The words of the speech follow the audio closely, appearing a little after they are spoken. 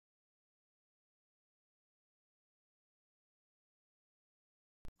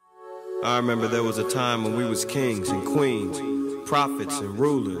I remember there was a time when we was kings and queens, prophets and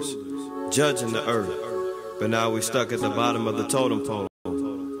rulers, judging the earth. But now we stuck at the bottom of the totem pole.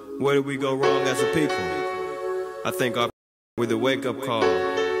 Where did we go wrong as a people? I think our with a wake-up call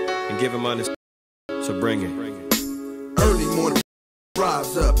and give him understanding. So bring it. Early morning,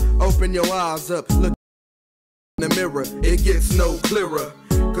 rise up, open your eyes up, look in the mirror, it gets no clearer.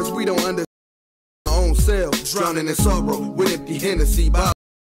 Cause we don't understand our own selves, drowning in sorrow with empty Hennessy bottles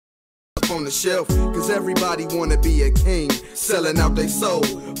on the shelf. Cause everybody wanna be a king, selling out their soul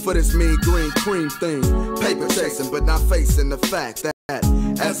for this mean green cream thing. Paper chasing, but not facing the fact that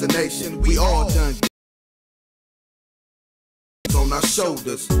as a nation, we all done on our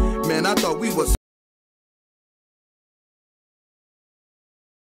shoulders. Man, I thought we was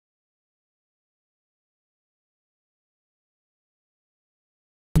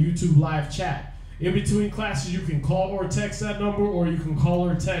YouTube live chat. In between classes, you can call or text that number, or you can call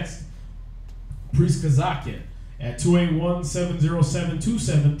or text Priest Kazakian at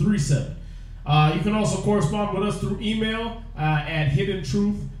 281-707-2737. You can also correspond with us through email at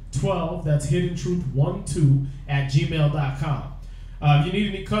hiddentruth12, that's hiddentruth12 at gmail.com. If you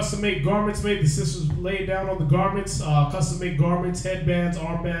need any custom-made garments made, the sisters lay down on the garments, custom-made garments, headbands,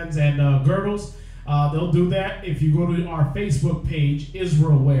 armbands, and girdles. They'll do that if you go to our Facebook page,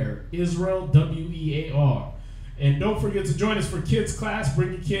 Israel Wear, Israel W-E-A-R. And don't forget to join us for kids class.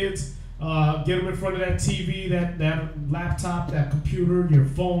 Bring your kids, get them in front of that TV, that laptop, that computer, your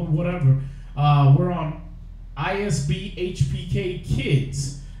phone, whatever. We're on ISB HPK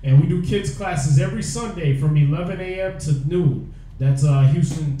Kids, and we do kids classes every Sunday from 11 a.m. to noon. That's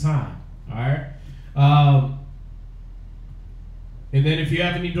Houston time. All right. And then if you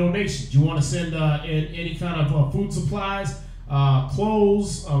have any donations, you want to send in any kind of food supplies,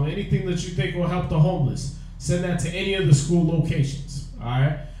 clothes, anything that you think will help the homeless, send that to any of the school locations. All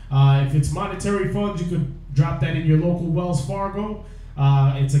right. If it's monetary funds, you could drop that in your local Wells Fargo.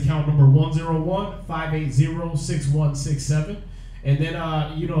 It's account number 101-580-6167. And then,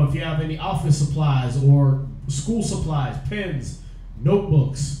 you know, if you have any office supplies or school supplies, pens,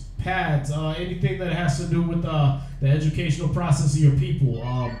 notebooks, pads, anything that has to do with the educational process of your people,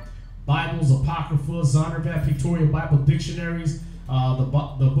 Bibles, Apocrypha, Zondervan Pictorial Bible Dictionaries, the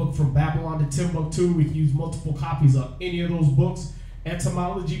book From Babylon to Timbuktu. We can use multiple copies of any of those books.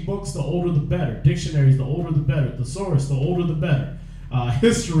 Etymology books, the older the better. Dictionaries, the older the better. Thesaurus, the older the better.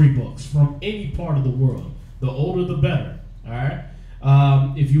 History books from any part of the world, the older the better. All right.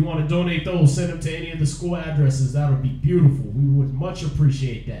 If you want to donate those, send them to any of the school addresses. That would be beautiful. We would much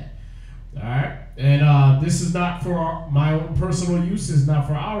appreciate that. All right. And this is not for my own personal use. It's not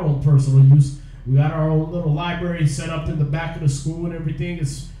for our own personal use. We got our own little library set up in the back of the school and everything.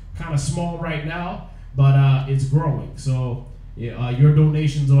 It's kind of small right now, but it's growing. So your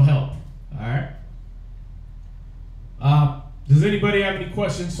donations will help. All right. Does anybody have any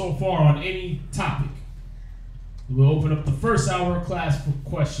questions so far on any topic? We'll open up the first hour of class for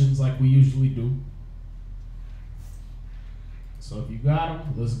questions like we usually do. So if you got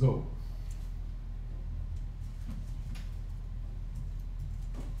them, let's go.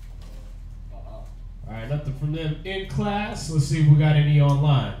 All right, nothing from them in class. Let's see if we got any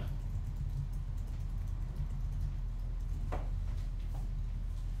online.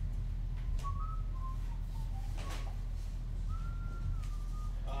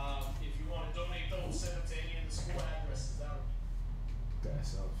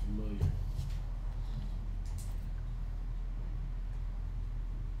 Sounds familiar.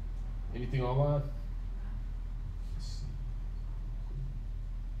 Anything online? Let's see.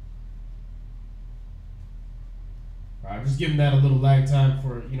 All right, just giving that a little lag time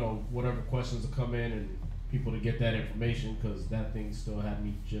for, you know, whatever questions to come in and people to get that information, because that thing still had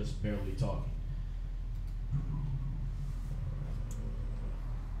me just barely talking.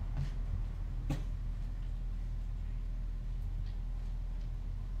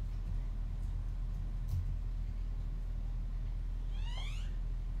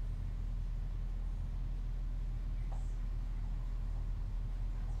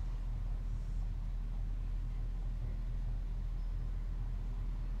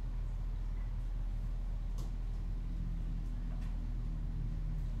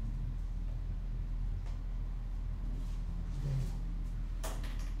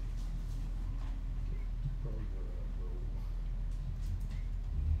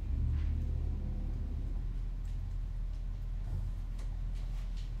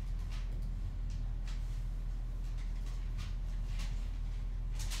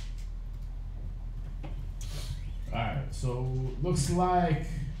 So looks like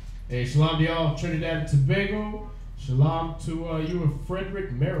shalom to y'all, Trinidad and Tobago. Shalom to you in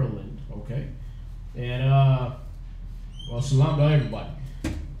Frederick, Maryland. Okay. And, well, shalom to everybody.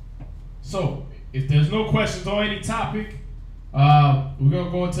 So, if there's no questions on any topic, we're going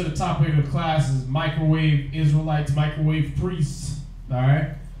to go into the topic of the class is microwave Israelites, microwave priests, all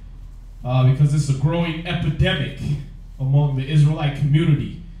right? Because it's a growing epidemic among the Israelite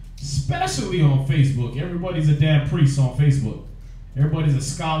community, especially on Facebook. Everybody's a damn priest on Facebook. Everybody's a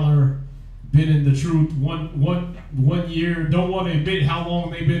scholar, been in the truth one year, don't want to admit how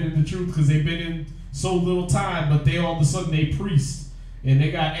long they've been in the truth because they've been in so little time, but they all of a sudden they priest and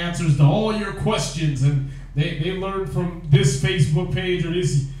they got answers to all your questions, and they learned from this Facebook page or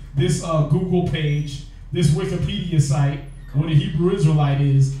this Google page, this Wikipedia site, what a Hebrew Israelite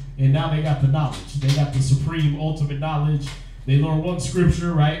is, and now they got the knowledge. They got the supreme ultimate knowledge. They learn one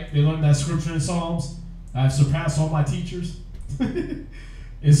scripture, right? They learned that scripture in Psalms. I've surpassed all my teachers.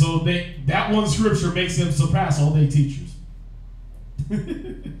 And so that one scripture makes them surpass all their teachers.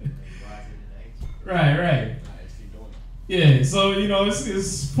 Right. Yeah, so, you know,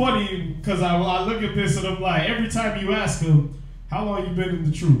 it's funny because I look at this and I'm like, every time you ask them, how long you been in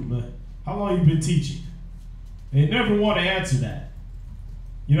the truth, man? How long you been teaching? They never want to answer that.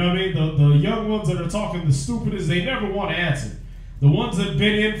 You know what I mean? The young ones that are talking the stupidest, they never want to answer. The ones that have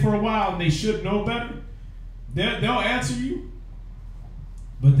been in for a while and they should know better, they'll answer you.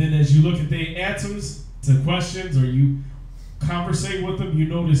 But then as you look at their answers to questions or you conversate with them, you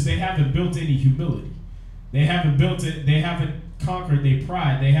notice they haven't built any humility. They haven't built it. They haven't conquered their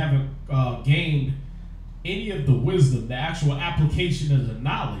pride. They haven't gained any of the wisdom, the actual application of the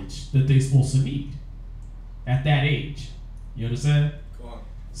knowledge that they're supposed to need at that age. You understand?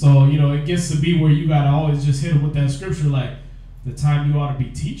 So, you know, it gets to be where you got to always just hit them with that scripture like, the time you ought to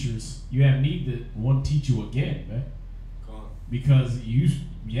be teachers, you have need to one teach you again, man. Because you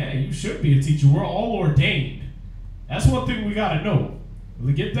should be a teacher. We're all ordained. That's one thing we got to know.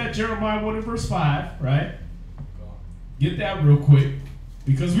 We get that Jeremiah 1 and verse 5, right? Get that real quick.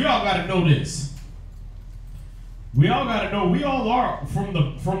 Because we all got to know this. We all got to know we all are from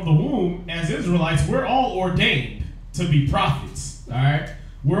the womb as Israelites, we're all ordained to be prophets. All right?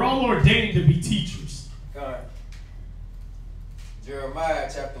 We're all ordained to be teachers. God. Jeremiah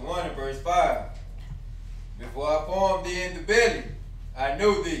chapter 1 and verse 5. Before I formed thee in the belly, I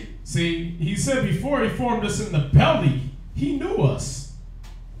knew thee. See, he said before he formed us in the belly, he knew us.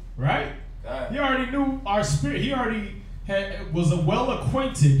 Right? God. He already knew our spirit. He already was well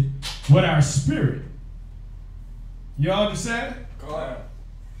acquainted with our spirit. You understand? God.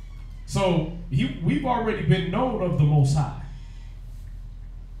 So we've already been known of the Most High.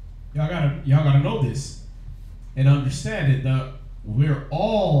 Y'all gotta know this and understand it. That we're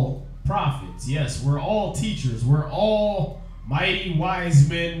all prophets. Yes, we're all teachers. We're all mighty wise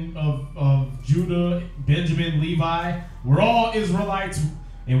men of Judah, Benjamin, Levi. We're all Israelites,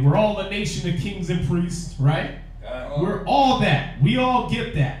 and we're all a nation of kings and priests, right? We're all that. We all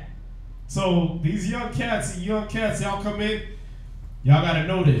get that. So these young cats, y'all come in, y'all got to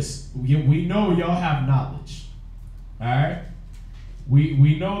know this. We know y'all have knowledge. All right?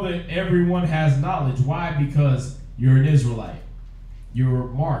 We know that everyone has knowledge. Why? Because you're an Israelite. You're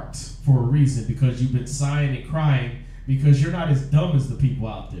marked for a reason, because you've been sighing and crying, because you're not as dumb as the people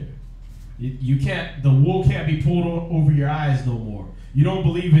out there. You can't, the wool can't be pulled over your eyes no more. You don't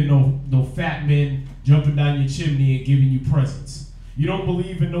believe in no fat men jumping down your chimney and giving you presents. You don't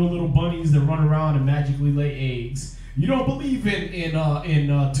believe in no little bunnies that run around and magically lay eggs. You don't believe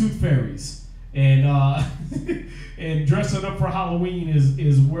in tooth fairies and and dressing up for Halloween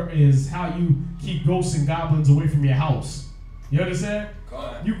is how you keep ghosts and goblins away from your house. You understand?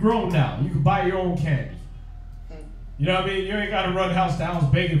 You grown now. You can buy your own candy. You know what I mean? You ain't got to run house to house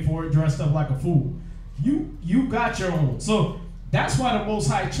begging for it, dressed up like a fool. You got your own. So that's why the Most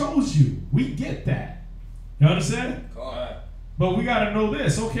High chose you. We get that. You understand? But we got to know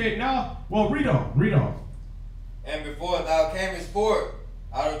this. Okay, now, well, read on. And before thou camest forth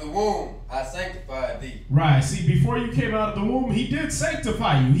out of the womb, I sanctified thee. Right. See, before you came out of the womb, he did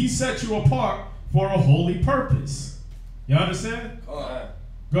sanctify you. He set you apart for a holy purpose. You understand? Go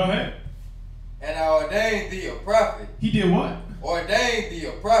ahead. And I ordained thee a prophet. He did what? Ordained thee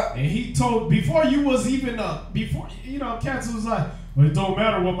a prophet. And he told, before you was even before, you know, cats was like, well, it don't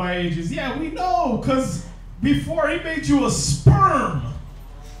matter what my age is. Yeah, we know, because before he made you a sperm,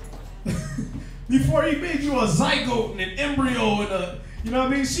 before he made you a zygote and an embryo and a, you know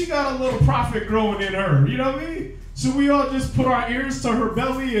what I mean? She got a little prophet growing in her. You know what I mean? Should we all just put our ears to her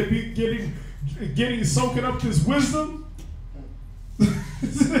belly and be soaking up this wisdom?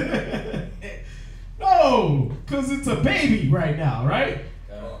 No, because it's a baby right now, right?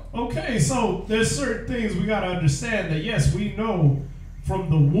 Okay, so there's certain things we got to understand that, yes, we know from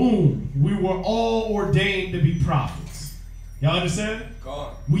the womb, we were all ordained to be prophets. Y'all understand?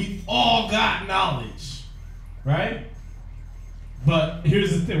 God. We all got knowledge, right? But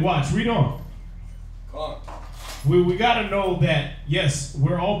here's the thing. Watch, read on. God. We got to know that, yes,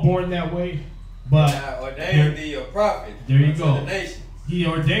 we're all born that way, but I ordained thee a prophet. There you unto go. The nations. He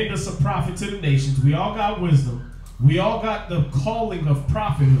ordained us a prophet to the nations. We all got wisdom. We all got the calling of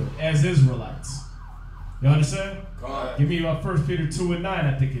prophethood as Israelites. You understand? God. Give me 1 Peter 2:9,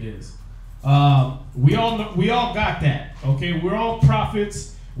 I think it is. We all got that. Okay, we're all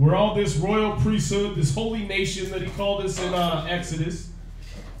prophets. We're all this royal priesthood, this holy nation that he called us in Exodus.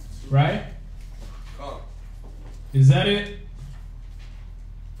 Right? God. Is that it?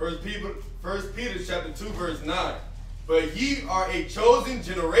 1 Peter chapter 2 verse 9. But ye are a chosen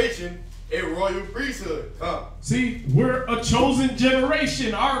generation, a royal priesthood. Come. See, we're a chosen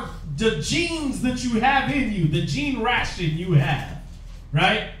generation. The genes that you have in you, the gene ration you have,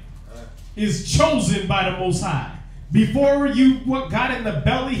 right, is chosen by the Most High. Before you got in the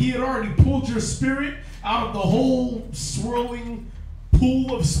belly, he had already pulled your spirit out of the whole swirling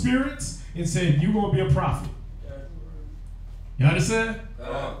pool of spirits and said, you're going to be a prophet. You understand?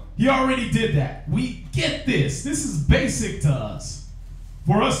 He already did that. We get this. This is basic to us.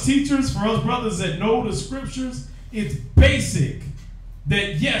 For us teachers, for us brothers that know the scriptures, it's basic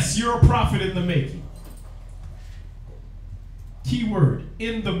that yes, you're a prophet in the making. Keyword,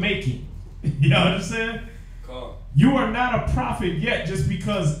 in the making. You understand? You are not a prophet yet just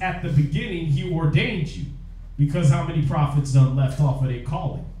because at the beginning he ordained you. Because how many prophets done left off of their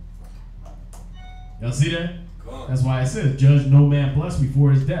calling? Y'all see that? That's why it says, judge no man blessed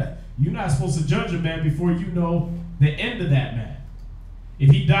before his death. You're not supposed to judge a man before you know the end of that man. If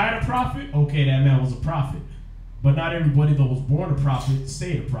he died a prophet, okay, that man was a prophet. But not everybody that was born a prophet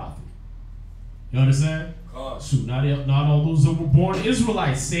stayed a prophet. You understand? Shoot, not all those that were born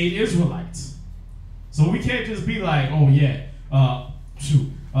Israelites stayed Israelites. So we can't just be like, oh yeah,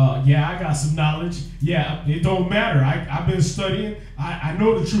 yeah, I got some knowledge. Yeah, it don't matter. I've been studying. I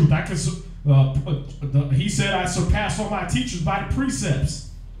know the truth. I can. He said I surpassed all my teachers by the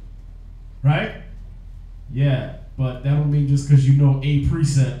precepts. Right? Yeah, but that don't mean just because you know a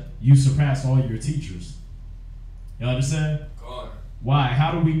precept, you surpass all your teachers. You understand? Why?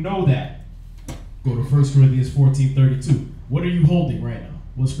 How do we know that? Go to 1 Corinthians 14:32. What are you holding right now?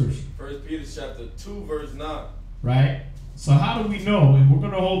 What scripture? 1 Peter chapter 2 verse 9. Right? So how do we know, and we're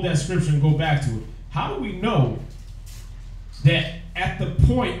going to hold that scripture and go back to it. How do we know that at the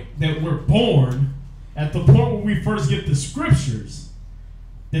point that we're born, at the point when we first get the scriptures,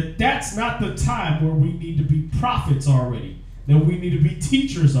 that's not the time where we need to be prophets already, that we need to be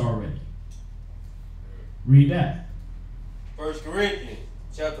teachers already? Read that. 1 Corinthians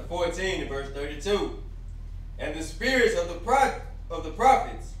chapter 14 and verse 32. And the spirits of the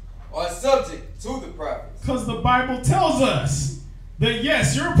prophets are subject to the prophets. Because the Bible tells us that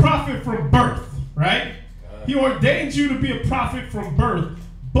yes, you're a prophet from birth, right? He ordained you to be a prophet from birth,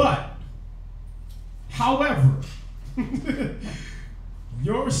 but however,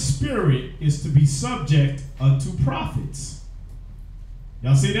 your spirit is to be subject unto prophets.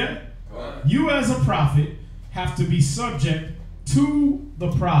 Y'all see that? You as a prophet have to be subject to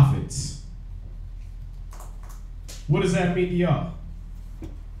the prophets. What does that mean to y'all?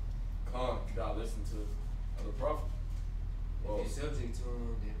 You gotta listen to other prophets. If you're subject to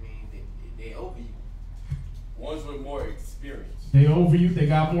them, that means they over you. Ones with more experience. They over you, they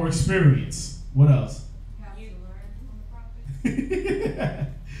got more experience. What else? You learn from the prophet.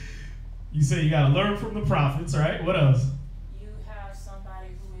 You say you gotta learn from the prophets, right? What else? You have somebody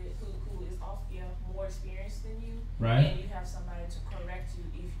who is more experienced than you, right? And you have somebody to correct you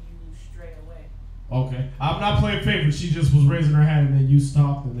if you stray away. Okay, I'm not playing favorites. She just was raising her hand, and then you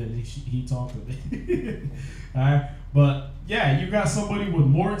stopped, and then he talked. All right, but yeah, you got somebody with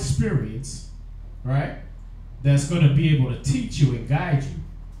more experience, right? That's going to be able to teach you and guide you.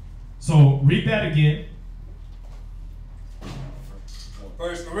 So read that again.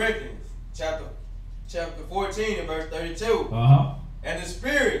 1 Corinthians chapter 14 and verse 32. And the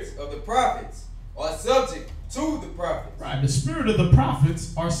spirits of the prophets are subject to the prophets. Right, the spirit of the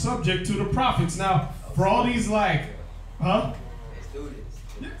prophets are subject to the prophets. Now, for all these They're students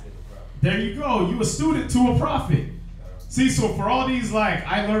to the prophet. There you go. You a student to a prophet. See, so for all these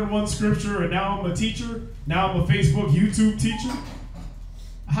I learned one scripture and now I'm a teacher. Now I'm a Facebook, YouTube teacher.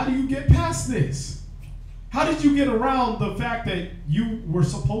 How do you get past this? How did you get around the fact that you were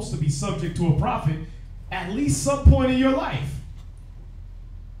supposed to be subject to a prophet at least some point in your life?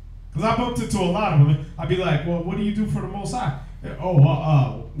 Because I bumped into a lot of them. I'd be like, well, what do you do for the Most High?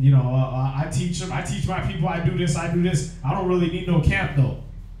 Oh, I teach them. I teach my people. I do this. I do this. I don't really need no camp though.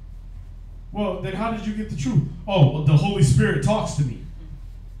 Well, then how did you get the truth? Oh, the Holy Spirit talks to me.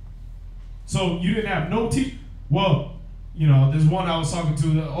 So you didn't have no teach. Well, there's one I was talking to.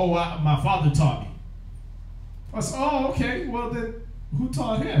 My father taught me. I said, oh, okay. Well, then who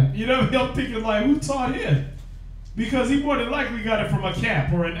taught him? I'm thinking like, who taught him? Because he more than likely got it from a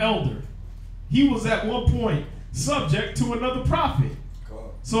camp or an elder. He was at one point subject to another prophet.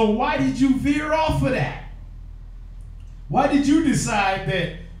 So why did you veer off of that? Why did you decide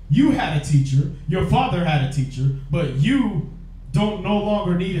that you had a teacher, your father had a teacher, but you don't no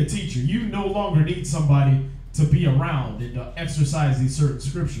longer need a teacher? You no longer need somebody to be around and to exercise these certain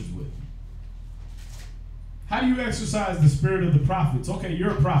scriptures with. How do you exercise the spirit of the prophets? Okay,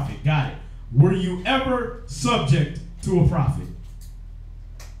 you're a prophet, got it. Were you ever subject to a prophet?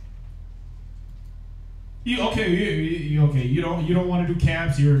 You don't want to do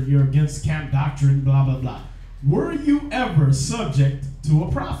camps. You're against camp doctrine. Blah blah blah. Were you ever subject to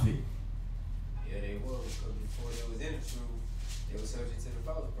a prophet? Yeah, they were, because before they was in the truth, they were subject to the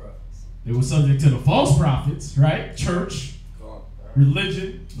false prophets. They were subject to the false prophets, right? Church,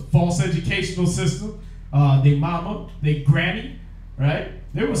 religion, the false educational system, they mama, they granny, right?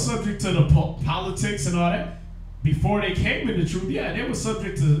 They were subject to the politics and all that. Before they came into truth, yeah, they were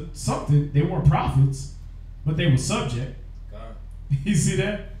subject to something. They weren't prophets, but they were subject. You see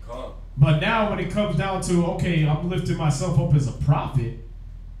that? But now when it comes down to, okay, I'm lifting myself up as a prophet,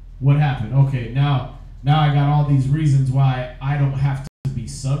 what happened? Okay, now I got all these reasons why I don't have to be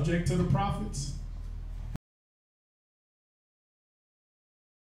subject to the prophets.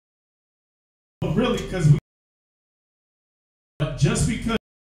 But really, just because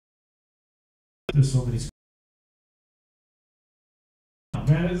there's so many,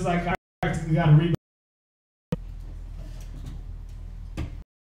 man, it's like I practically got to read.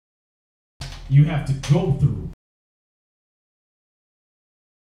 You have to go through.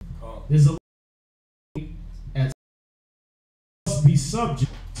 There's a as must be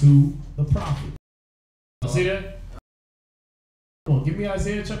subject to the prophet. See that? Come on, give me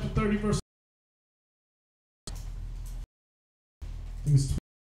Isaiah chapter 30, verse. I think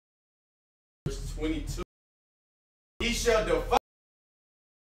it's 22. He shall defy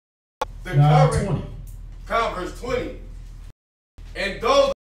the current. 20. Verse 20. And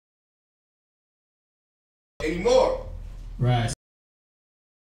those anymore. Right.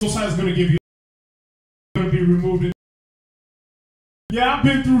 Most High is going to give you, going to be removed. Yeah, I've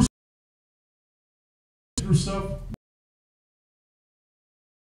been through stuff.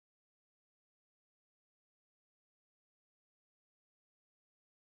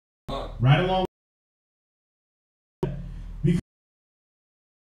 Right along. Because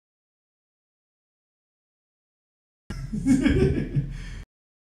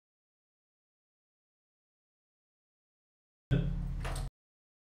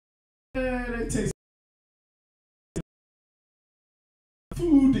they taste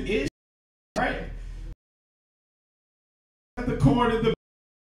food ish, right? At the corn and the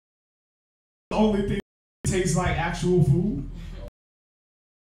only thing that tastes like actual food.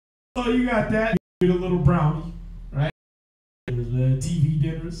 So you got that. You get a little brownie, right? There's TV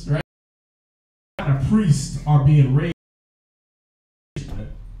dinners, right? What kind of priests are being raised?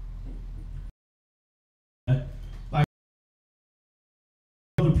 Like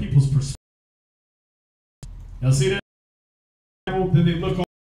other people's perspective. Y'all see that? Then they look on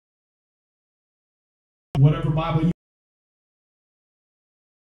whatever Bible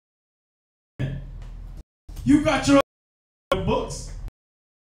you got your books.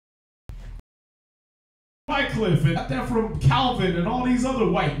 Wycliffe and got that from Calvin and all these other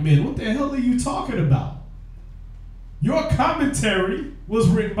white men. What the hell are you talking about? Your commentary was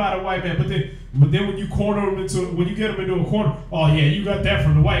written by the white man, but then when you corner them when you get them into a corner, oh yeah, you got that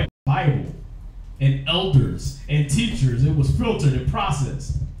from the white Bible. And elders and teachers, it was filtered and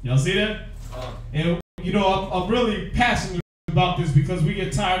processed. Y'all see that? And I'm really passionate about this because we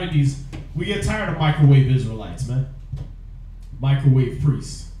get tired of microwave Israelites, man. Microwave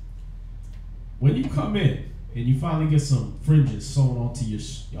priests. When you come in and you finally get some fringes sewn onto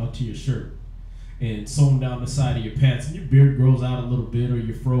your shirt and sewn down the side of your pants, and your beard grows out a little bit or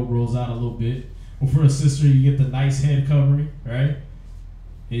your fro grows out a little bit, or for a sister you get the nice head covering, right?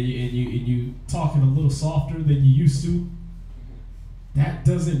 And you talking a little softer than you used to, that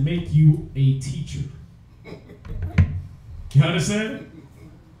doesn't make you a teacher. You understand?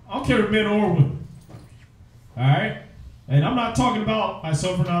 I don't care if men or women. All right? And I'm not talking about I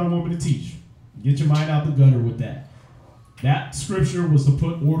suffer not a woman to teach. Get your mind out the gutter with that. That scripture was to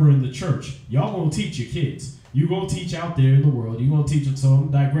put order in the church. Y'all gonna teach your kids. You gonna teach out there in the world. You gonna teach them. So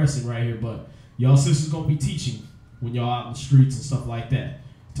I'm digressing right here, but y'all sisters gonna be teaching when y'all out in the streets and stuff like that.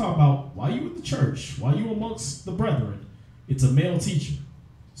 Talk about why you in the church, why you amongst the brethren. It's a male teacher,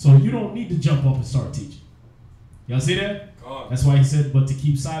 so you don't need to jump up and start teaching. Y'all see that? That's why he said, but to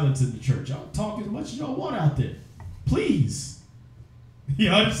keep silence in the church. Y'all talk as much as y'all want out there, please. You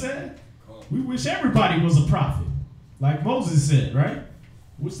understand? We wish everybody was a prophet, like Moses said, right?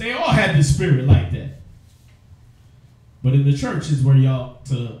 Wish they all had this spirit like that. But in the church is where y'all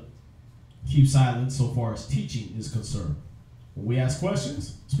to keep silent so far as teaching is concerned. When we ask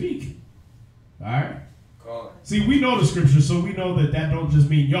questions, speak. All right? See, we know the scripture, so we know that don't just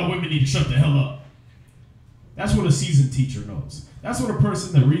mean, y'all women need to shut the hell up. That's what a seasoned teacher knows. That's what a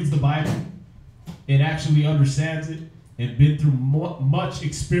person that reads the Bible and actually understands it and been through much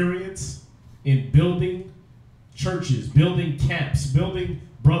experience in building churches, building camps, building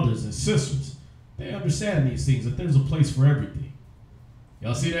brothers and sisters. They understand these things, that there's a place for everything.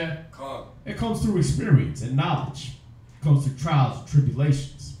 Y'all see that? It comes through experience and knowledge. It comes through trials and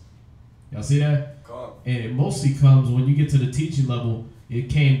tribulations. Y'all see that? And it mostly comes when you get to the teaching level. It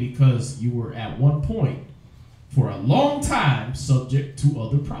came because you were at one point for a long time subject to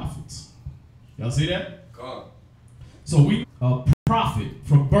other prophets. Y'all see that? So we a prophet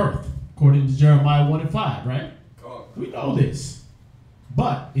from birth, according to Jeremiah 1:5, right? We know this.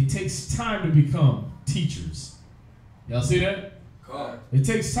 But it takes time to become teachers. Y'all see that? It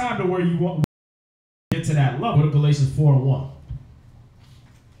takes time to where you want to get to that level. Go to Galatians 4:1.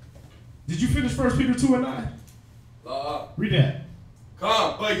 Did you finish 1 Peter 2:9? Read that.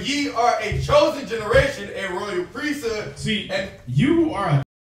 But ye are a chosen generation, a royal priesthood. See, and you are a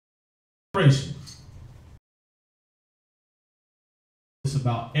generation. It's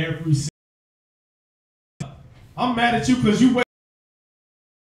about every single. I'm mad at you because you wait.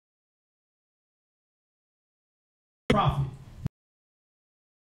 Prophet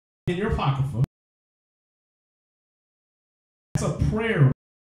in your pocketbook. That's a prayer.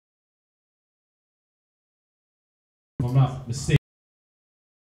 If I'm not mistaken.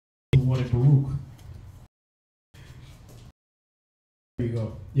 One in Baruch. There you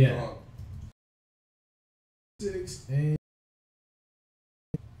go. Yeah. 6 and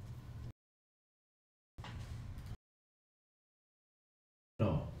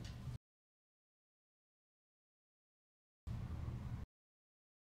no.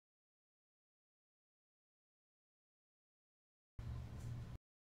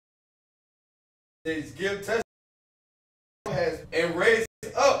 Says give testimony and raise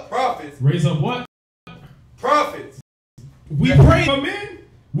up prophets. Raise up what? Prophets. We pray them in.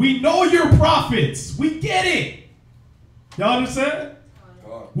 We know you're prophets. We get it. Y'all understand?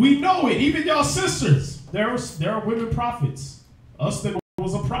 We know it. Even y'all sisters. There are women prophets. Us that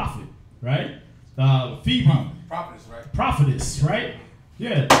was a prophet, right? Phoebe. Prophetess, right? Prophetess, right?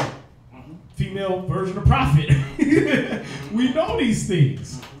 Yeah. Female version of prophet. We know these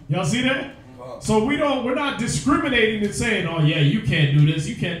things. Y'all see that? So we're not discriminating and saying, oh yeah, you can't do this,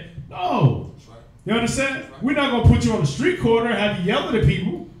 you can't. No. You understand? We're not going to put you on the street corner and have you yelling at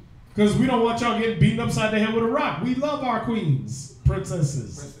people because we don't want y'all getting beaten upside the head with a rock. We love our queens,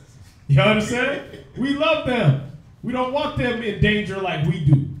 princesses. You understand? We love them. We don't want them in danger like we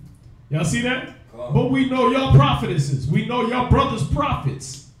do. Y'all see that? But we know y'all prophetesses. We know y'all brothers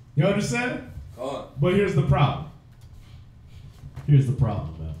prophets. You understand? But here's the problem. Here's the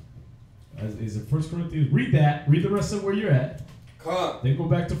problem, man. Is it 1 Corinthians? Read that. Read the rest of where you're at. Then go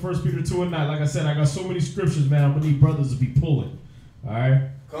back to 1 Peter 2:9. Like I said, I got so many scriptures, man. I'm going to need brothers to be pulling. All right?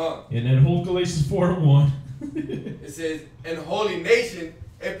 And then hold Galatians 4:1. It says, and holy nation,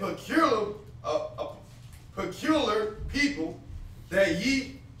 a peculiar people, that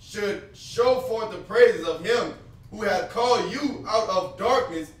ye should show forth the praises of him who hath called you out of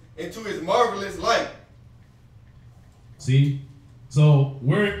darkness into his marvelous light. See? So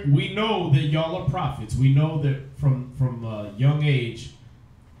we know that y'all are prophets. We know that from a young age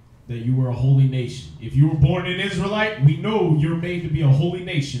that you were a holy nation. If you were born an Israelite, we know you're made to be a holy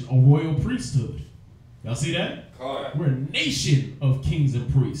nation, a royal priesthood. Y'all see that? We're a nation of kings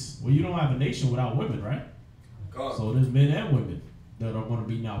and priests. Well, you don't have a nation without women, right? So there's men and women that are going to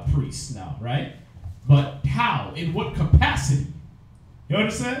be now priests now, right? But how? In what capacity? You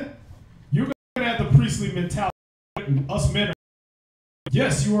understand? You're going to have the priestly mentality. Us men are.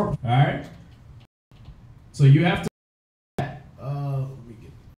 Yes, you are. All right. So you have to. Let me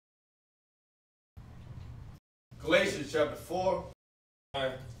get. Galatians chapter 4.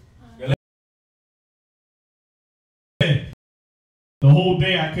 The whole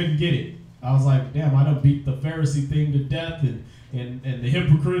day I couldn't get it. I was like, damn, I done beat the Pharisee thing to death, and and the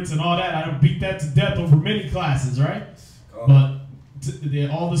hypocrites and all that. I don't beat that to death over many classes, right? But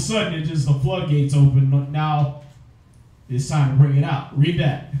all of a sudden, it just the floodgates open. Now it's time to bring it out. Read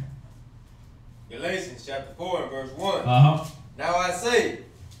that. Galatians chapter 4 and verse 1. Now I say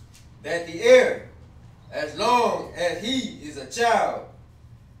that the heir, as long as he is a child,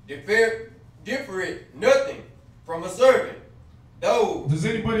 differeth nothing from a servant. Though. Does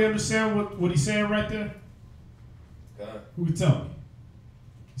anybody understand what he's saying right there? Who can tell me?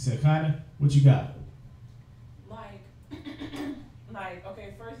 He said, kinda. What you got? Like,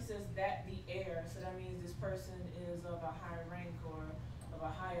 okay, first he says that the heir, so that means this person is of a high rank or of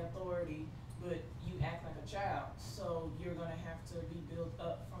a high authority, but you act like a child, so you're gonna have to be built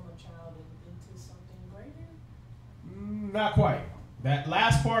up from a child into something greater. Not quite. That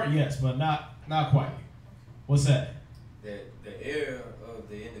last part, yes, but not quite. What's that? That the heir of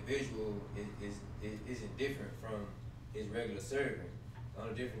the individual isn't different from his regular servant. The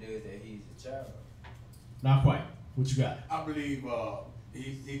only difference is that he's a child. Not quite. What you got? I believe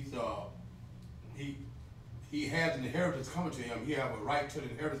he has an inheritance coming to him. He has a right to the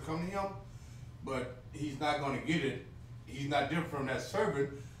inheritance coming to him, but he's not going to get it. He's not different from that servant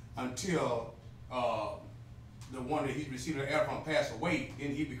until the one that he's receiving the heir from pass away.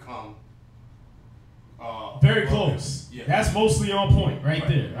 Then he become very close. Yeah. That's mostly on point right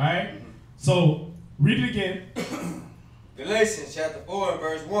there. All right. Mm-hmm. So read it again. Galatians chapter 4 and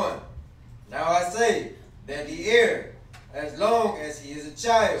verse 1. Now I say that the heir, as long as he is a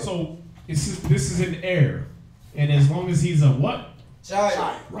child. So this is an heir, and as long as he's a what?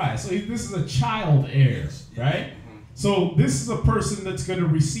 Child. Right. So this is a child heir, right? Mm-hmm. So this is a person that's going to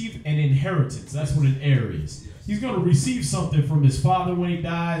receive an inheritance. That's what an heir is. Yes. He's going to receive something from his father when he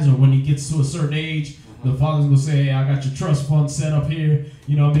dies, or when he gets to a certain age. The father's gonna say, "Hey, I got your trust fund set up here,"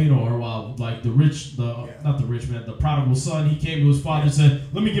 you know what I mean? Or like not the rich man, the prodigal son. He came to his father and said,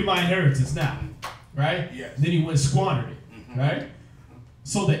 "Let me get my inheritance now," right? Yes. Then he went and squandered it, right?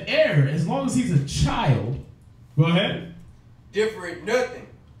 So the heir, as long as he's a child, go ahead. Different nothing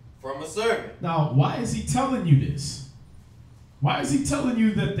from a servant. Now, why is he telling you this? Why is he telling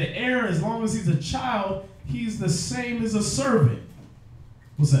you that the heir, as long as he's a child, he's the same as a servant?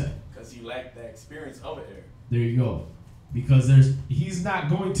 What's that? You lack the experience of an heir. There you go. Because he's not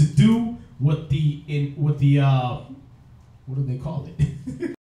going to do what the what do they call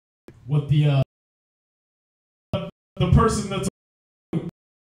it? What the person that's going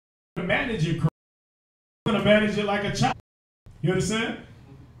to manage it, going to manage it like a child. You understand?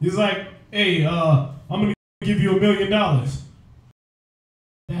 He's like, "Hey, I'm going to give you $1 million.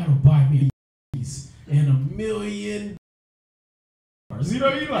 That'll buy me a piece and $1 million." You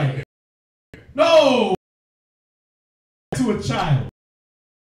know, you like, no, to a child,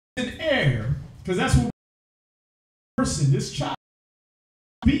 an heir, because that's what this child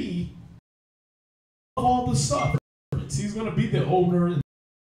be of all the servants. He's going to be the owner, and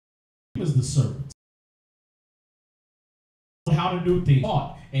he is the servant. How to do things,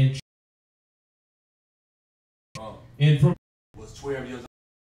 and from was 12 years old.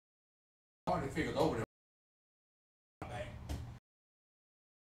 Hard to figure over there.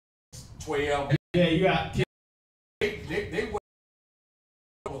 12. Yeah, you got kids. They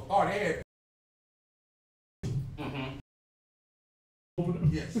were hard head.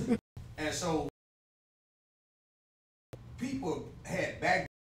 Yes. And so people had back.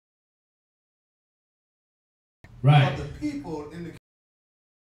 Right. But the people in the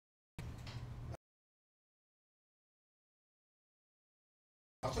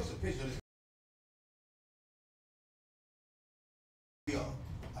I took a picture of this.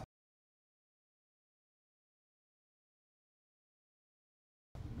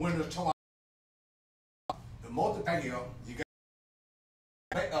 When the toy, the multi-patio, you got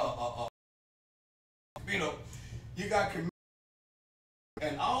you got community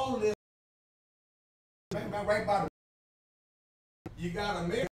and all this right by the you got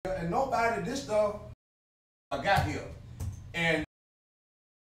America and nobody this stuff got here. And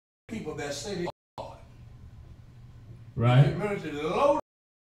people that say they are right. The military low.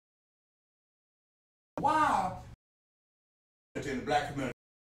 Why in the black community?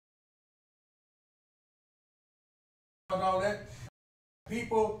 All that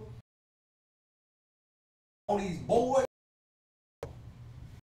people on these boards,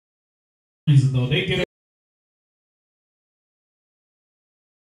 though they get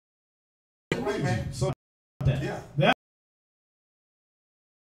right, man. So that. Yeah, that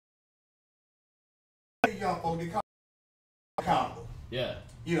young folks, they call accountable. Yeah,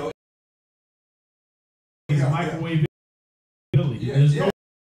 you know, microwave. Yeah. There's no.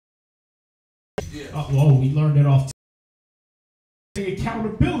 Yeah. Whoa, we learned it off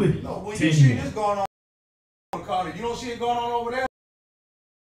accountability. No, well, to you see anyone. this going on, Carter. You don't see it going on over there?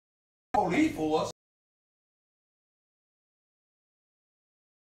 Police for us.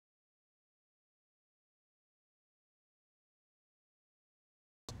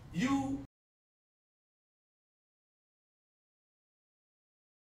 You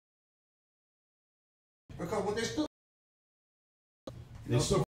because what they still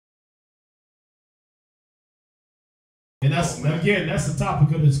and that's again, that's the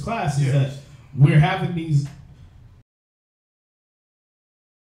topic of this class is Yes. that we're having these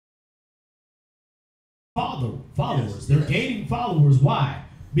followers. Yes, They're yes. gaining followers. Why?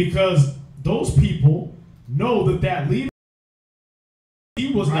 Because those people know that leader,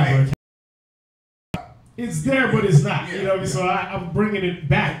 he was never. Right. It's there, but it's not. Yeah, You know what I mean? yeah. So I'm bringing it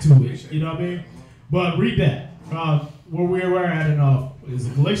back to it. You know what I mean? But read that. Where we were at in is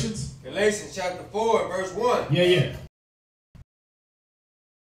it Galatians? Galatians chapter 4, verse 1. Yeah.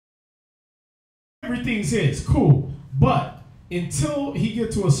 Everything's his, cool. But until he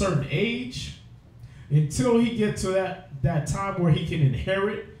get to a certain age, until he get to that time where he can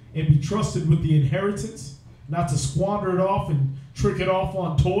inherit and be trusted with the inheritance, not to squander it off and trick it off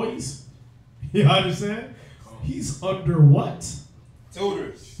on toys. You understand? He's under what?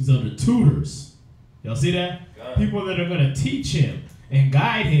 Tutors. He's under tutors. Y'all see that? God. People that are going to teach him and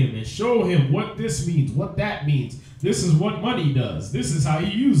guide him and show him what this means, what that means. This is what money does. This is how you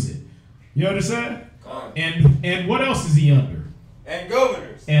use it. You understand? God. And what else is he under? And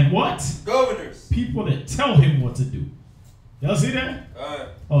governors. And what? Governors. People that tell him what to do. Y'all see that? God.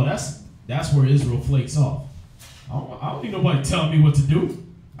 Oh, that's where Israel flakes off. I don't need nobody telling me what to do.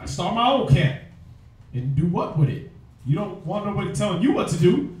 I start my own camp and do what with it? You don't want nobody telling you what to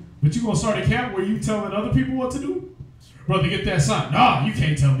do, but you gonna start a camp where you telling other people what to do? Brother, get that sign. Nah, you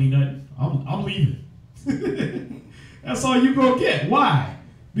can't tell me nothing. I'm leaving. That's all you gonna get. Why?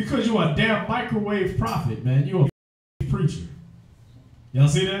 Because you a damn microwave prophet, man. You a preacher. Y'all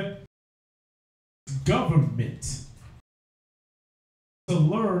see that? Government. To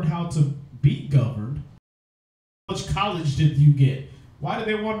learn how to be governed. How much college did you get? Why do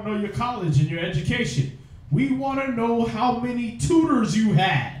they want to know your college and your education? We want to know how many tutors you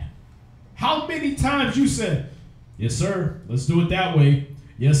had. How many times you said, yes, sir, let's do it that way.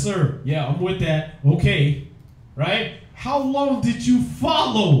 Yes, sir. Yeah, I'm with that. Okay. Right? How long did you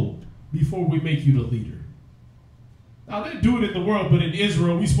follow before we make you the leader? Now, they do it in the world, but in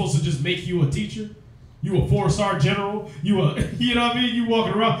Israel, we supposed to just make you a teacher? You a 4-star general? You know what I mean? You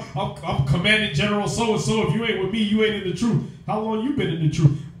walking around, I'm commanding general so-and-so. If you ain't with me, you ain't in the truth. How long you been in the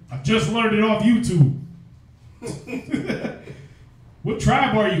truth? I just learned it off YouTube. What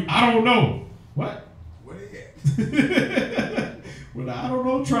tribe are you? I don't know. What? Where they at? Well, I don't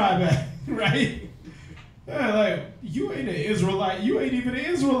know tribe at, right? Yeah, like, you ain't an Israelite. You ain't even an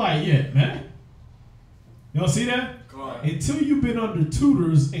Israelite yet, man. Y'all see that? Until you've been under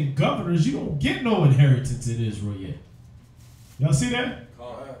tutors and governors, you don't get no inheritance in Israel yet. Y'all see that?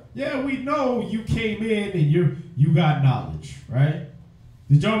 Yeah, we know you came in and you got knowledge, right?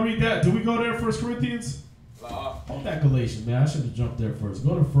 Did y'all read that? Did we go there, 1 Corinthians? Hold that Galatians, man. I should have jumped there first.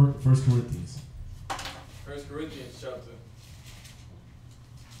 Go to 1 Corinthians. 1 Corinthians chapter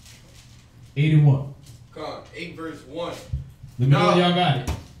 81. Come on, 8 verse 1. The middle, y'all got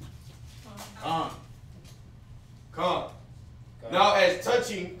it. Come. Now as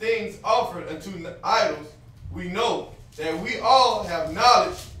touching things offered unto idols, we know that we all have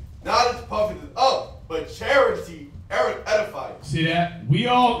knowledge. Knowledge puffeth up, but charity edifies. See that? We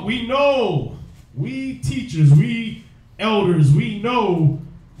know, we teachers, we elders, we know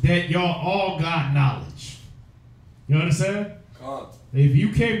that y'all all got knowledge. You understand? Come. If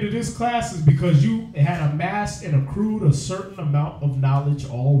you came to this class, it's because you had amassed and accrued a certain amount of knowledge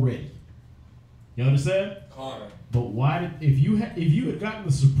already. You understand? Come. But why if you had gotten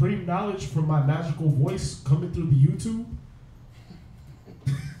the supreme knowledge from my magical voice coming through the YouTube,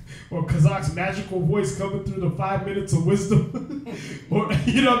 or Kazak's magical voice coming through the 5 minutes of wisdom, or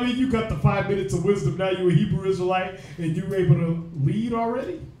you know what I mean, you got the 5 minutes of wisdom. Now you're a Hebrew Israelite and you're able to lead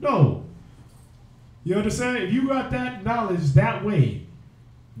already? No. You understand? If you got that knowledge that way,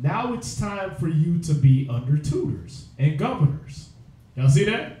 now it's time for you to be under tutors and governors. Y'all see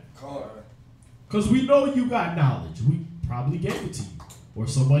that? Come. Because we know you got knowledge. We probably gave it to you. Or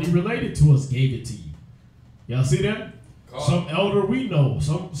somebody related to us gave it to you. Y'all see that? Some elder we know.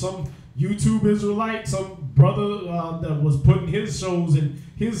 Some YouTube Israelite. Some brother that was putting his shows and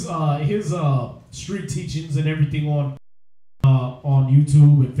his street teachings and everything on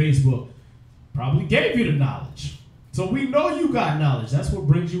YouTube and Facebook. Probably gave you the knowledge. So we know you got knowledge. That's what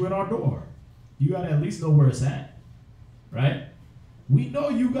brings you in our door. You got to at least know where it's at. Right? We know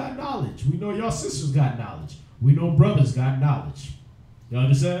you got knowledge. We know your sisters got knowledge. We know brothers got knowledge. You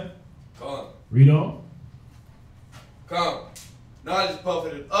understand? Come. Read on. Come. Knowledge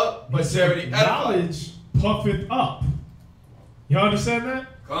puffeth up, but charity edifies. Knowledge puffeth up. You understand that?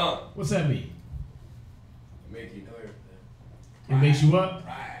 Come. What's that mean? It make you know everything. It makes you what?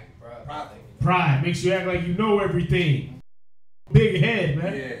 Pride. Makes you act like you know everything. Big head,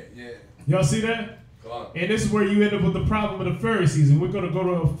 man. Yeah. Y'all see that? Come. And this is where you end up with the problem of the Pharisees. And we're going to go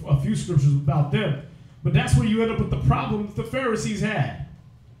to a few scriptures about them. But that's where you end up with the problem that the Pharisees had.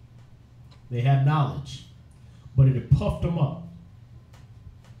 They had knowledge, but it had puffed them up.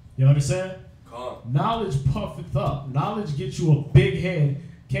 You understand? Come. Knowledge puffeth up. Knowledge gets you a big head.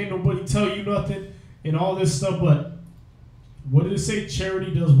 Can't nobody tell you nothing and all this stuff. But what did it say?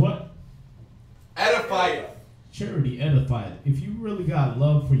 Charity does what? Edify. Charity edifieth. If you really got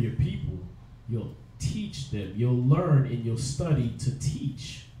love for your people, you'll teach them. You'll learn and you'll study to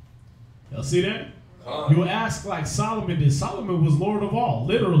teach. Y'all see that? You'll ask like Solomon did. Solomon was Lord of all,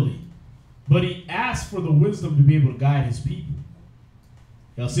 literally. But he asked for the wisdom to be able to guide his people.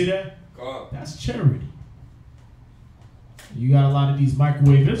 Y'all see that? That's charity. You got a lot of these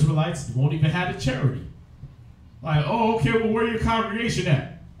microwave Israelites who won't even have a charity. Like, oh, okay, well, where your congregation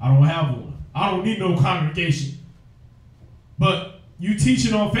at? I don't have one. I don't need no congregation. But you teach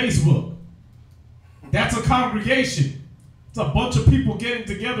it on Facebook. That's a congregation. It's a bunch of people getting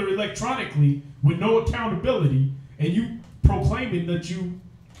together electronically with no accountability, and you proclaiming that you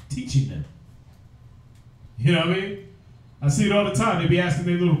teaching them. You know what I mean? I see it all the time. They be asking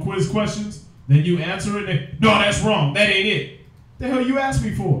their little quiz questions, then you answer it, and no, that's wrong. That ain't it. The hell you asked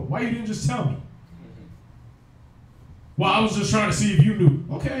me for? Why you didn't just tell me? Well, I was just trying to see if you knew.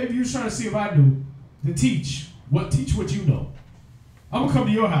 Okay, if you was trying to see if I knew, then teach. Teach what you know. I'm gonna come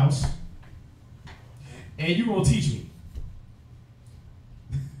to your house, and you gonna teach me.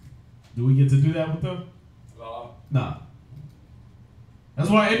 Do we get to do that with them? Nah. That's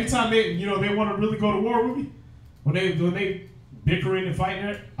why anytime they want to really go to war with me, when they bickering and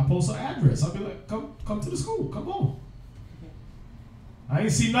fighting, I post an address. I'll be like, come to the school. Come on. I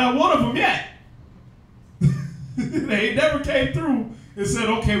ain't seen not one of them yet. They never came through and said,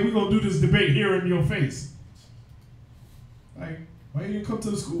 okay, we're going to do this debate here in your face. Like, why you didn't come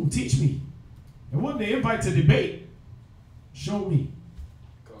to the school? Teach me. And when they invite to debate, show me.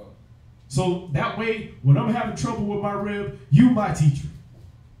 So that way, when I'm having trouble with my rib, you my teacher.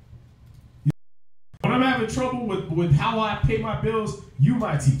 When I'm having trouble with how I pay my bills, you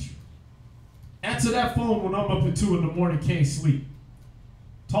my teacher. Answer that phone when I'm up at 2 in the morning, can't sleep.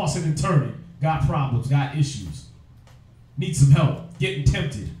 Tossing and turning. Got problems, got issues. Need some help. Getting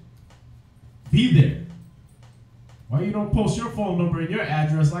tempted. Be there. Why you don't post your phone number and your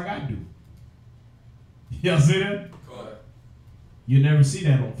address like I do? Y'all see that? You never see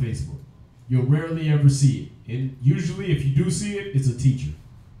that on Facebook. You'll rarely ever see it. And usually if you do see it, it's a teacher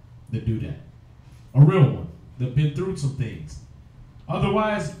that do that. A real one that been through some things.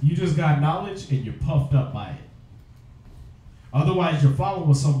 Otherwise, you just got knowledge and you're puffed up by it. Otherwise, you're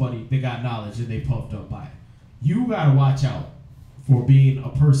following somebody that got knowledge and they puffed up by it. You got to watch out for being a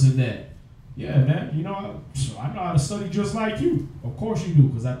person that, yeah, man, you know, I know how to study just like you. Of course you do,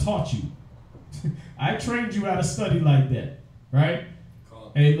 because I taught you. I trained you how to study like that, right?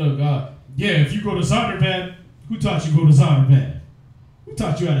 Hey, look, yeah, if you go to Zondervan, who taught you go to Zondervan? Who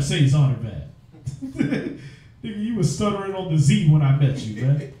taught you how to say Zondervan? Nigga, you was stuttering on the Z when I met you,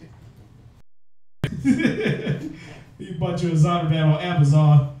 man. You bought you a Zondervan on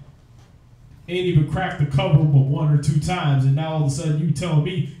Amazon, ain't even cracked the cover but 1 or 2 times, and now all of a sudden you telling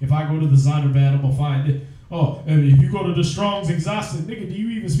me if I go to the Zondervan, I'm gonna find it. Oh, and if you go to the Strong's Exhausted, nigga, do you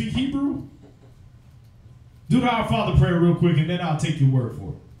even speak Hebrew? Do the Our Father prayer real quick, and then I'll take your word for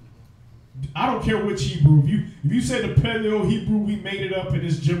it. I don't care which Hebrew. If you say the Paleo Hebrew, we made it up and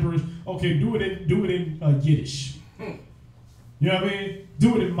it's gibberish. Okay, do it in Yiddish. You know what I mean?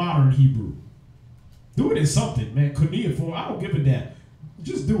 Do it in modern Hebrew. Do it in something, man. Cuneiform. I don't give a damn.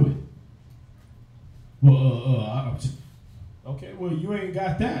 Just do it. Well, okay. Well, you ain't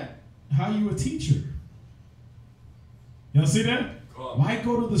got that. How you a teacher? Y'all see that? Why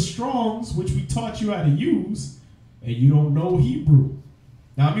go to the Strongs, which we taught you how to use, and you don't know Hebrew?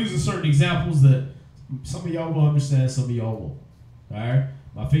 Now, I'm using certain examples that some of y'all will understand, some of y'all won't. All right?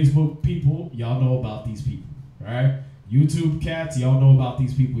 My Facebook people, y'all know about these people. All right? YouTube cats, y'all know about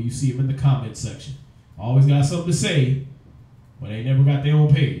these people. You see them in the comment section. Always got something to say, but they never got their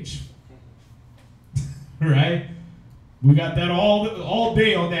own page. Right? We got that all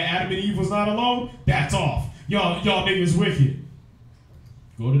day on that Adam and Eve was not alone. That's off. Y'all niggas wicked.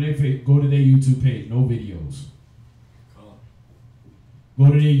 Go to their YouTube page. No videos.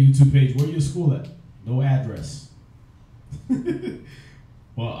 Go to their YouTube page. Where your school at? No address.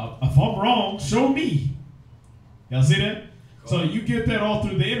 Well, if I'm wrong, show me. Y'all see that? So you get that all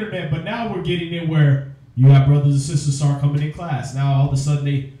through the internet, but now we're getting it where you have brothers and sisters start coming in class. Now all of a sudden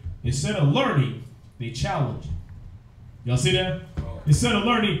they, instead of learning, they challenge it. Y'all see that? Instead of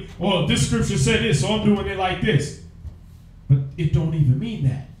learning, oh, this scripture said this, so I'm doing it like this. But it don't even mean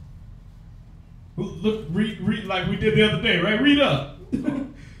that. Look, read like we did the other day, right? Read up.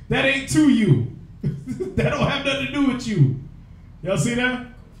 That ain't to you. That don't have nothing to do with you. Y'all see that?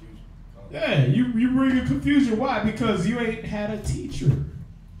 Yeah, you bring a confusion. Why? Because you ain't had a teacher.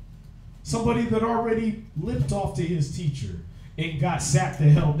 Somebody that already lipped off to his teacher and got sat the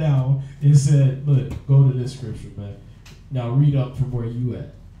hell down and said, look, go to this scripture, man. Now read up from where you at.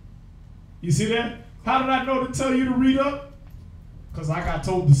 You see that? How did I know to tell you to read up? Because I got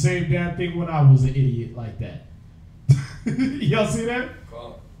told the same damn thing when I was an idiot like that. Y'all see that?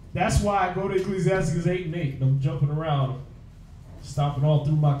 That's why I go to Ecclesiastes 8 and 8. I'm jumping around, stopping all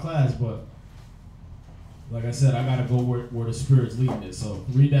through my class, but like I said, I got to go where the Spirit's leading it. So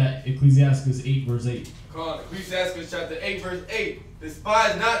read that, Ecclesiastes 8, verse 8. Come on, Ecclesiastes chapter 8, verse 8.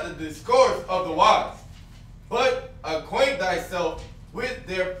 Despise not the discourse of the wise, but acquaint thyself with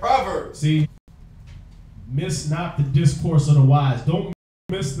their proverbs. See, miss not the discourse of the wise. Don't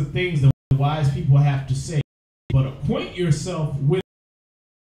miss the things that the wise people have to say, but acquaint yourself with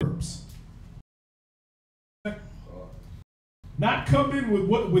proverbs. Not come in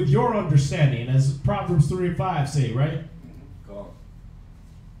with your understanding, as Proverbs 3 and 5 say, right?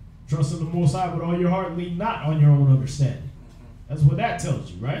 Trust in the Most High with all your heart, lean not on your own understanding. That's what that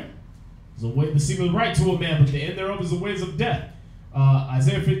tells you, right? There's a way to seem right to a man, but the end thereof is the ways of death.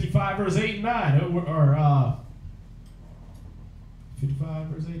 Isaiah 55, verse 8 and 9, or 55,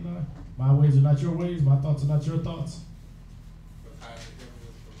 verse 8 and 9. My ways are not your ways, my thoughts are not your thoughts.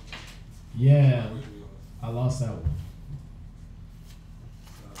 Yeah, I lost that one.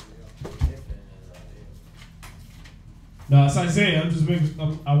 No, it's Isaiah.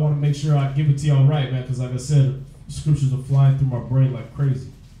 I want to make sure I give it to y'all right, man, because like I said, scriptures are flying through my brain like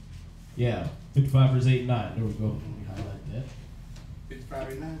crazy. Yeah, 55 verse 8 and 9. There we go. Let me highlight that. 55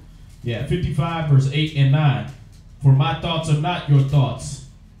 and 9? Yeah, 55 verse 8 and 9. For my thoughts are not your thoughts,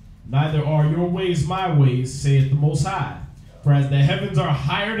 neither are your ways my ways, saith the Most High. For as the heavens are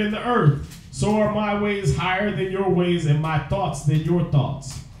higher than the earth, so are my ways higher than your ways, and my thoughts than your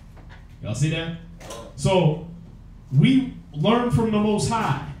thoughts. Y'all see that? So we learn from the Most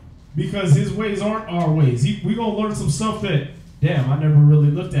High because his ways aren't our ways. We're going to learn some stuff that, damn, I never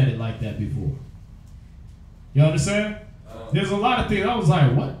really looked at it like that before. You understand? There's a lot of things. I was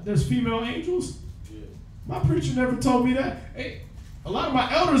like, what? There's female angels? Yeah. My preacher never told me that. Hey, a lot of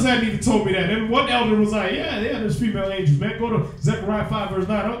my elders hadn't even told me that. And one elder was like, yeah, there's female angels, man. Go to Zechariah 5 verse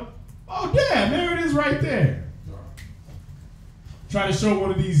 9. Oh, damn, there it is right there. Try to show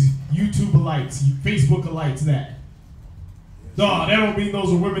one of these YouTube-alites, Facebook-alites that. Dog, that don't mean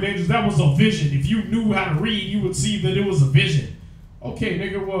those are women angels. That was a vision. If you knew how to read, you would see that it was a vision. Okay,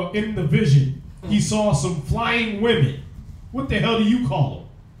 nigga, well, in the vision, he saw some flying women. What the hell do you call them?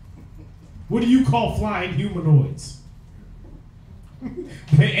 What do you call flying humanoids?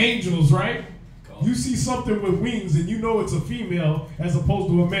 They're angels, right? You see something with wings and you know it's a female as opposed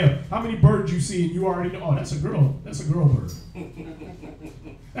to a male. How many birds you see and you already know, oh, that's a girl. That's a girl bird.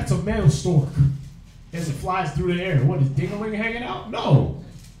 That's a male stork. As it flies through the air. What, is ding-a-ling hanging out? No.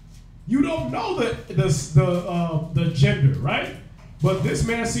 You don't know the gender, right? But this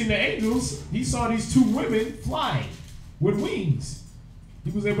man seen the angels. He saw these two women flying with wings.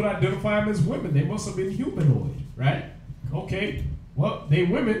 He was able to identify them as women. They must have been humanoid, right? Okay. Well, they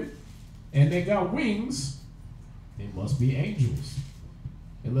women. And they got wings, they must be angels.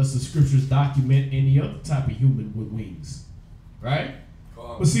 Unless the scriptures document any other type of human with wings. Right?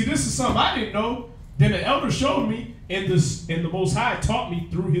 But see, this is something I didn't know. Then the elder showed me, and the Most High taught me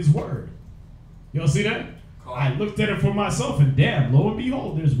through his word. Y'all see that? I looked at it for myself, and damn, lo and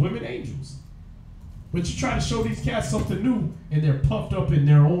behold, there's women angels. But you try to show these cats something new, and they're puffed up in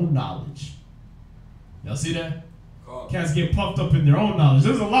their own knowledge. Y'all see that? Cats get puffed up in their own knowledge.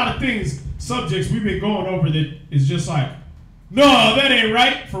 There's a lot of things, subjects we've been going over that is just like, no, that ain't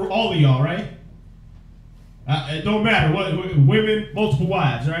right for all of y'all, right? It don't matter. What women, multiple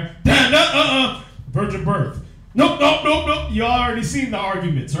wives, right? Virgin birth. Nope. Y'all already seen the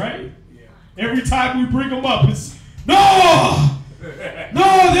arguments, right? Yeah. Every time we bring them up, it's, no,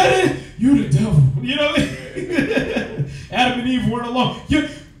 that ain't, you the devil. You know what I mean? Adam and Eve weren't alone.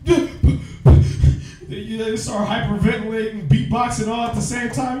 They start hyperventilating, beatboxing all at the same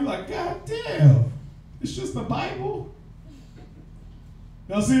time. You're like, God damn, it's just the Bible.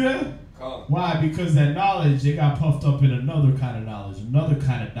 Y'all see that? Why? Because that knowledge, they got puffed up in another kind of knowledge, another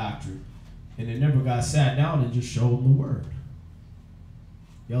kind of doctrine. And they never got sat down and just showed them the word.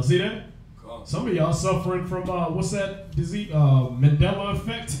 Y'all see that? Some of y'all suffering from, what's that disease? Mandela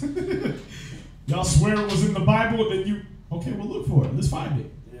effect? Y'all swear it was in the Bible, and then you, okay, well, look for it. Let's find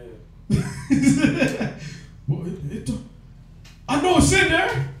it. Yeah. Well, I know it's in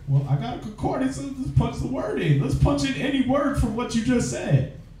there. Well, I got a concordance. Let's punch the word in. Let's punch in any word from what you just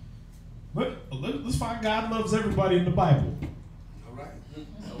said. Let's find God loves everybody in the Bible. All right.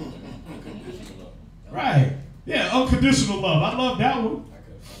 Right. Yeah, unconditional love. I love that one.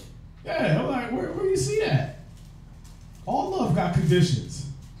 Yeah, I'm like, where do you see that? All love got conditions.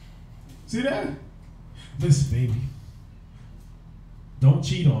 See that? Listen, baby. Don't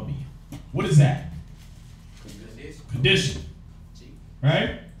cheat on me. What is that? Condition.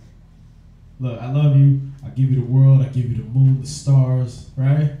 Right? Look, I love you. I give you the world. I give you the moon, the stars.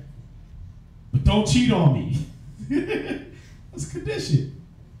 Right? But don't cheat on me. That's a condition.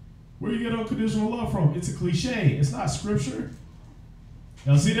 Where you get unconditional love from? It's a cliche. It's not scripture.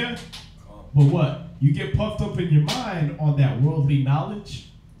 Y'all see that? But what? You get puffed up in your mind on that worldly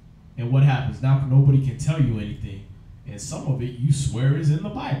knowledge, and what happens? Now nobody can tell you anything. And some of it you swear is in the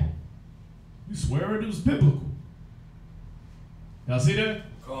Bible. You swear it was biblical. Y'all see that?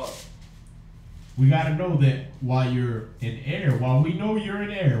 We got to know that while you're in error, while we know you're in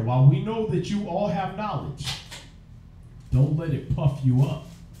error, while we know that you all have knowledge, don't let it puff you up.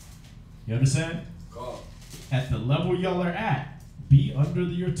 You understand? At the level y'all are at, be under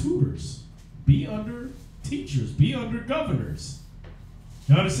your tutors. Be under teachers. Be under governors.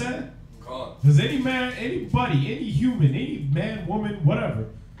 You understand? Because any man, anybody, any human, any man, woman, whatever,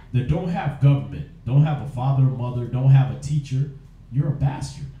 that don't have government, don't have a father or mother, don't have a teacher, you're a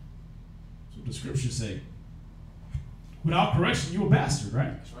bastard. That's what the scriptures say. Without correction, you're a bastard,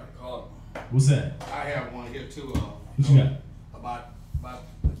 right? That's right. What's that? I have one here too. What you got? About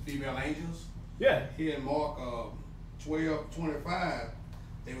the female angels. Yeah. Here in Mark 12:25,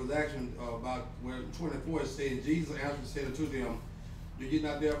 they was asking about where 24 is saying, Jesus answered said unto them, do ye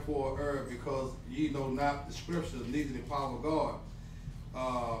not therefore err, because ye know not the scriptures, neither the power of God?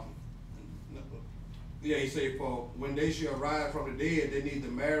 Yeah, he said, for when they shall rise from the dead, they neither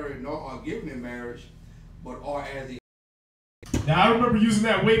marry nor are given in marriage, but are as the. Now I remember using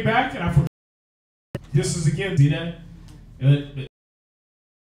that way back, and I forgot. This is again, see that? And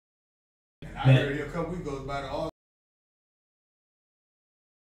I heard it a couple weeks ago about all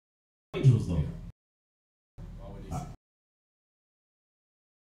angels though. Why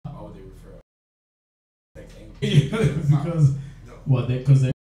would they refer? Because what? Because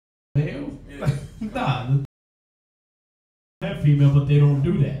they're male? Yeah. Nah, they're female, but they don't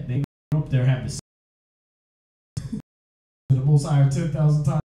do that. They go up there having the Most High 10,000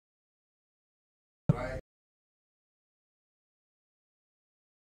 times. right.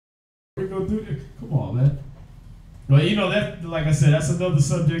 We go do this. Come on, man. Well, you know that, like I said, that's another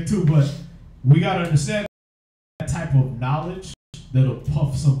subject too. But we gotta understand that type of knowledge that'll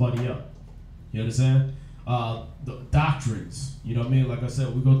puff somebody up. You understand? The doctrines, you know what I mean? Like I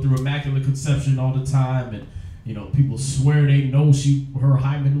said, we go through Immaculate Conception all the time, and you know, people swear they know her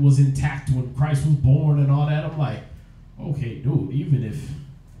hymen was intact when Christ was born and all that. I'm like, okay, dude, even if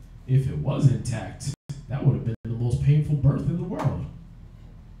it was intact, that would have been the most painful birth in the world.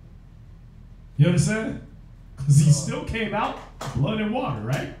 You understand? Because he still came out blood and water,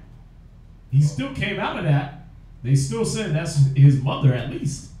 right? He still came out of that. They still said that's his mother at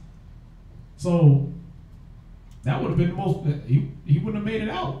least. So that would have been the most, he wouldn't have made it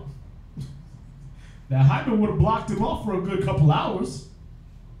out. That hymen would have blocked him off for a good couple hours.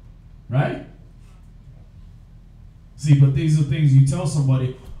 Right? See, but these are things you tell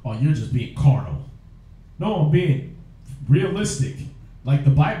somebody, oh, you're just being carnal. No, I'm being realistic. Like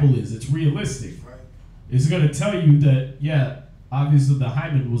the Bible is, it's realistic. Right. It's going to tell you that, yeah, obviously the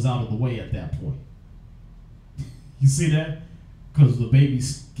hymen was out of the way at that point. You see that? Because the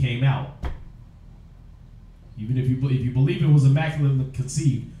babies came out. Even if you believe it was immaculately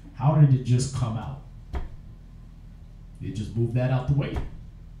conceived, how did it just come out? It just moved that out the way.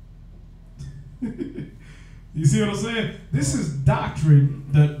 You see what I'm saying? This is doctrine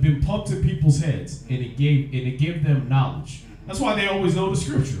that been pumped in people's heads, and it gave them knowledge. That's why they always know the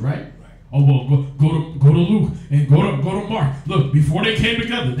scripture, right? Oh well, go to Luke and go to Mark. Look, before they came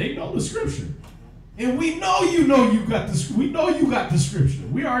together, they know the scripture, and we know you got the. We know you got the scripture.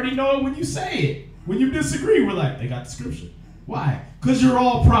 We already know it when you say it. When you disagree, we're like, they got the scripture. Why? Because you're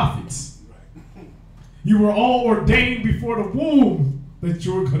all prophets. You were all ordained before the womb that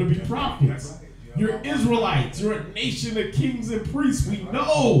you were going to be prophets. You're Israelites. You're a nation of kings and priests. We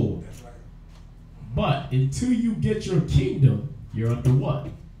know. But until you get your kingdom, you're under what?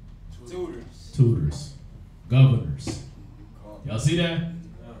 Tutors. Governors. Y'all see that?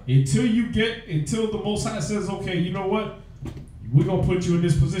 Until the Most High says, okay, you know what? We're going to put you in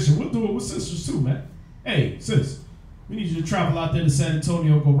this position. We'll do it with sisters too, man. Hey, sis, we need you to travel out there to San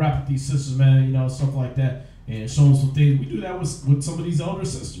Antonio, go rap with these sisters, man, you know, stuff like that, and show them some things. We do that with some of these older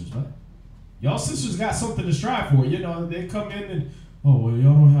sisters, man. Y'all sisters got something to strive for. You know, they come in and, oh, well,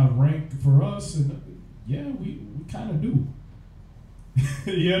 y'all don't have rank for us. And yeah, we kind of do.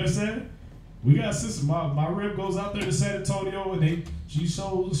 You understand? We got sisters. My rib goes out there to San Antonio, and she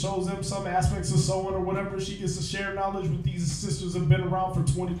shows them some aspects of sewing or whatever. She gets to share knowledge with these sisters that have been around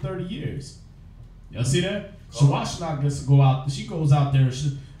for 20, 30 years. Y'all see that? Shawashna gets to go out. She goes out there and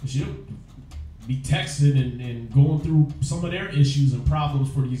she'll be texting and going through some of their issues and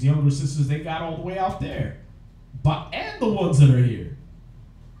problems for these younger sisters they got all the way out there. And the ones that are here.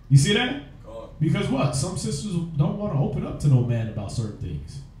 You see that? Because what? Some sisters don't want to open up to no man about certain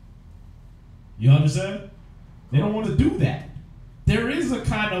things. You understand? They don't want to do that. There is a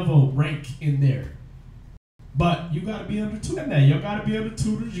kind of a rank in there. But you got to be under tutors. You got to be under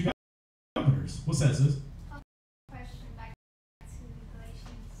tutors. You got governors. What's that, sis? Question back to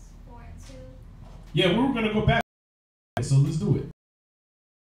Galatians 4 and 2. Yeah, we were going to go back. So let's do it.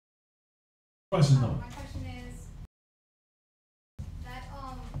 Question though. My question is that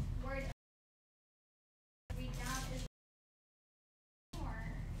word read down is more.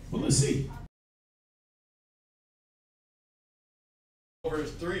 Well, let's see.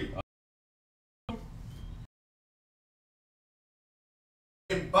 Verse 3.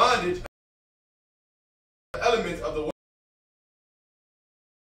 In bondage, the elements of the world.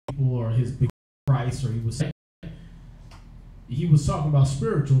 Or his big Christ, or he was talking about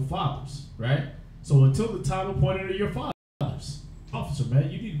spiritual fathers, right? So until the time appointed of your fathers, officer, man,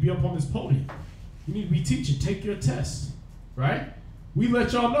 you need to be up on this podium. You need to be teaching. Take your test, right? We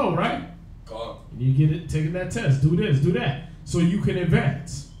let y'all know, right? You need to get it, taking that test. Do this, do that. So you can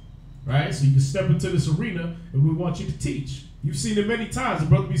advance, right? So you can step into this arena, and we want you to teach. You've seen it many times. The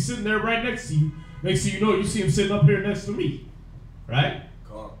brother be sitting there right next to you. Next thing you know, you see him sitting up here next to me, right?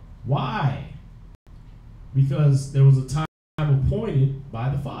 Why? Because there was a time appointed by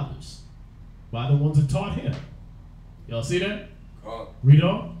the fathers, by the ones that taught him. Y'all see that? Read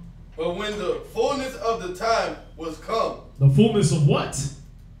on. But when the fullness of the time was come. The fullness of what?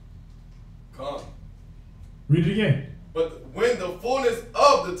 Read it again. But when the fullness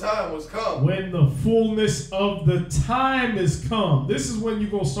of the time was come. When the fullness of the time is come. This is when you're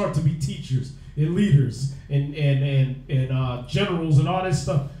going to start to be teachers and leaders and generals and all this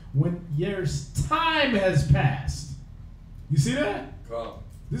stuff. When years time has passed. You see that?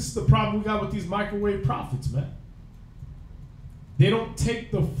 This is the problem we got with these microwave prophets, man. They don't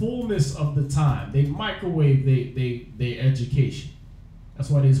take the fullness of the time. They microwave their education. That's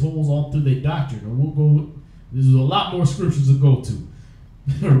why there's holes all through their doctrine. And we'll go. There's a lot more scriptures to go to.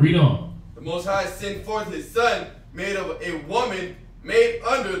 Read on. The Most High sent forth his Son, made of a woman, made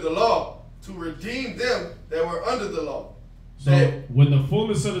under the law, to redeem them that were under the law. So when the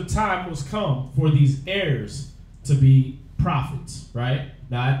fullness of the time was come for these heirs to be prophets, right?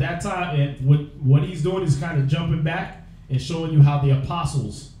 Now at that time, what he's doing is kind of jumping back and showing you how the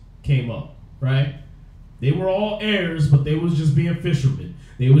apostles came up, right? They were all heirs, but they was just being fishermen.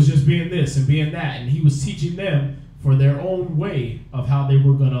 They was just being this and being that. And he was teaching them for their own way of how they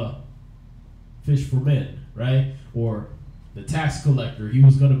were going to fish for men, right? Or the tax collector, he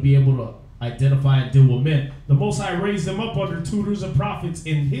was going to be able to identify and deal with men. The Most High raised them up under tutors and prophets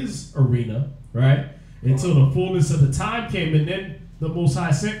in his arena, right? Until the fullness of the time came, and then the Most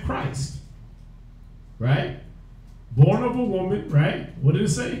High sent Christ, right? Born of a woman, right? What did it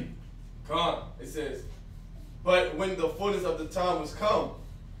say? It says, but when the fullness of the time was come,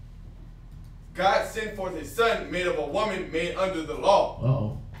 God sent forth his Son, made of a woman, made under the law.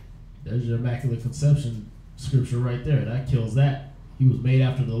 Uh-oh. There's your Immaculate Conception scripture right there. That kills that. He was made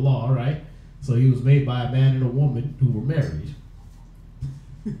after the law, right? So he was made by a man and a woman who were married.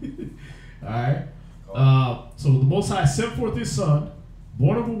 All right? So the Most High sent forth his Son,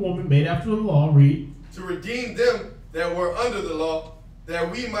 born of a woman, made after the law, read. To redeem them that were under the law,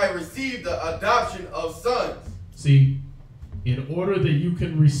 that we might receive the adoption of sons. See, in order that you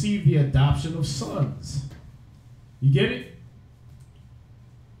can receive the adoption of sons. You get it?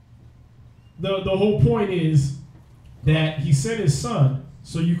 The whole point is that he sent his Son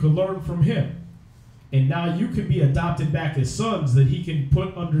so you can learn from him. And now you can be adopted back as sons that he can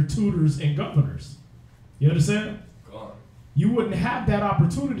put under tutors and governors. You understand? You wouldn't have that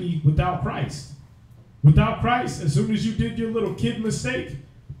opportunity without Christ. Without Christ, as soon as you did your little kid mistake,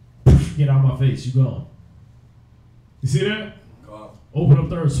 get out of my face, you gone. You see that? Gone. Open up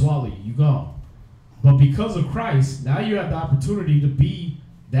there and swallow you, you gone. But because of Christ, now you have the opportunity to be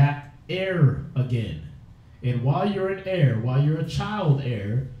that heir again. And while you're an heir, while you're a child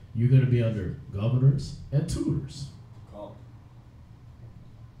heir, you're going to be under governors and tutors. Gone.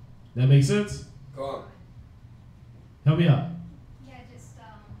 That makes sense? Gone. Help me out. Yeah, just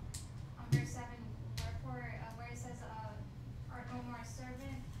on verse 7, where it says, "Art no more a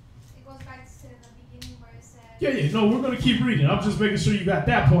servant," it goes back to the beginning where it says. Yeah, no, we're going to keep reading. I'm just making sure you got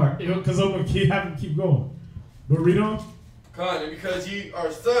that part, because I'm going to have to keep going. But read on. Gone. And because ye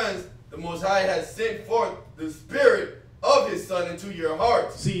are sons, the Most High has sent forth the Spirit of His Son into your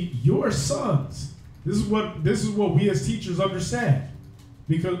hearts. See, your sons. This is what we as teachers understand.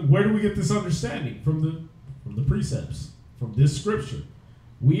 Because where do we get this understanding? From the precepts, from this scripture.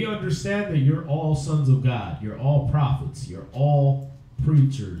 We understand that you're all sons of God. You're all prophets. You're all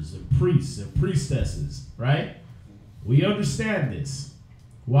preachers and priests and priestesses, right? We understand this.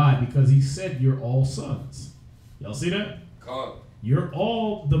 Why? Because he said you're all sons. Y'all see that? Gone. You're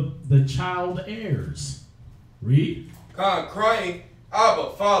all the child heirs. Read. God crying,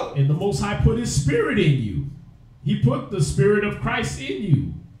 Abba, Father. And the Most High put His Spirit in you. He put the Spirit of Christ in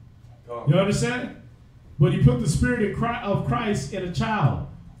you. You understand? But He put the Spirit of Christ in a child.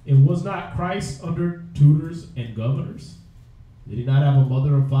 And was not Christ under tutors and governors? Did He not have a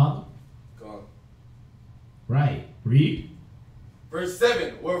mother and father? God. Right. Read. Verse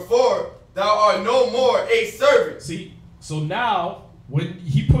 7. Wherefore thou art no more a servant. See, so now when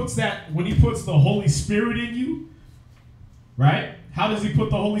He puts the Holy Spirit in you, right? How does He put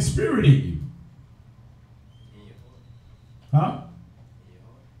the Holy Spirit in you? Huh?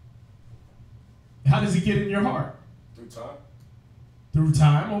 How does He get in your heart? Through time. Through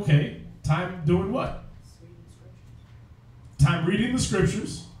time, okay. Time doing what? Time reading the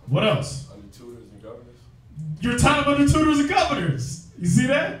scriptures. What else? Under tutors and governors. Your time under tutors and governors. You see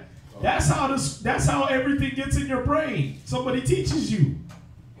that? That's how everything gets in your brain. Somebody teaches you.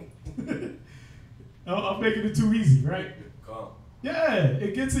 I'm making it too easy, right? Calm. Yeah,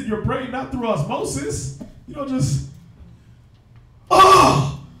 it gets in your brain, not through osmosis. You don't just,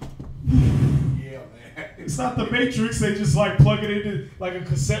 oh! Yeah, man. It's not the Matrix. They just like plug it into like a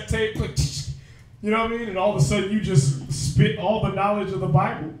cassette tape. Like, you know what I mean? And all of a sudden you just spit all the knowledge of the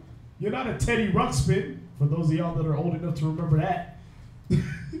Bible. You're not a Teddy Ruxpin. For those of y'all that are old enough to remember that.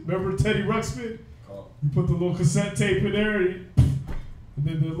 Remember Teddy Ruxpin? You put the little cassette tape in there and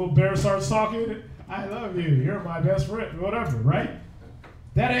then the little bear starts talking. I love you. You're my best friend. Whatever, right?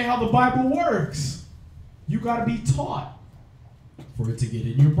 That ain't how the Bible works. You got to be taught for it to get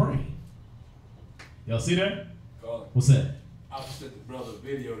in your brain. Y'all see that? What's that? I was sent the brother a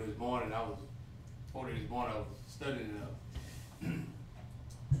video this morning. I was studying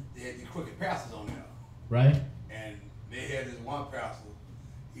they had these crooked pastors on there. Right. And they had this one pastor,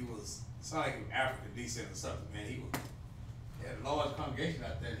 he was sounded like he was African descent or something, man. He had a large congregation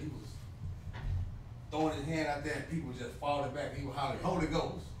out there and he was throwing his hand out there and people just falling back. He was hollering, Holy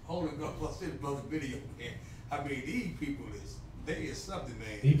Ghost, Holy Ghost. I sent the brother video, man. I mean, these people they is something,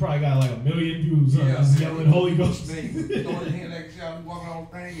 man. He probably got like 1 million views on just yelling Holy Ghost. Man, he was throwing his hand like a child, walking on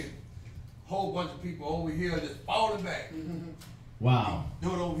the thing, and a whole bunch of people over here just falling back. Wow. He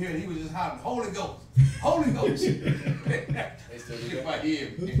do it over here, and he was just hollering, Holy Ghost, Holy Ghost. If I hear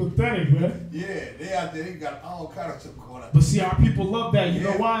him. That's pathetic, man. Yeah, they out there, they got all kind of stuff going on. But see, our people love that. You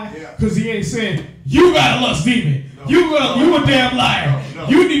know why? Yeah. Because he ain't saying, you got a lust demon. No. You a damn liar. No.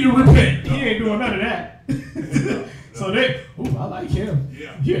 You need to repent. He ain't doing none of that. So I like him.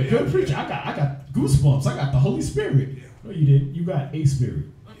 Yeah. Good preacher. I got goosebumps. I got the Holy Spirit. Yeah. No, you didn't. You got a spirit.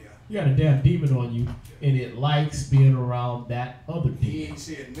 You got a damn demon on you, and it likes being around that other demon. He ain't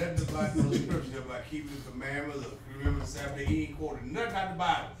said nothing about those scriptures about keeping the commandments or remember the Sabbath. He ain't quoted nothing out of the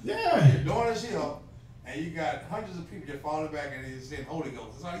Bible. Yeah. You're doing this here, and you got hundreds of people just falling back and he's saying Holy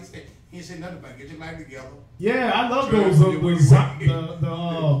Ghost. That's all he said. He ain't said nothing about it. Get your life together. Yeah, I love those.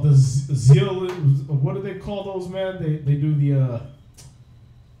 The zeal. What do they call those, man? They do the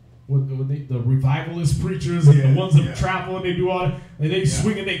revivalist preachers and the ones that travel and they do all, and they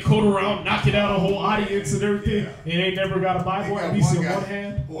swing and they coat around, knocking out a whole audience and everything, and they never got a Bible at least in one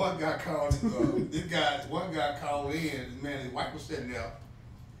hand. One guy called. One guy called in. Man, his wife was sitting there,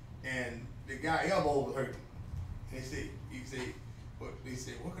 and the guy elbow was hurting. And he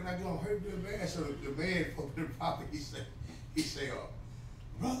said, what can I do? I'm hurting real bad. So the man from the prophet, he said,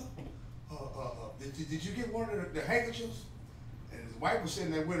 brother, did you get one of the handkerchiefs? And his wife was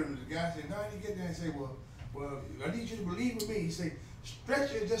sitting there with him, and the guy said, no, I didn't get there. He said, well, I need you to believe in me. He said,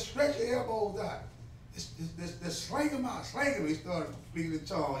 just stretch your elbows out. Let's slang him out, slang him. He started speaking in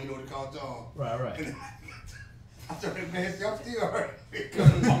tongue, you know what they call tongue. Right. And I started, man, I'm still hurt. They cut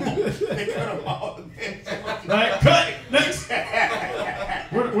him off. Right, cut it. Next.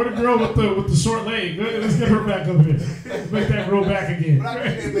 Where the girl with the short leg? Let's get her back up here. Let's make that girl back again. But I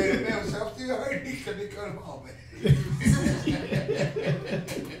did that, man. I'm still hurt. They cut him off, man.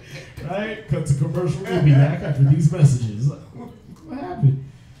 Right? Cut to commercial. We'll be back after these messages. What happened?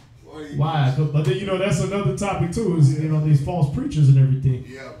 Why? But then, that's another topic too. Is these false preachers and everything.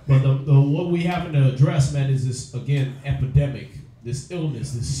 Yeah. But what we having to address, man, is this again epidemic, this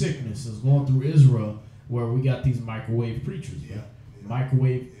illness, this sickness is going through Israel, where we got these microwave preachers,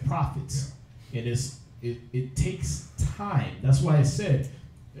 microwave prophets, and it takes time. That's why I said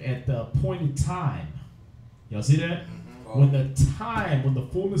at the appointed time. Y'all see that? When the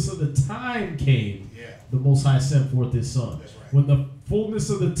fullness of the time came, the Most High sent forth His Son. That's right. When the fullness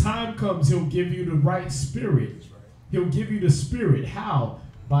of the time comes, He'll give you the right spirit. That's right. He'll give you the spirit. How?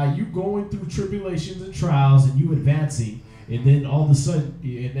 By you going through tribulations and trials and you advancing, and then all of a sudden,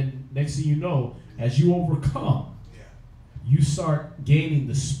 and then next thing you know, as you overcome, you start gaining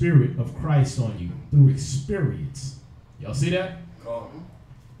the spirit of Christ on you through experience. Y'all see that?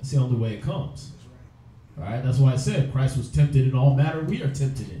 That's the only way it comes. All right, that's why I said Christ was tempted in all matter we are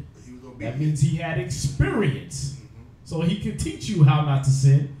tempted in. That means He had experience. So He could teach you how not to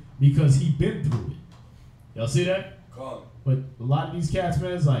sin because He been through it. Y'all see that? But a lot of these cats,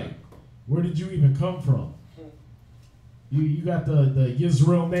 man, is like, where did you even come from? You got the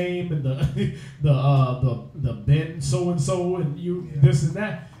Israel name and the Ben so and so and you this and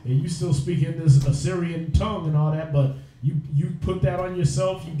that, and you still speaking this Assyrian tongue and all that, but you put that on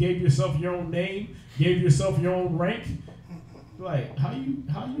yourself. You gave yourself your own name, gave yourself your own rank. Like how you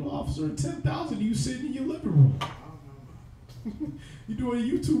officer of 10,000? You sitting in your living room. You doing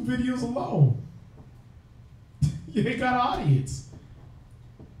YouTube videos alone. You ain't got an audience.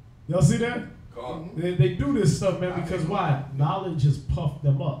 Y'all see that? They do this stuff, man, because why? Knowledge has puffed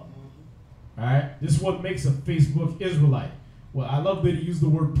them up. Alright? This is what makes a Facebook Israelite. Well, I love that he used the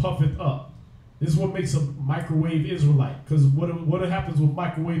word puffeth up. This is what makes a microwave Israelite. Because what happens with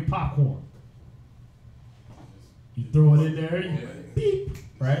microwave popcorn? You throw it in there, you beep,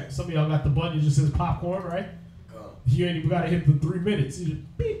 right? Some of y'all got the button that just says popcorn, right? You ain't even got to hit the 3 minutes. You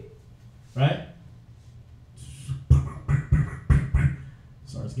just beep, right?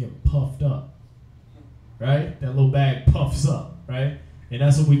 Starts getting puffed up, right? That little bag puffs up, right? And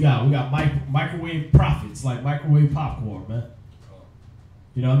that's what we got. We got microwave prophets, like microwave popcorn, man.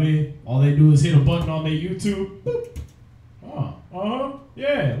 You know what I mean? All they do is hit a button on their YouTube. Boop.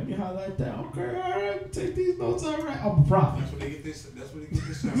 Yeah, let me highlight that. Okay, all right, take these notes, all right. I'm a prophet. That's where they get this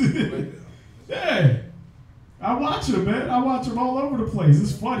sound right there. Yeah. I watch them, man. I watch them all over the place.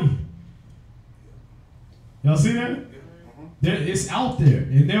 It's funny. Y'all see that? It's out there,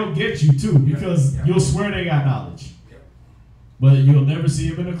 and they'll get you too, because you'll swear they got knowledge. But you'll never see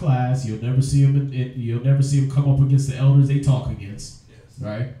them in a class. You'll never see them. You'll never see them come up against the elders they talk against,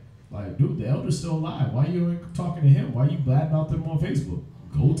 right? Like, dude, the elder's still alive. Why you ain't talking to him? Why you blabbing out them on Facebook?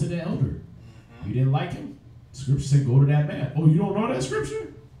 Go to the elder. You didn't like him? Scripture said go to that man. Oh, you don't know that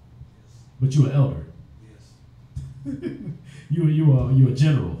scripture? But you an elder. You a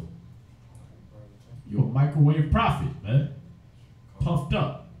general. You a microwave prophet, man. Puffed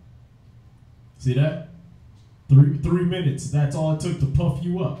up. See that? Three minutes. That's all it took to puff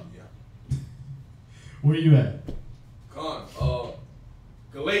you up. Where you at?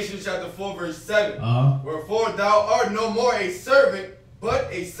 Galatians chapter 4 verse 7. Wherefore thou art no more a servant, but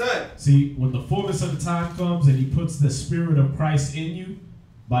a son. See, when the fullness of the time comes and He puts the Spirit of Christ in you,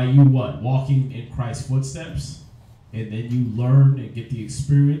 by you what? Walking in Christ's footsteps, and then you learn and get the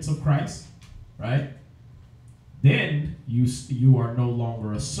experience of Christ, right? Then you are no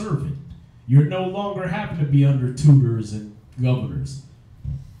longer a servant. You're no longer having to be under tutors and governors.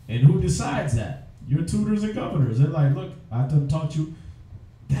 And who decides that? Your tutors and governors. They're like, look, I done taught you.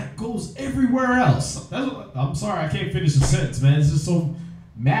 That goes everywhere else. I'm sorry, I can't finish the sentence, man. It's just so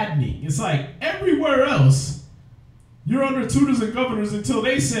maddening. It's like everywhere else, you're under tutors and governors until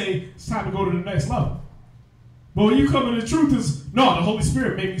they say it's time to go to the next level. But when you come in, the truth is, no, the Holy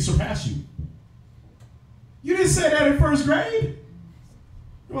Spirit made me surpass you. You didn't say that in first grade.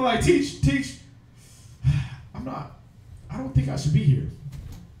 You were like, teach. I don't think I should be here.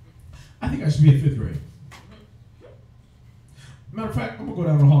 I think I should be in 5th grade. Matter of fact, I'm going to go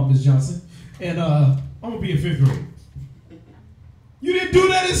down the hall, Ms. Johnson, and I'm going to be in 5th grade. You didn't do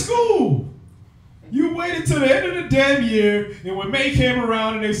that in school. You waited till the end of the damn year, and when May came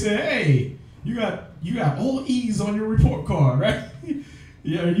around and they said, hey, you got all E's on your report card, right?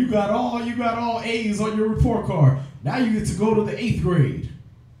 Yeah, you got all A's on your report card. Now you get to go to the 8th grade.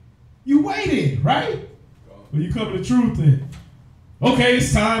 You waited, right? Well, you come to truth then. Okay,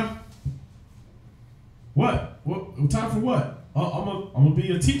 it's time. What? Time for what? I'm gonna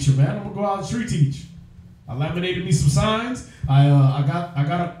be a teacher, man. I'm gonna go out and street teach. I laminated me some signs. I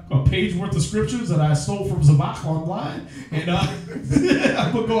got a page worth of scriptures that I stole from Zabak online, and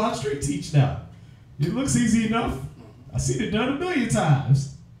I'm gonna go out and street teach now. It looks easy enough. I seen it done a million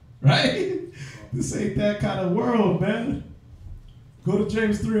times, right? This ain't that kind of world, man. Go to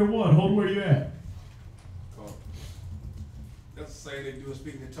James 3:1. Hold where you at. That's the same they do in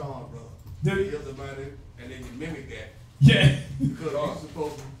speaking in tongues, brother. Did They hear somebody and they can mimic that. Yeah. Because you're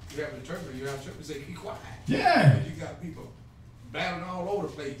supposed to, you have an interpreter, you have an interpreter say, keep quiet. Yeah. But you got people battling all over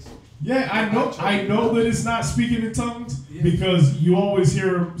the place. Yeah, I know that it's not speaking in tongues because you always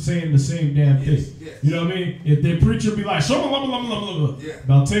hear them saying the same damn thing. Yes. You know what I mean? If their preacher be like, shama lama lama lama lama. Yeah.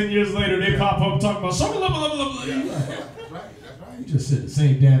 About 10 years later, they pop up talking about shama lama lama lama. Yeah. That's right. You just said the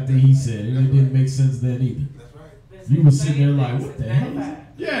same damn thing he said, and it didn't make sense then either. That's right. You were sitting there like, what the hell is that?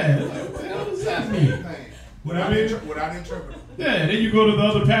 Yeah, like, what the hell does that mean? Without interpreter. Yeah, then you go to the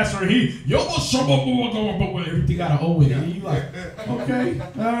other pastor and he, yo, everything got an O in it. And you like, okay,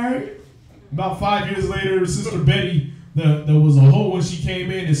 all right. About 5 years later, Sister Betty, there was a hoe when she came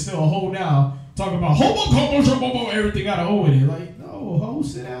in, it's still a hoe now, talking about everything got an O in it. Like, no, hoe,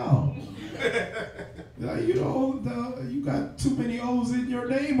 sit down. Like, you know, you got too many O's in your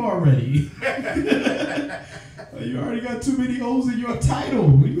name already. You already got too many O's in your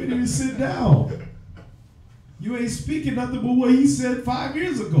title. You didn't even sit down. You ain't speaking nothing but what he said 5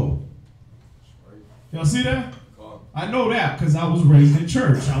 years ago. Y'all see that? I know that because I was raised in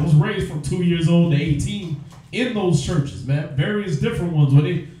church. I was raised from 2 years old to 18 in those churches, man. Various different ones. Where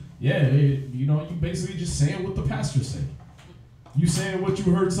you know, you basically just saying what the pastor said. You saying what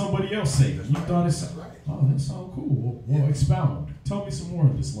you heard somebody else say. You thought it sounded, oh, that sounds cool. Well, expound. Tell me some more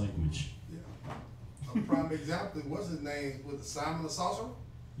of this language. A prime example, what's his name? Was it Simon the Sorcerer?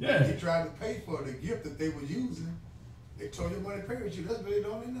 Yeah. He tried to pay for the gift that they were using. They told you money pay with you. That's what they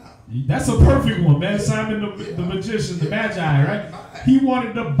doing now. That's a perfect one, man. Simon the magician, the magi, right? He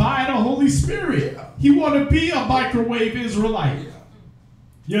wanted to buy the Holy Spirit. He wanted to be a microwave Israelite.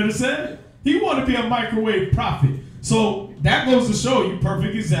 You understand? He wanted to be a microwave prophet. So that goes to show you,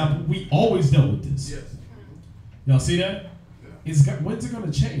 perfect example. We always dealt with this. Yes. Y'all see that? When's it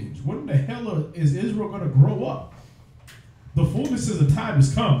going to change? When the hell is Israel going to grow up? The fullness of the time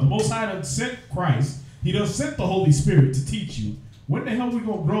has come. The Most High done sent Christ. He done sent the Holy Spirit to teach you. When the hell we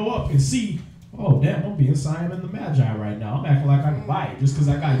going to grow up and see, oh, damn, I'm being Simon the Magi right now. I'm acting like I can buy it just because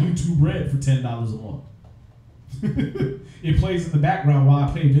I got YouTube Red for $10 a month. It plays in the background while I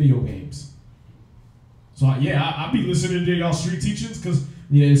play video games. So, I be listening to y'all street teachings because,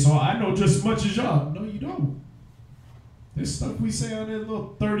 so I know just as much as y'all. No, you don't. There's stuff we say on that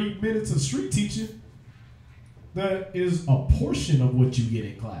little 30 minutes of street teaching that is a portion of what you get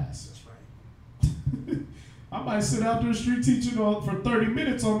in class. That's right. I might sit out there street teaching for 30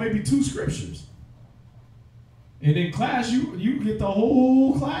 minutes on maybe 2 scriptures. And in class, you get the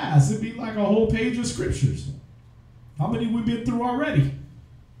whole class. It'd be like a whole page of scriptures. How many we've been through already?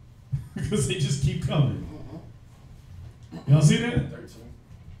 Because they just keep coming. Y'all see that? 13.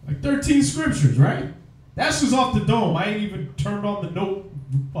 Like 13 scriptures, right? That's just off the dome. I ain't even turned on the note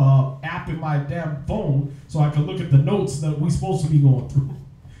app in my damn phone so I can look at the notes that we supposed to be going through.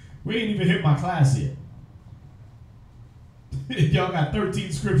 We ain't even hit my class yet. Y'all got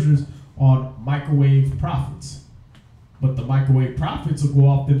 13 scriptures on microwave prophets. But the microwave prophets will go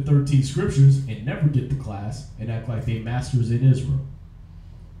off them 13 scriptures and never get to class and act like they masters in Israel.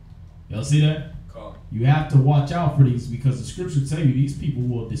 Y'all see that? Cool. You have to watch out for these because the scriptures tell you these people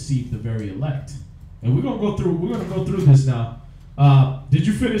will deceive the very elect. And we're gonna go through this now. Did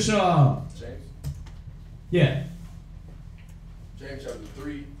you finish James? Yeah. James chapter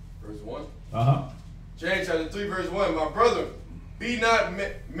 3, verse 1. Uh-huh. James chapter 3, verse 1. My brother, be not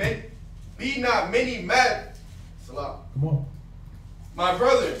many masters. Come on. My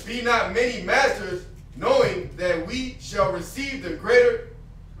brother, be not many masters, knowing that we shall receive the greater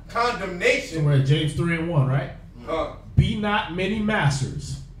condemnation. So we're at James 3:1, right? Be not many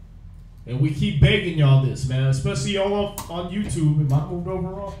masters. And we keep begging y'all this, man. Especially y'all on YouTube. Am I moved over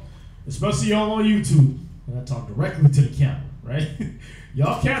wrong? Especially y'all on YouTube. And I talk directly to the camera, right?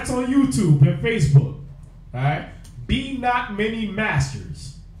 Y'all cats on YouTube and Facebook. Alright? Be not many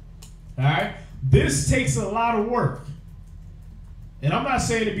masters. Alright? This takes a lot of work. And I'm not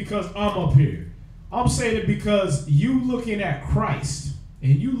saying it because I'm up here. I'm saying it because you looking at Christ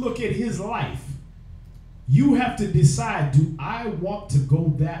and you look at his life You have to decide, do I want to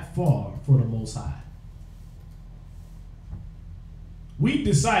go that far for the Most High? We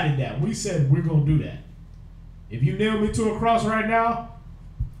decided that. We said we're going to do that. If you nail me to a cross right now,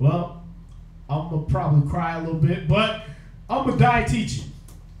 well, I'm going to probably cry a little bit, but I'm going to die teaching.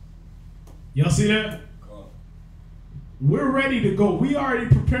 Y'all see that? We're ready to go. We already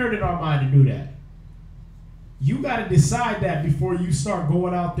prepared in our mind to do that. You got to decide that before you start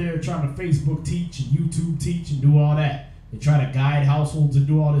going out there trying to Facebook teach and YouTube teach and do all that and try to guide households and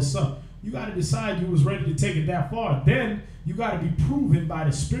do all this stuff. You got to decide you was ready to take it that far. Then you got to be proven by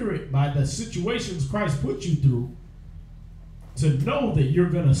the Spirit, by the situations Christ put you through, to know that you're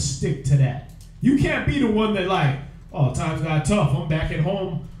going to stick to that. You can't be the one that like, oh, times got tough. I'm back at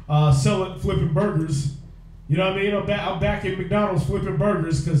home flipping burgers. You know what I mean? I'm back at McDonald's flipping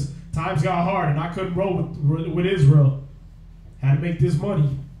burgers because times got hard and I couldn't roll with Israel. Had to make this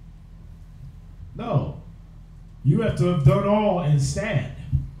money. No. You have to have done all and stand.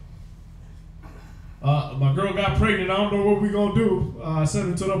 My girl got pregnant. I don't know what we're going to do. I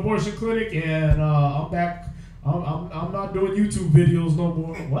sent her to the abortion clinic and I'm back. I'm not doing YouTube videos no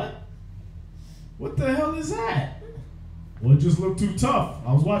more. What? What the hell is that? Well, it just looked too tough.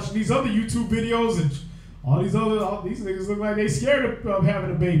 I was watching these other YouTube videos and all these niggas look like they scared of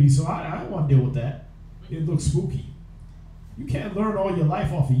having a baby, so I don't want to deal with that. It looks spooky. You can't learn all your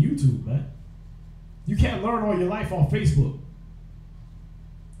life off of YouTube, man. You can't learn all your life off Facebook.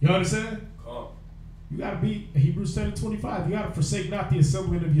 You understand? You got to be, Hebrews 10:25, you got to forsake not the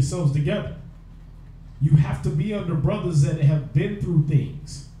assembling of yourselves together. You have to be under brothers that have been through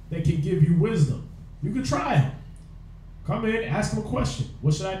things, that can give you wisdom. You can try them. Come in, ask them a question.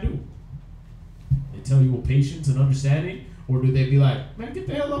 What should I do? They tell you with patience and understanding, or do they be like, man, get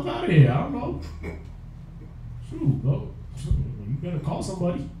the hell up out of here? I don't know. Shoot, go. You better call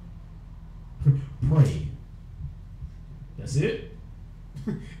somebody. Pray. That's it?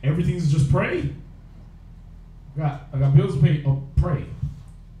 Everything's just pray? I got bills to pay. Oh, pray.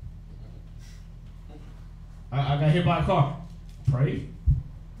 I got hit by a car. Pray?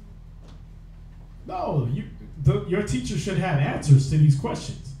 No, your teacher should have answers to these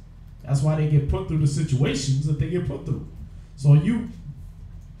questions. That's why they get put through the situations that they get put through. So you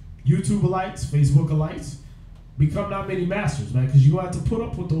YouTuberites, Facebookerites, become not many masters, man, because you have to put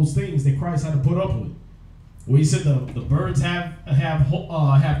up with those things that Christ had to put up with. Where he said the birds have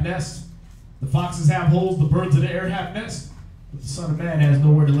nests, the foxes have holes, the birds of the air have nests, but the Son of Man has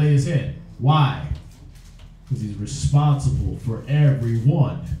nowhere to lay his head. Why? Because he's responsible for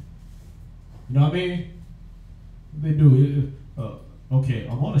everyone. You know what I mean? They do. Okay,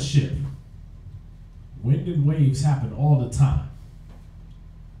 I'm on a ship. Wind and waves happen all the time.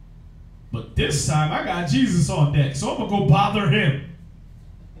 But this time, I got Jesus on deck, so I'm going to go bother him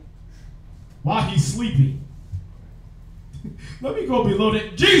while he's sleeping. Let me go below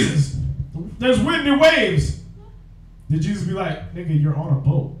that. Jesus, there's wind and waves. Did Jesus be like, nigga, you're on a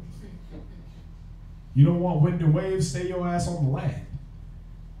boat. You don't want wind and waves? Stay your ass on the land.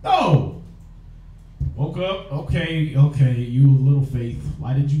 No. Woke up. Okay, you little faith.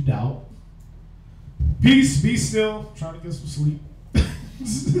 Why did you doubt? Peace, be still. Trying to get some sleep.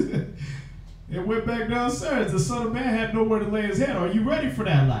 It went back downstairs. The Son of Man had nowhere to lay his head. Are you ready for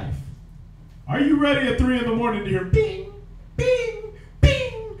that life? Are you ready at 3 in the morning to hear bing, bing,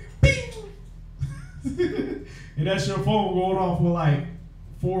 bing, bing? And that's your phone going off with like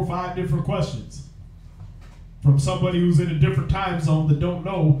 4 or 5 different questions from somebody who's in a different time zone that don't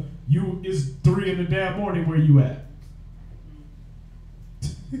know you is 3 in the damn morning where you at.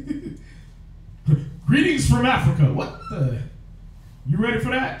 Greetings from Africa. What the? You ready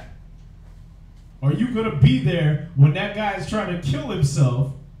for that? Are you going to be there when that guy is trying to kill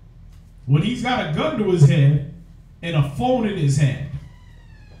himself, when he's got a gun to his head and a phone in his hand,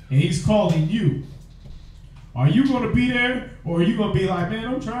 and he's calling you? Are you going to be there, or are you going to be like, man,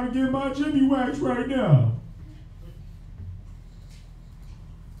 I'm trying to get my Jimmy wax right now?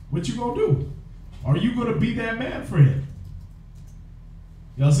 What you going to do? Are you going to be that man for him?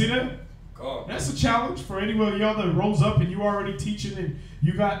 Y'all see that? That's a challenge for anyone of y'all that rose up and you already teaching and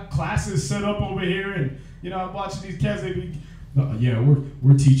you got classes set up over here, and you know, I'm watching these cats, they be, yeah,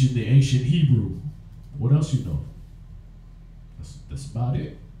 we're teaching the ancient Hebrew. What else you know? That's about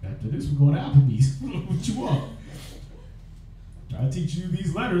it. After this, we're going to Applebee's. What you want? I teach you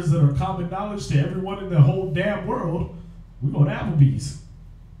these letters that are common knowledge to everyone in the whole damn world. We're going to Applebee's.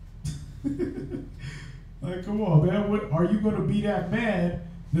 Like, come on, man. What, are you going to be that man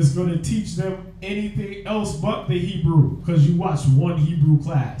that's going to teach them anything else but the Hebrew because you watched one Hebrew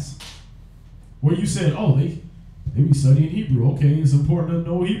class where you said, oh, They be studying Hebrew. Okay, it's important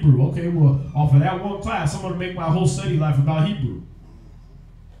to know Hebrew. Okay, well, off of that one class, I'm going to make my whole study life about Hebrew.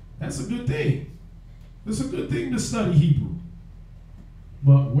 That's a good thing. It's a good thing to study Hebrew.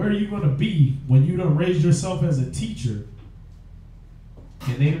 But where are you going to be when you done raised yourself as a teacher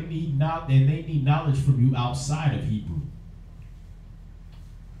and they need knowledge from you outside of Hebrew?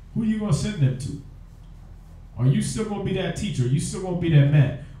 Who are you going to send them to? Are you still going to be that teacher? Are you still going to be that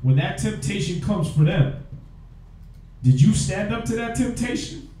man? When that temptation comes for them, did you stand up to that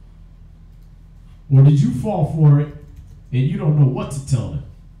temptation? Or did you fall for it and you don't know what to tell them?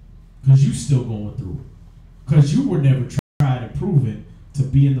 Because you still going through it. Because you were never tried and proven to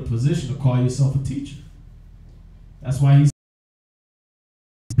be in the position to call yourself a teacher. That's why he's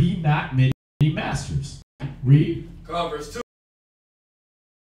be not many masters. Read. Verse 2.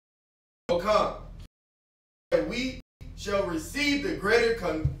 Come, and we shall receive the greater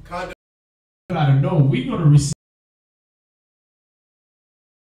condemnation. You gotta know we're gonna receive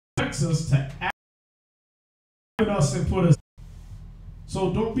us to act us and put us.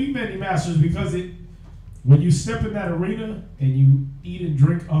 So don't be many masters, because when you step in that arena and you eat and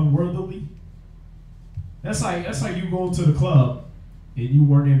drink unworthily, that's like you go to the club and you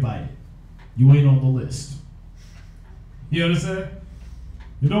weren't invited. You ain't on the list. You understand?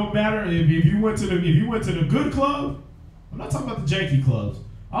 It don't matter if you went to the good club. I'm not talking about the janky clubs.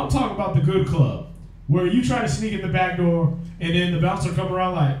 I'm talking about the good club where you try to sneak in the back door and then the bouncer come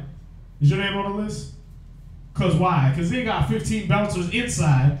around like, is your name on the list? Cause why? Cause they got 15 bouncers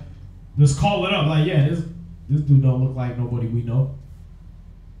inside. Just call it up like, yeah, this dude don't look like nobody we know.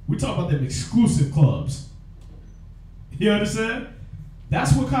 We talk about them exclusive clubs. You understand?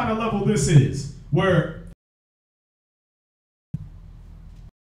 That's what kind of level this is. Where,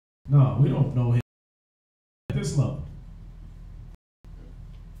 no, we don't know him at this level.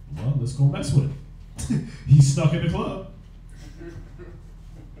 Well, let's go mess with him. He's stuck in the club.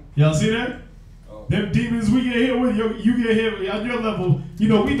 Y'all see that? Oh. Them demons we get hit with, you get hit on your level. You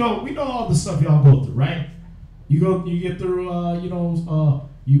know, we know all the stuff y'all go through, right? You get through,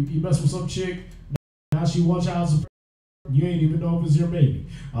 you mess with some chick. Now she wants child support. You ain't even know if it's your baby.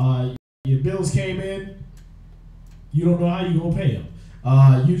 Your bills came in. You don't know how you gonna pay them.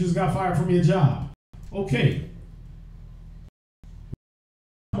 You just got fired from your job. Okay.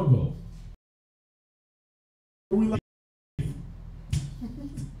 I'm gonna go.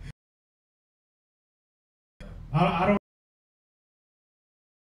 I don't.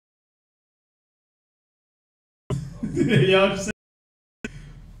 Y'all understand?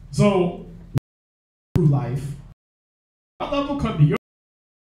 So, through life, our level come to your.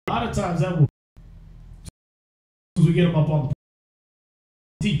 A lot of times that will. As we get them up on the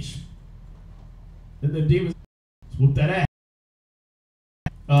teach, and the demons whoop that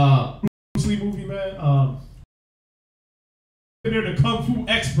ass. Bruce Lee movie, man. They're the kung fu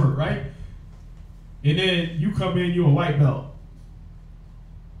expert, right? And then you come in, you're a white belt.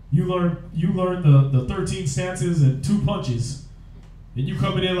 You learn the 13 stances and 2 punches, and you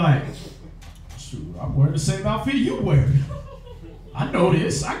coming in like, shoot, I'm wearing the same outfit you wear. I know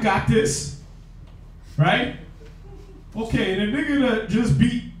this. I got this, right? Okay, and the nigga that just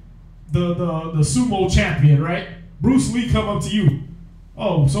beat the sumo champion, right? Bruce Lee come up to you.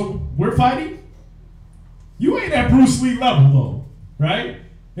 Oh, so we're fighting? You ain't at Bruce Lee level though, right?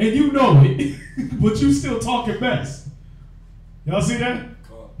 And you know it, but you still talking mess. Y'all see that?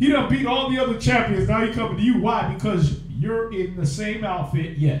 He done beat all the other champions. Now he coming to you. Why? Because you're in the same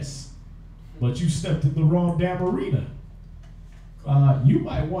outfit, yes, but you stepped in the wrong damn arena. You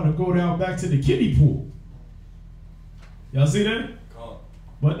might want to go down back to the kiddie pool. Y'all see that?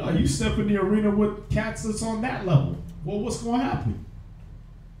 But no, you step in the arena with cats that's on that level. Well, what's going to happen?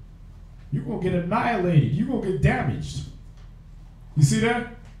 You're going to get annihilated. You're going to get damaged. You see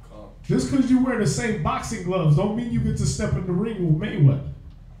that? Just because you wear the same boxing gloves don't mean you get to step in the ring with Mayweather.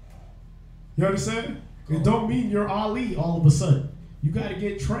 You understand? It don't mean you're Ali all of a sudden. You got to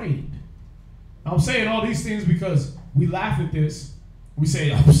get trained. I'm saying all these things because we laugh at this. We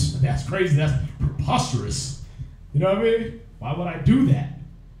say, oh, that's crazy. That's preposterous. You know what I mean? Why would I do that?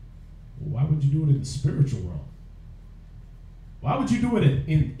 Well, why would you do it in the spiritual realm? Why would you do it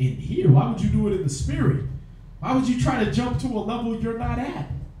in here? Why would you do it in the spirit? Why would you try to jump to a level you're not at?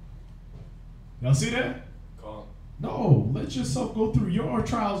 Y'all see that? No, let yourself go through your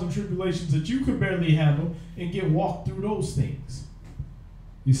trials and tribulations that you could barely handle and get walked through those things.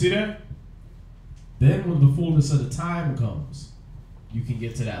 You see that? Then when the fullness of the time comes, you can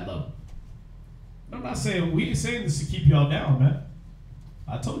get to that level. I'm not saying, we ain't saying this to keep y'all down, man.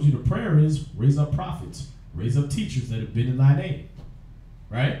 I told you the prayer is raise up prophets, raise up teachers that have been in thy name.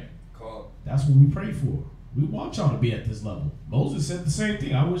 Right? That's what we pray for. We want y'all to be at this level. Moses said the same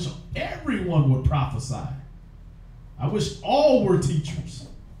thing. I wish everyone would prophesy. I wish all were teachers.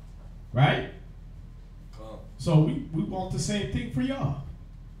 Right? So we want the same thing for y'all.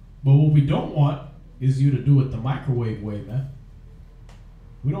 But what we don't want is you to do it the microwave way, man.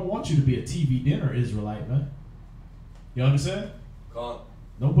 We don't want you to be a TV dinner Israelite, man. You understand?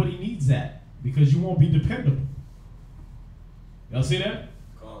 Nobody needs that because you won't be dependable. Y'all see that?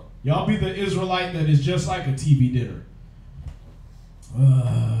 Y'all be the Israelite that is just like a TV dinner.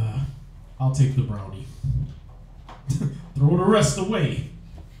 I'll take the brownie. Throw the rest away.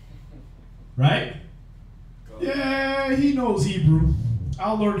 Right? Yeah, he knows Hebrew.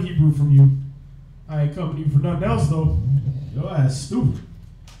 I'll learn Hebrew from you. I ain't coming to you for nothing else, though. Your ass stupid.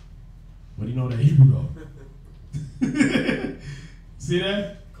 But you know that Hebrew, though. See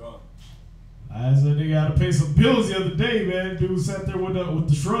that? I said they got to pay some bills the other day, man. Dude sat there with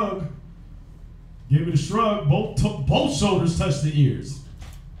the shrug. Gave me the shrug. Both shoulders touched the ears.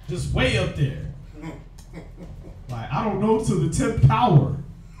 Just way up there. Like, I don't know, to the 10th power.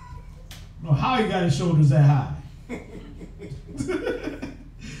 I don't know how he got his shoulders that high.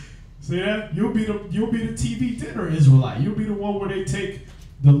 See that? You'll be the TV dinner Israelite. You'll be the one where they take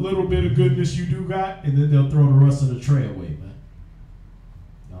the little bit of goodness you do got, and then they'll throw the rest of the tray away, man.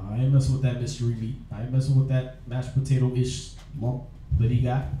 I ain't messing with that mystery meat. I ain't messing with that mashed potato-ish lump that he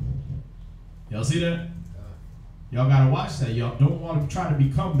got. Y'all see that? Y'all gotta watch that. Y'all don't want to try to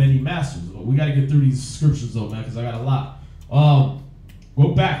become many masters. But we gotta get through these scriptures though, man, because I got a lot.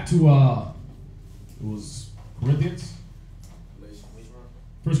 Go back to it was Corinthians.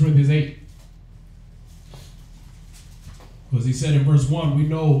 1 Corinthians 8. Because he said in verse 1, we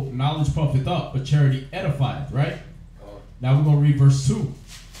know knowledge puffeth up, but charity edifieth, right? Now we're gonna read verse 2.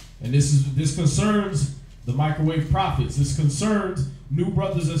 And this concerns the microwave prophets. This concerns new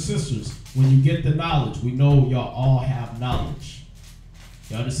brothers and sisters. When you get the knowledge, we know y'all all have knowledge.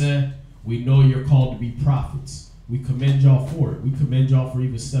 You understand? We know you're called to be prophets. We commend y'all for it. We commend y'all for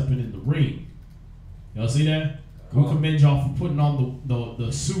even stepping in the ring. Y'all see that? We commend y'all for putting on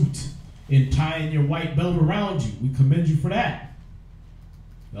the suit and tying your white belt around you. We commend you for that.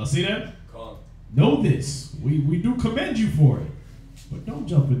 Y'all see that? Know this. We do commend you for it. But don't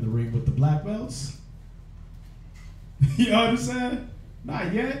jump in the ring with the black belts. You understand?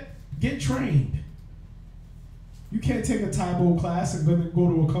 Not yet. Get trained. You can't take a Taibo class and then go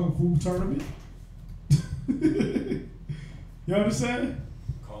to a Kung Fu tournament. You understand?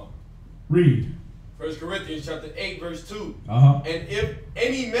 Read. 1 Corinthians chapter 8, verse 2. And if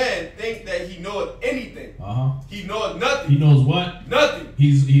any man think that he knoweth anything, he knoweth nothing. He knows what? Nothing.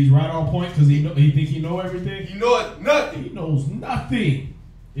 He's right on point because he think he know everything. He knoweth nothing. He knows nothing.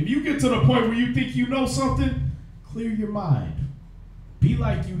 If you get to the point where you think you know something, clear your mind. Be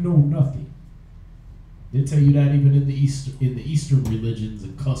like you know nothing. They tell you that even in the Eastern religions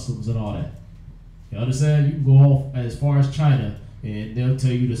and customs and all that. You understand? You can go off as far as China and they'll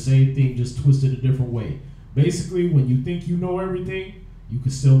tell you the same thing, just twisted a different way. Basically, when you think you know everything, you can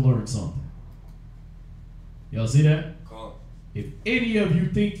still learn something. Y'all see that? If any of you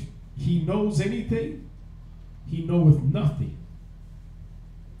think he knows anything, he knoweth nothing.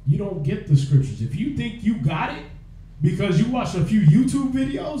 You don't get the scriptures. If you think you got it because you watched a few YouTube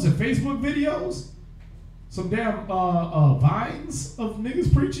videos and Facebook videos, some damn vines of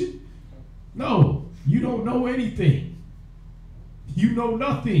niggas preaching, no, you don't know anything. You know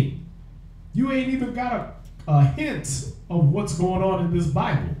nothing. You ain't even got a hint of what's going on in this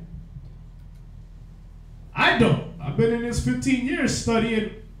Bible. I don't. I've been in this 15 years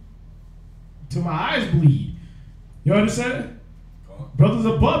studying till my eyes bleed. You understand? Brothers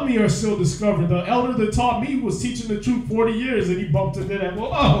above me are still discovering. The elder that taught me was teaching the truth 40 years and he bumped into that.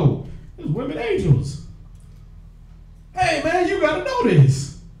 Well, oh, there's women angels. Hey, man, you got to know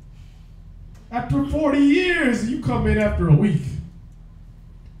this. After 40 years, you come in after a week.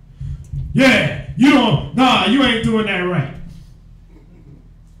 Yeah, you ain't doing that right.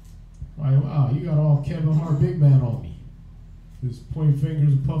 Like, wow, you got all Kevin Hart big man on me. Just pointing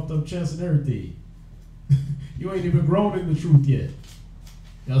fingers and puffed up chest and everything. You ain't even grown in the truth yet.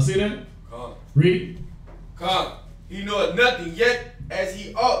 Y'all see that? Read. He knoweth nothing yet as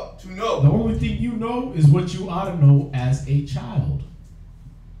he ought to know. The only thing you know is what you ought to know as a child.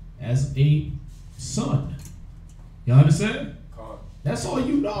 As a son. You understand? That's all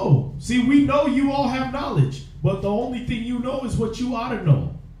you know. See, we know you all have knowledge, but the only thing you know is what you ought to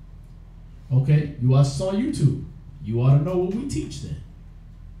know. Okay, you all saw YouTube. You ought to know what we teach then.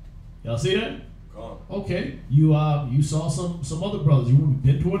 Y'all see that? Okay, you saw some other brothers. You've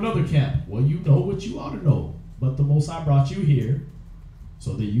been to another camp. Well, you know what you ought to know. But the Most High brought you here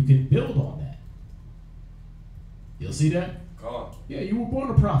so that you can build on that. You'll see that? God. Yeah, you were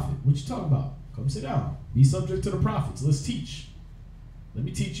born a prophet. What you talking about? Come sit down. Be subject to the prophets. Let's teach. Let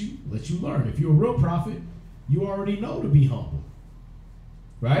me teach you. Let you learn. If you're a real prophet, you already know to be humble.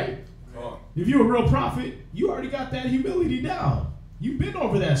 Right? God. If you're a real prophet, you already got that humility down. You've been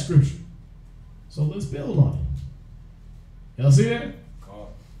over that scripture. So let's build on it. Y'all see that? God.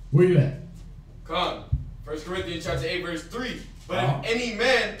 Where you at? God. 1 Corinthians chapter 8, verse 3. But if any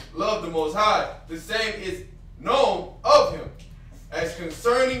man love the Most High, the same is known of him. As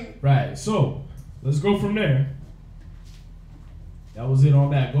concerning... Right. So, let's go from there. That was it on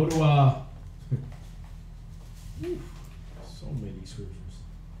that. Go to, so many scriptures.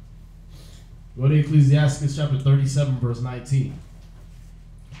 Go to Ecclesiastes chapter 37, verse 19.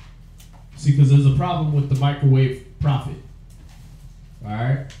 See, because there's a problem with the microwave prophet. All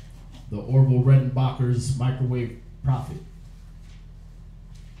right? The Orville Redenbacher's microwave prophet.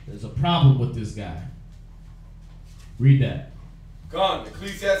 There's a problem with this guy. Read that. Gone.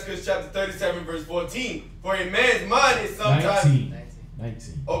 Ecclesiastes chapter 37, verse 14. For a man's mind is sometimes...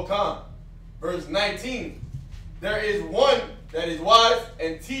 19. Oh, come. Verse 19. There is one that is wise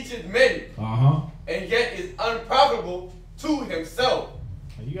and teacheth many, and yet is unprofitable to himself.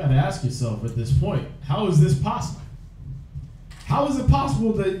 You got to ask yourself at this point, how is this possible? How is it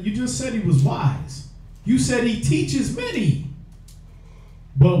possible that you just said he was wise? You said he teaches many.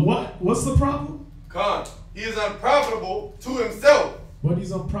 But what's the problem? Con, he is unprofitable to himself. But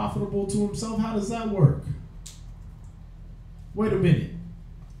he's unprofitable to himself? How does that work? Wait a minute.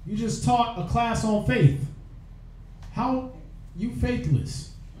 You just taught a class on faith. How you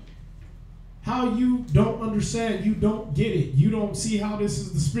faithless? How you don't understand? You don't get it. You don't see how this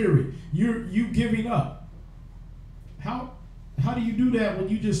is the spirit. You giving up. How do you do that when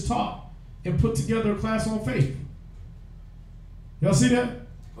you just taught and put together a class on faith? Y'all see that?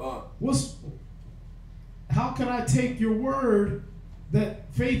 How can I take your word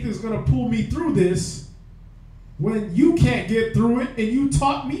that faith is going to pull me through this when you can't get through it and you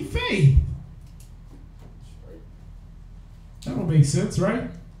taught me faith? That don't make sense, right?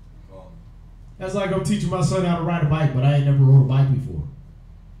 That's like I'm teaching my son how to ride a bike, but I ain't never rode a bike before.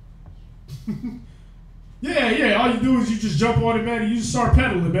 Yeah, all you do is you just jump on it, man, and you just start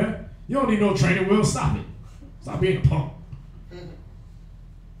pedaling, man. You don't need no training wheel. Stop it. Stop being a punk.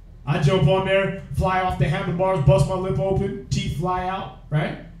 I jump on there, fly off the handlebars, bust my lip open, teeth fly out,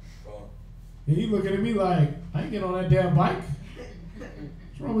 right? And he looking at me like, I ain't getting on that damn bike.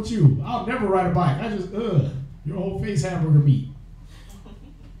 What's wrong with you? I'll never ride a bike. I just, your whole face hamburger meat.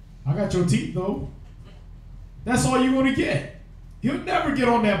 I got your teeth, though. That's all you're going to get. He'll never get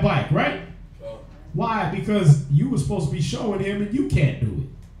on that bike, right? Why? Because you were supposed to be showing him and you can't do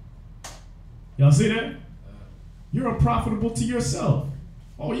it. Y'all see that? You're unprofitable to yourself.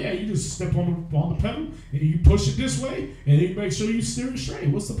 Oh, yeah, you just step on the pedal and you push it this way and you make sure you steer it straight.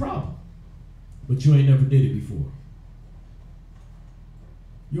 What's the problem? But you ain't never did it before.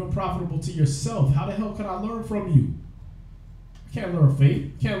 You're unprofitable to yourself. How the hell can I learn from you? I can't learn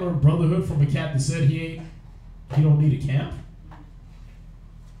faith. I can't learn brotherhood from a cat that said he don't need a camp.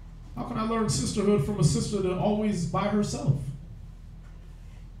 How can I learn sisterhood from a sister that always by herself?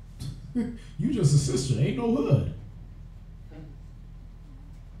 You just a sister. Ain't no hood.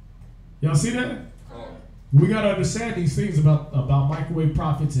 Y'all see that? We got to understand these things about microwave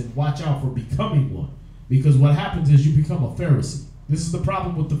prophets and watch out for becoming one. Because what happens is you become a Pharisee. This is the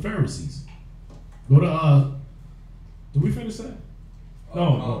problem with the Pharisees. Go to, did we finish that?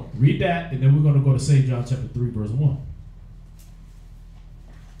 No. Read that, and then we're going to go to St. John chapter 3, verse 1.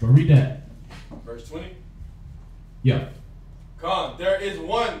 But read that. Verse 20? Yeah. Come, there is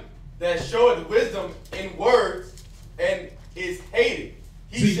one that showeth wisdom in words and is hated.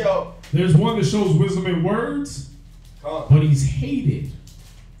 There's one that shows wisdom in words, but he's hated.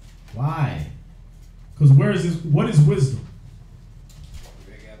 Why? Because what is wisdom?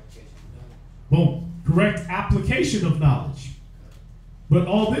 Boom. Correct application of knowledge. But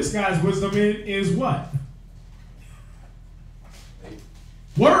all this guy's wisdom in is what?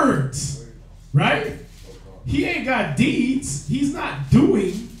 Words. Right? He ain't got deeds. He's not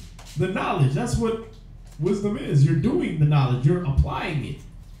doing the knowledge. That's what wisdom is. You're doing the knowledge. You're applying it.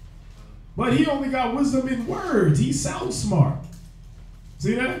 But he only got wisdom in words. He sounds smart.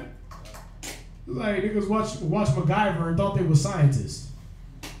 See that? Like niggas watch MacGyver and thought they were scientists.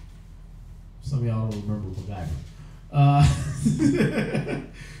 Some of y'all don't remember MacGyver.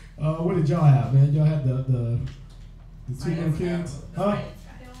 What did y'all have, man? Y'all had the two little kids? Huh?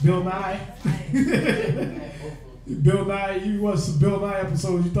 Bill Nye. Bill Nye, you watched some Bill Nye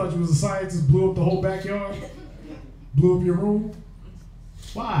episodes. You thought you was a scientist, blew up the whole backyard, blew up your room.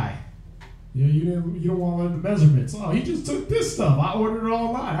 Why? Yeah, you don't want to learn the measurements. Oh, he just took this stuff. I ordered it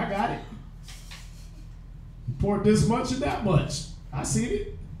online. I got it. You poured this much and that much. I seen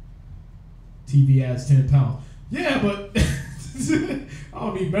it. TV adds 10 pounds. Yeah, but I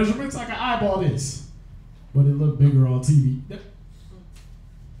don't need measurements. I can eyeball this. But it looked bigger on TV.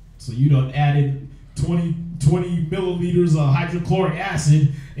 So you done added 20 milliliters of hydrochloric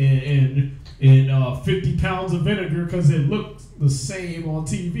acid and 50 pounds of vinegar because it looked the same on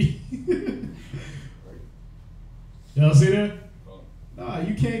TV. Y'all see that? Nah,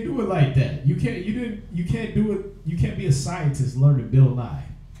 you can't do it like that. You can't do it. You can't be a scientist learning Bill Nye,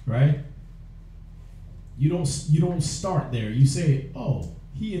 right? You don't start there. You say, oh,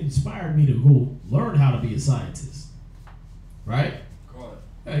 he inspired me to go learn how to be a scientist, right?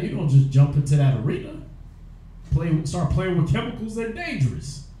 Yeah, you don't just jump into that arena. Start playing with chemicals. They're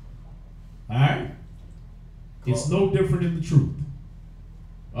dangerous. All right? It's no different in the truth.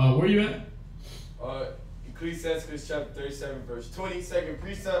 Where you at? Ecclesiastes chapter 37, verse 20, second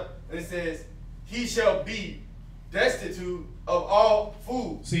precept, and it says, he shall be destitute of all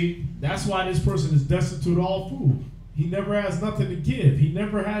food. See, that's why this person is destitute of all food. He never has nothing to give. He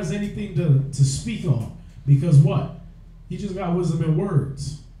never has anything to speak on. Because what? He just got wisdom in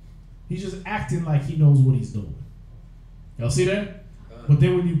words. He's just acting like he knows what he's doing. Y'all see that? But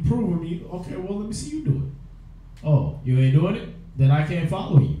then when you prove him, okay, well, let me see you do it. Oh, you ain't doing it? Then I can't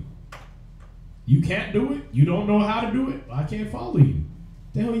follow you. You can't do it? You don't know how to do it? I can't follow you.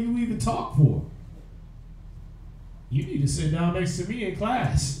 The hell you even talk for? You need to sit down next to me in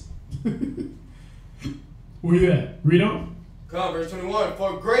class. Where you at? Read on. Come, verse 21.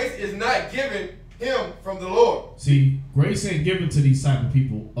 For grace is not given him from the Lord. See, grace ain't given to these type of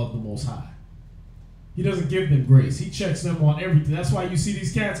people of the Most High. He doesn't give them grace. He checks them on everything. That's why you see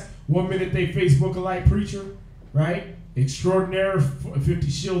these cats, 1 minute they Facebook alike preacher, right? Extraordinary 50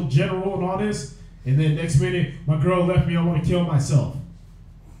 shield general and all this. And then next minute, my girl left me, I want to kill myself.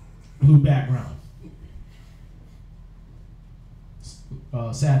 Blue background.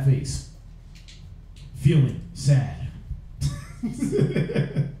 Sad face. Feeling sad.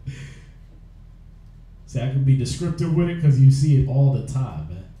 See, I can be descriptive with it because you see it all the time,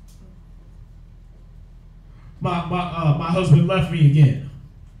 man. My husband left me again.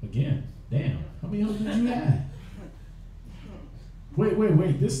 Again? Damn. How many husbands you had?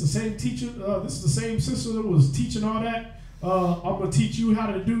 Wait. This is the same teacher, this is the same sister that was teaching all that. I'm going to teach you how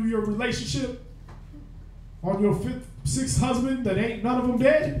to do your relationship on your fifth, sixth husband that ain't none of them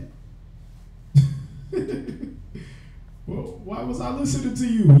dead. Well, why was I listening to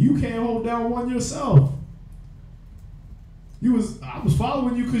you? You can't hold down one yourself. I was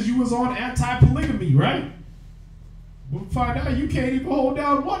following you because you was on anti-polygamy, right? We'll find out you can't even hold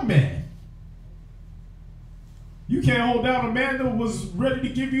down one man. You can't hold down a man that was ready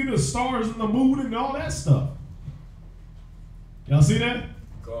to give you the stars and the moon and all that stuff. Y'all see that?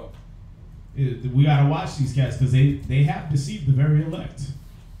 Go. We gotta watch these cats because they have deceived the very elect.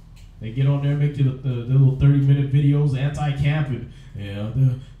 They get on there and make the little 30-minute videos, anti-camp,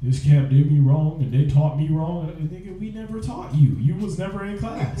 and this camp did me wrong and they taught me wrong. Nigga, we never taught you. You was never in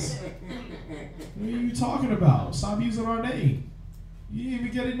class. What are you talking about? Stop using our name. You didn't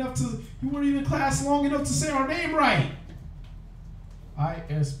even get enough you weren't even in class long enough to say our name right.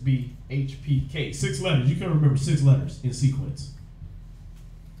 ISBHPK. 6 letters. You can remember 6 letters in sequence.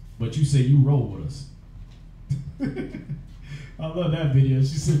 But you say you roll with us. I love that video.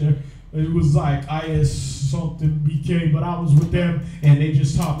 She said there, it was like IS something BK, but I was with them and they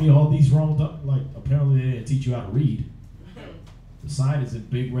just taught me all these wrong stuff. Like apparently they didn't teach you how to read. The sign is in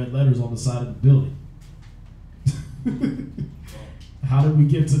big red letters on the side of the building. How did we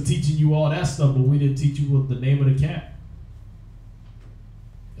get to teaching you all that stuff, but we didn't teach you what the name of the camp?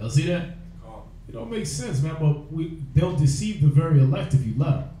 Y'all see that? It don't make sense, man, but they'll deceive the very elect if you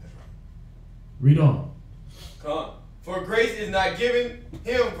let them. Read on. Come. For grace is not given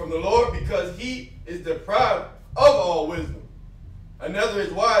him from the Lord because he is deprived of all wisdom. Another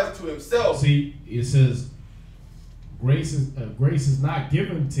is wise to himself. See, it says grace is not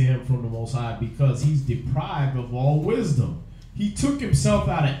given to him from the Most High because he's deprived of all wisdom. He took himself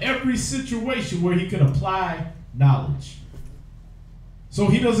out of every situation where he could apply knowledge. So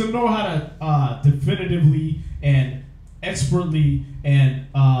he doesn't know how to definitively and expertly and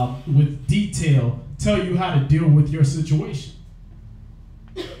with detail tell you how to deal with your situation.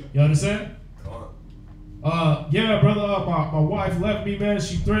 You understand? Yeah, brother, my wife left me, man.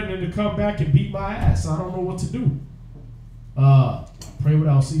 She threatened to come back and beat my ass. I don't know what to do. Pray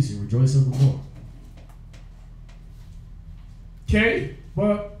without ceasing. Rejoice evermore. Okay,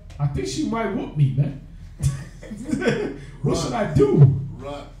 but I think she might whoop me, man. What should I do?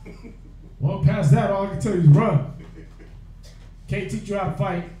 Run. Well, past that, all I can tell you is run. Can't teach you how to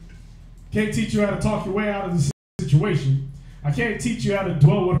fight. Can't teach you how to talk your way out of the situation. I can't teach you how to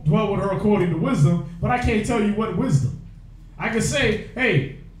dwell with her according to wisdom, but I can't tell you what wisdom. I can say,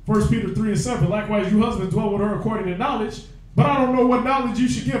 hey, 1 Peter 3:7, likewise you husbands dwell with her according to knowledge, but I don't know what knowledge you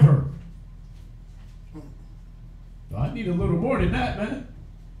should give her. Well, I need a little more than that, man.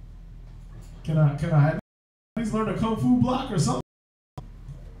 Can I at least learn a kung fu block or something?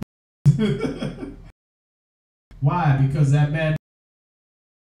 Why? Because that man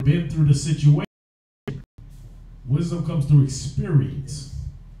been through the situation. Wisdom comes through experience.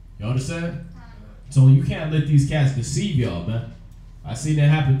 You understand? So you can't let these cats deceive y'all, man. I've seen that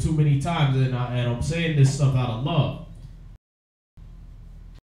happen too many times, and I'm saying this stuff out of love.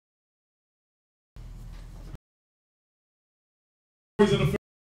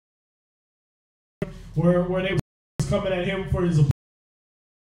 Where they was coming at him for his and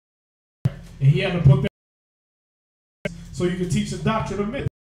he had to put that so you can teach the doctrine of men.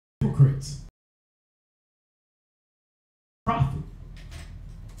 Hypocrites. Prophet.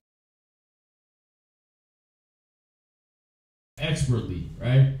 Expertly,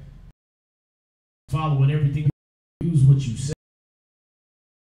 right? Following everything, use what you say.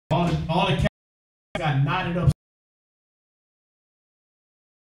 All the cats got knotted up.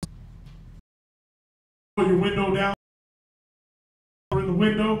 Pull your window down. In the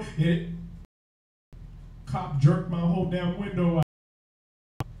window, cop jerked my whole damn window out.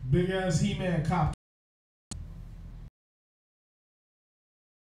 Big ass He-Man cop.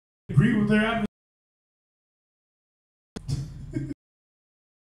 Agree with their adversary.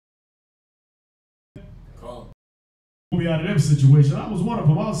 Me out of them situation. I was one of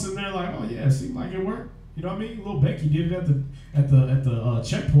them. I was sitting there like, oh yeah, it seemed like it worked. You know what I mean? Little Becky did it at the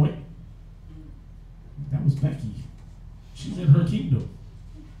checkpoint. That was Becky. She's in her kingdom.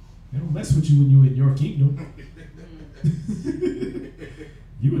 They don't mess with you when you're in your kingdom.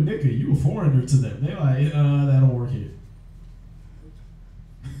 You a nigga, you a foreigner to them. They're like, that don't work here.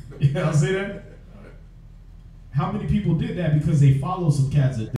 You know, see that? How many people did that because they followed some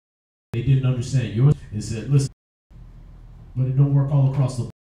cats that they didn't understand yours and said, listen, but it don't work all across the.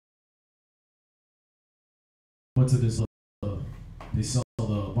 Went to this, they sell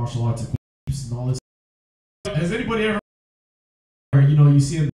the martial arts equipment and all this. Has anybody ever heard, you know, you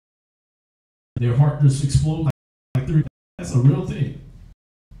see their heart just explode like three? That's a real thing,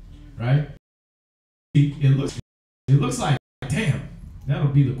 right? It looks like, damn, that'll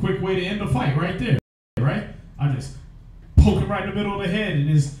be the quick way to end the fight right there, right? I just poke him right in the middle of the head and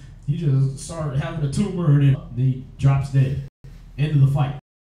he just started having a tumor and then he drops dead. End of the fight,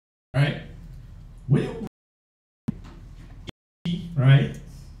 right? Right?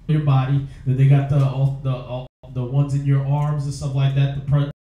 Your body, that they got the ones in your arms and stuff like that,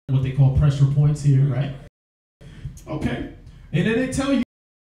 what they call pressure points here, right? Okay. And then they tell you,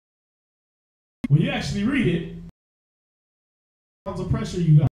 when you actually read it, pounds of pressure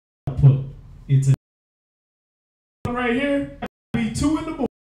you got to put into right here, be 2 in the morning.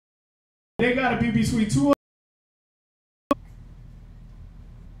 They got to be between 2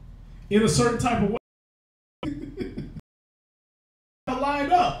 in a certain type of way.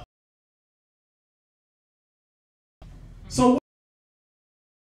 Line up. So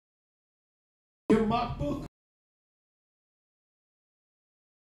your mock book,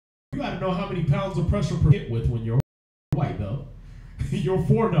 you got to know how many pounds of pressure per hit with when you're white belt. Your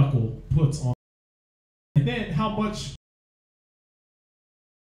 4-knuckle puts on, and then how much,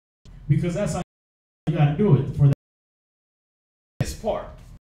 because that's how you got to do it for this part.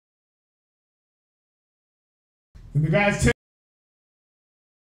 And the guys take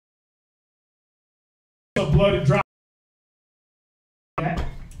the blood and drop that.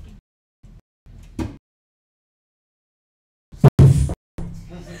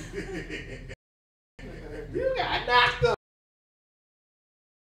 You got knocked up.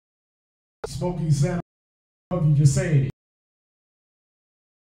 Smoking sound of you just saying it.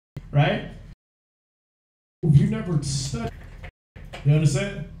 Right? If you never studied, you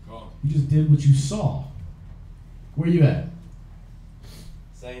understand? You just did what you saw. Where you at?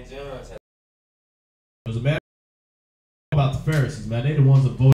 St. John's. There's a matter about the Pharisees, man. They the ones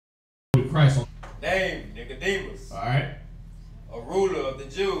that voted Christ on. Name Nicodemus. All right. A ruler of the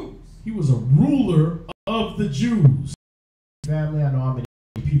Jews. He was a ruler of the Jews. Family, I know how many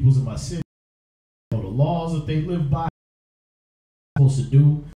people's in my city. I know the laws that they live by. Supposed to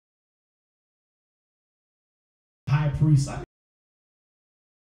do. High priest. I'm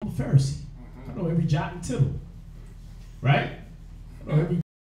a Pharisee. I know every jot and tittle. Right? I know every.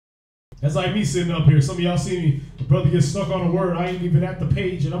 That's like me sitting up here. Some of y'all see me. The brother gets stuck on a word. I ain't even at the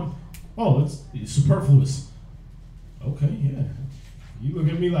page, and Oh, it's superfluous. Okay, yeah. You look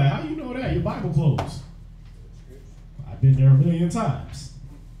at me like, how you know that? Your Bible closed. I've been there a million times.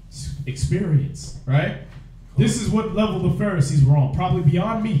 Experience, right? This is what level the Pharisees were on. Probably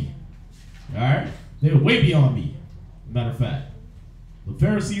beyond me. All right? They were way beyond me. Matter of fact. The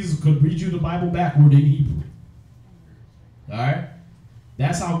Pharisees could read you the Bible backward in Hebrew. All right?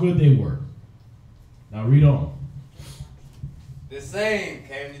 That's how good they were. Now read on. The same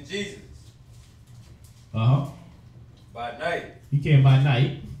came to Jesus. By night. He came by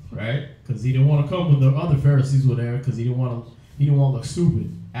night, right? Because he didn't want to come when the other Pharisees were there, because he didn't want to look stupid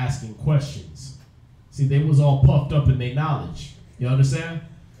asking questions. See, they was all puffed up in their knowledge. You understand?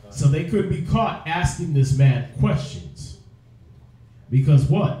 So they couldn't be caught asking this man questions. Because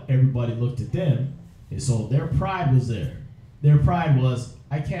what? Everybody looked at them, and so their pride was there. Their pride was,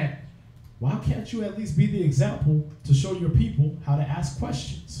 why can't you at least be the example to show your people how to ask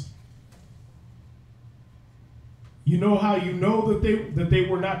questions? You know how you know that they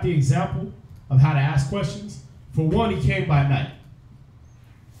were not the example of how to ask questions? For one, he came by night.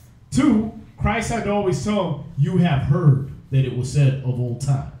 Two, Christ had to always tell them, you have heard that it was said of old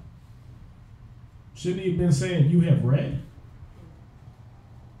time. Shouldn't he have been saying, you have read?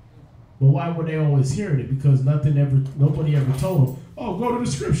 But why were they always hearing it? Because nobody ever told them, oh, go to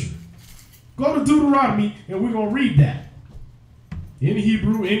the scripture. Go to Deuteronomy and we're going to read that. In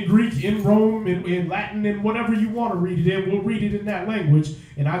Hebrew, in Greek, in Rome, in Latin, in whatever you want to read it in, we'll read it in that language,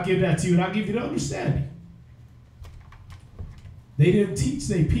 and I'll give that to you, and I'll give you the understanding. They didn't teach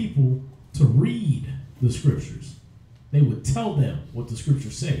their people to read the scriptures. They would tell them what the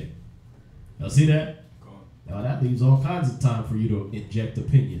scriptures say. Y'all see that? Now that leaves all kinds of time for you to inject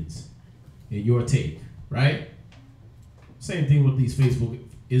opinions in your take, right? Same thing with these Facebook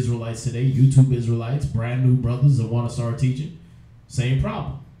Israelites today, YouTube Israelites, brand new brothers that want to start teaching. Same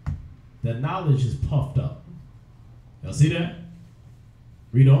problem. The knowledge is puffed up. Y'all see that?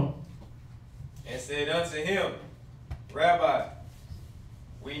 Read on. And said unto him, Rabbi,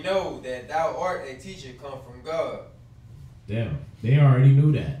 we know that thou art a teacher come from God. Damn, they already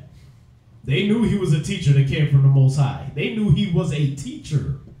knew that. They knew he was a teacher that came from the Most High. They knew he was a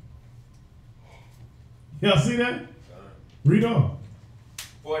teacher. Y'all see that? Read on.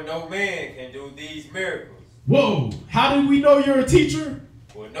 For no man can do these miracles. Whoa, how did we know you're a teacher?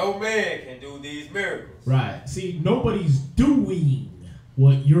 For no man can do these miracles. Right. See, nobody's doing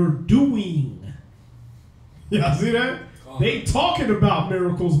what you're doing. Y'all see that? They talking about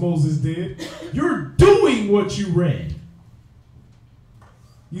miracles Moses did. You're doing what you read.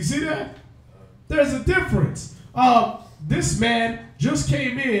 You see that? There's a difference. This man just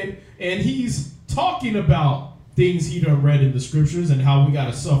came in and he's talking about things he done read in the scriptures and how we got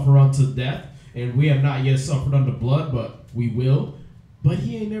to suffer unto death. And we have not yet suffered under blood, but we will. But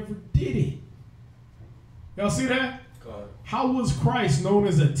he ain't never did it. Y'all see that? How was Christ known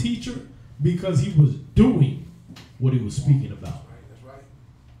as a teacher? Because he was doing what he was speaking about. That's right.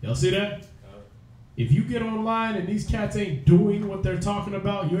 Y'all see that? If you get online and these cats ain't doing what they're talking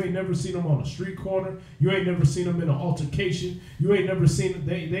about, you ain't never seen them on a street corner. You ain't never seen them in an altercation. You ain't never seen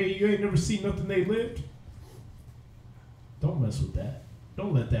you ain't never seen nothing they lived. Don't mess with that.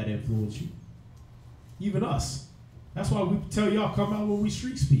 Don't let that influence you. Even us. That's why we tell y'all, come out when we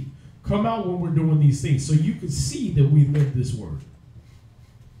street speak. Come out when we're doing these things so you can see that we live this word.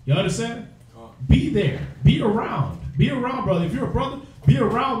 You understand? Be there. Be around. Be around, brother. If you're a brother, be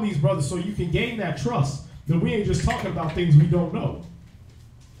around these brothers so you can gain that trust that we ain't just talking about things we don't know.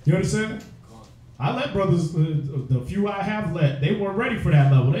 You understand? I let brothers, the few I have let, they weren't ready for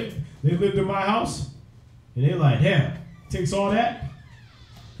that level. They lived in my house and they're like, damn, takes all that?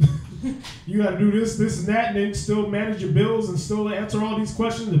 You got to do this, and that, and then still manage your bills and still answer all these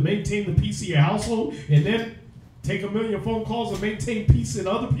questions and maintain the peace of your household, and then take 1 million phone calls and maintain peace in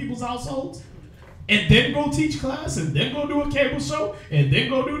other people's households, and then go teach class, and then go do a cable show, and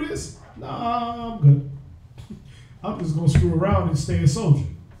then go do this? Nah, I'm good. I'm just going to screw around and stay a soldier.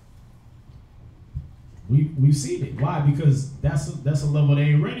 We've seen it. Why? Because that's a level they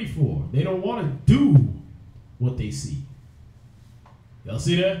ain't ready for. They don't want to do what they see. Y'all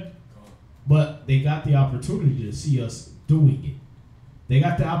see that? But they got the opportunity to see us doing it. They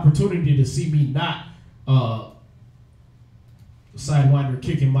got the opportunity to see me not sidewinder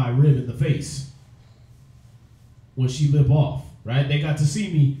kicking my rib in the face when she lip off, right? They got to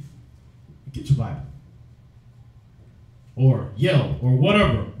see me get your Bible or yell or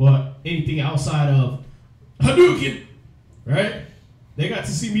whatever, but anything outside of Hadouken, right? They got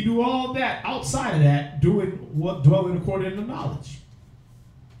to see me do all that outside of that, doing what dwelling according to knowledge.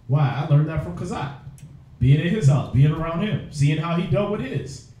 Why? I learned that from Kazak. Being in his house, being around him, seeing how he dealt with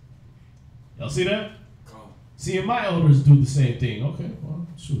his. Y'all see that? Seeing my elders do the same thing. Okay, well,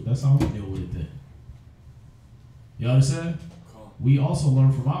 shoot, that's how we deal with it then. You understand? We also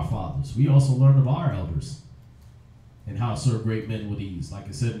learn from our fathers. We also learn of our elders and how to serve great men with ease, like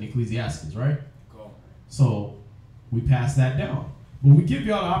it said in Ecclesiastes, right? So we pass that down. But we give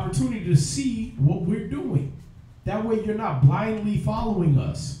y'all the opportunity to see what we're doing. That way you're not blindly following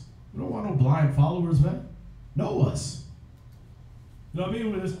us. We don't want no blind followers, man. Know us. You know what I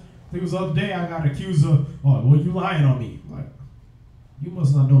mean? I think it was the other day I got accused of, oh, well, you lying on me. Like, you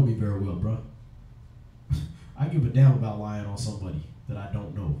must not know me very well, bro. I give a damn about lying on somebody that I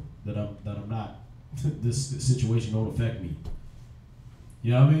don't know, that I'm not, this situation don't affect me.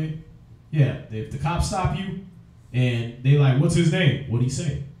 You know what I mean? Yeah, if the cops stop you and they like, what's his name? What'd he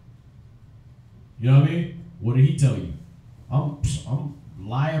say? You know what I mean? What did he tell you? I'm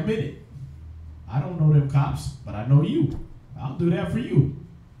lie a minute. I don't know them cops, but I know you. I'll do that for you.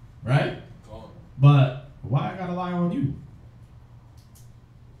 Right? But why I gotta lie on you?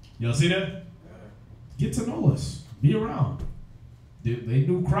 Y'all see that? Get to know us. Be around. They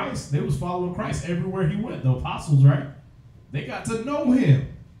knew Christ. They was following Christ everywhere he went. The apostles, right? They got to know him.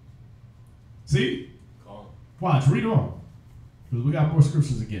 See? Watch, read on. Because we got more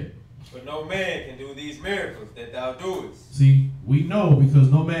scriptures again. But no man can do these miracles that thou doest. See, we know because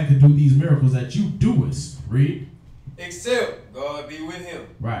no man can do these miracles that you doest. Read. Except God be with him.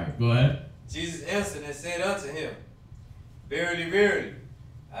 Right, go ahead. Jesus answered and said unto him, Verily, verily,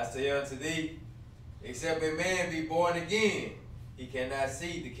 I say unto thee, except a man be born again, he cannot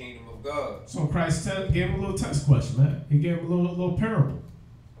see the kingdom of God. So Christ gave him a little test question, man. He gave him a little parable.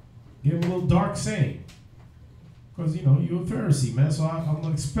 Gave him a little dark saying. Because, you know, you're a Pharisee, man, so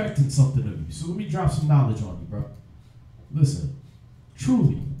I'm expecting something of you. So let me drop some knowledge on you, bro. Listen,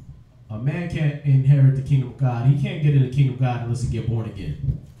 truly, a man can't inherit the kingdom of God. He can't get in the kingdom of God unless he get born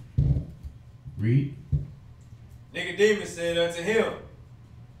again. Read. Nicodemus said unto him,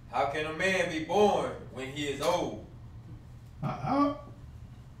 How can a man be born when he is old? How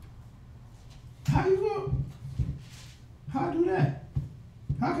you go? How do that?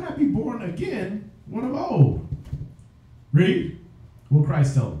 How can I be born again when I'm old? Read. What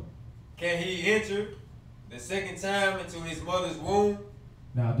Christ told him. Can he enter the second time into his mother's womb?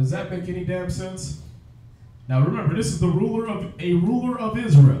 Now, does that make any damn sense? Now, remember, this is the ruler of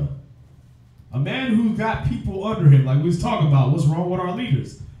Israel. A man who got people under him, like we was talking about. What's wrong with our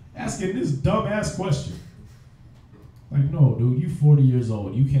leaders? Asking this dumbass question. Like, no, dude, you 40 years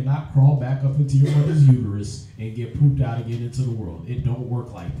old. You cannot crawl back up into your mother's uterus and get pooped out again into the world. It don't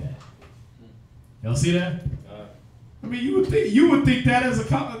work like that. Y'all see that? I mean, you would think that as a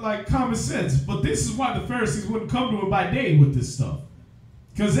common sense, but this is why the Pharisees wouldn't come to him by day with this stuff,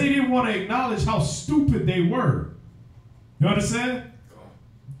 because they didn't want to acknowledge how stupid they were. You understand?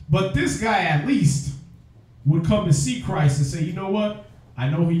 But this guy at least would come to see Christ and say, you know what? I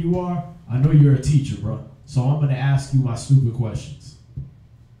know who you are. I know you're a teacher, bro. So I'm going to ask you my stupid questions.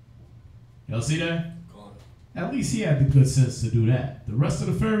 Y'all see that? At least he had the good sense to do that. The rest of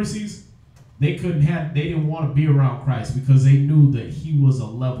the Pharisees, they didn't want to be around Christ because they knew that he was a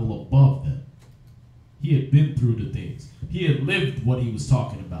level above them. He had been through the things. He had lived what he was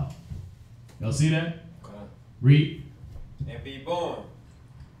talking about. Y'all see that? Read. And be born.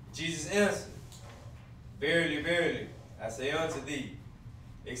 Jesus answered, Verily, verily, I say unto thee,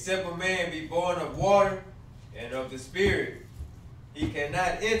 except a man be born of water and of the Spirit, he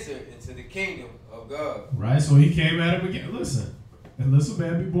cannot enter into the kingdom of God. Right, so he came at him again. Listen, unless a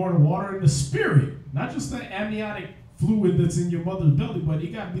man be born of water and the Spirit, not just the amniotic fluid that's in your mother's belly, but he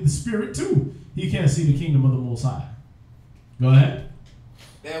got to be the Spirit too. He can't see the kingdom of the Most High. Go ahead.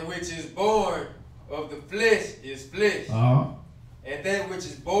 That which is born of the flesh is flesh. And that which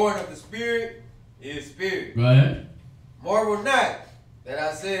is born of the Spirit is spirit. Go ahead. Marvel not that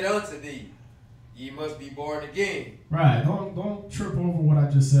I said unto thee, ye must be born again. Right. Don't trip over what I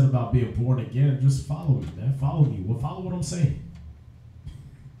just said about being born again. Just follow me, man. Follow me. Well, follow what I'm saying.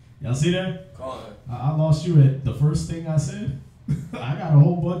 Y'all see that? I lost you at the first thing I said. I got a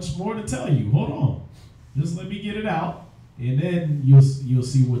whole bunch more to tell you. Hold on. Just let me get it out, and then you'll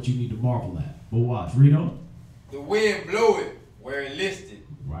see what you need to marvel at. But watch. Read on. The wind bloweth where it listed.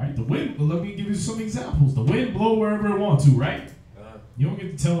 Right. The wind. Let me give you some examples. The wind blow wherever it wants to. Right. You don't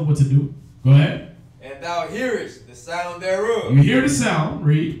get to tell it what to do. Go ahead. And thou hearest the sound thereof. You hear the sound.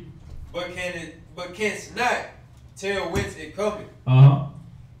 Read. But canst not tell whence it cometh.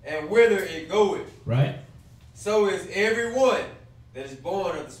 And whither it goeth. Right. So is everyone that is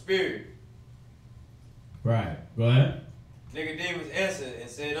born of the Spirit. Right. Go ahead. Nicodemus answered and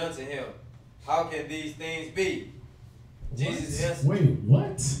said unto him, How can these things be? Jesus answered. Wait,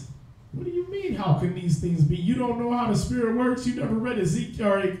 what? What do you mean, how can these things be? You don't know how the Spirit works? You never read Ezekiel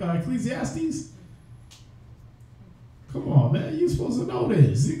or Ecclesiastes? Come on, man. You're supposed to know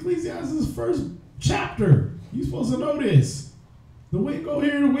this. Ecclesiastes' first chapter. You're supposed to know this. The wind go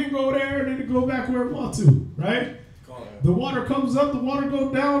here, the wind go there, and then it go back where it wants to, right? The water comes up, the water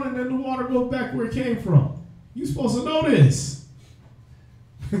goes down, and then the water goes back where it came from. You're supposed to know this.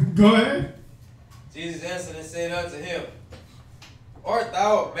 Go ahead. Jesus answered and said unto him, Art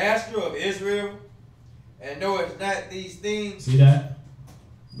thou a master of Israel, and knowest not these things? See that?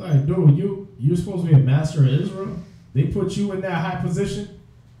 Like, dude, you're supposed to be a master of Israel. They put you in that high position.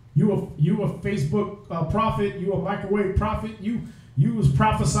 You a Facebook prophet. You a microwave prophet. You was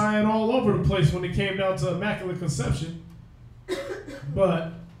prophesying all over the place when it came down to Immaculate Conception.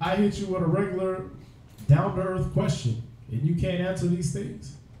 But I hit you with a regular, down-to-earth question, and you can't answer these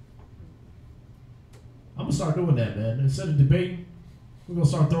things. I'm going to start doing that, man. Instead of debating, we're going to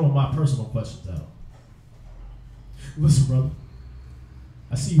start throwing my personal questions out. Listen, brother.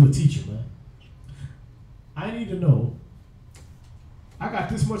 I see you a teacher, man. I need to know, I got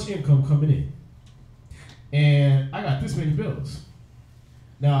this much income coming in, and I got this many bills.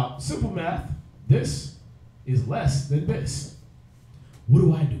 Now, simple math, this is less than this. What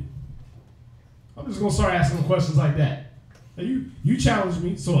do I do? I'm just going to start asking questions like that. Now, you challenged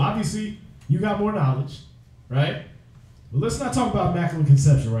me, so obviously you got more knowledge, right? But let's not talk about Immaculate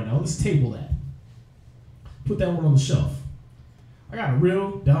Conception right now. Let's table that. Put that one on the shelf. I got a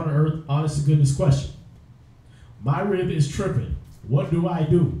real, down-to-earth, honest-to-goodness question. My rib is tripping. What do I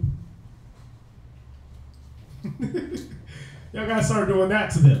do? Y'all gotta start doing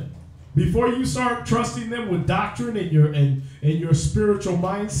that to them. Before you start trusting them with doctrine and your spiritual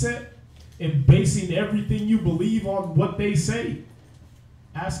mindset and basing everything you believe on what they say,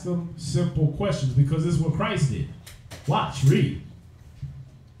 ask them simple questions, because this is what Christ did. Watch, read.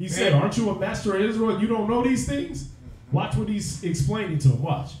 He said, aren't you a master of Israel and you don't know these things? Watch what he's explaining to them.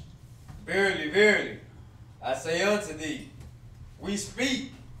 Watch. Verily, verily, I say unto thee, we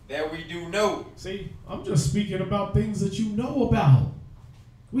speak that we do know. See, I'm just speaking about things that you know about.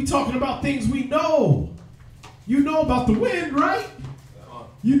 We talking about things we know. You know about the wind, right?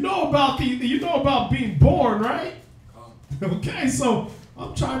 You know about being born, right? Okay, so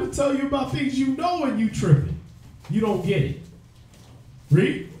I'm trying to tell you about things you know and you tripping. You don't get it.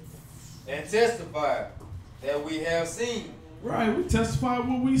 Read. And testify that we have seen. Right, we testify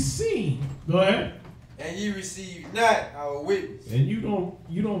what we seen. Go ahead. And ye receive not our witness. And you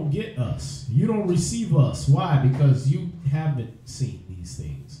don't get us. You don't receive us. Why? Because you haven't seen these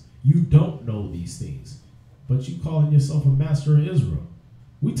things. You don't know these things. But you calling yourself a master of Israel.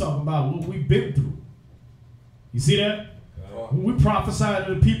 We talking about what we've been through. You see that? When we prophesy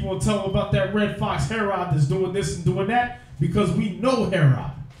to the people and tell them about that red fox Herod that's doing this and doing that, because we know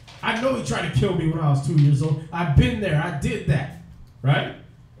Herod. I know he tried to kill me when I was 2 years old. I've been there. I did that. Right?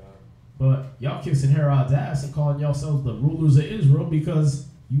 But y'all kissing Herod's ass and calling yourselves the rulers of Israel because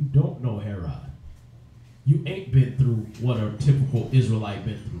you don't know Herod. You ain't been through what a typical Israelite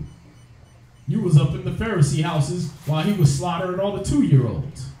been through. You was up in the Pharisee houses while he was slaughtering all the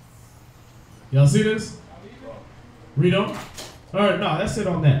 2-year-olds. Y'all see this? Read on. All right, no, that's it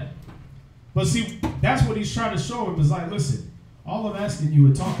on that. But see, that's what he's trying to show him is like, listen, all I'm asking you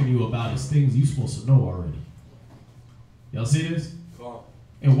and talking to you about is things you're supposed to know already. Y'all see this?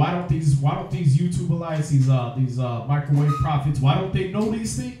 And why don't these YouTuberites, these microwave prophets, why don't they know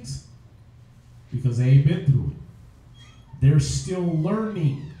these things? Because they ain't been through it. They're still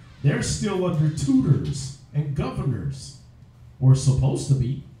learning. They're still under tutors and governors, or supposed to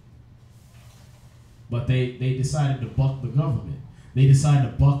be. But they decided to buck the government. They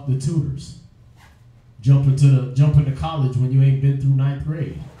decided to buck the tutors. Jump into college when you ain't been through 9th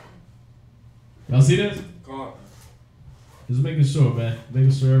grade. Y'all see this? Just making sure, man.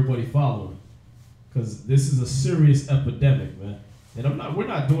 Making sure everybody following. Because this is a serious epidemic, man. And we're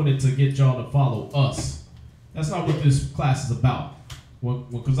not doing it to get y'all to follow us. That's not what this class is about. When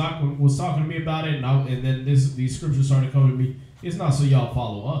Kazak was talking to me about it, and then these scriptures started coming to me, it's not so y'all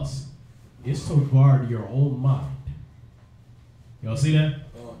follow us. It's to guard your own mind. Y'all see that?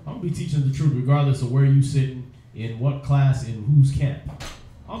 I'm going to be teaching the truth regardless of where you sitting, in what class, in whose camp.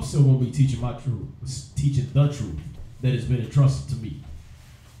 I'm still going to be teaching my truth. Teaching the truth that has been entrusted to me.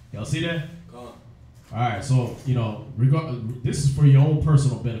 Y'all see that? All right, so, this is for your own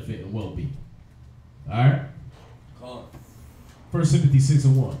personal benefit and well-being. All right? 1 Timothy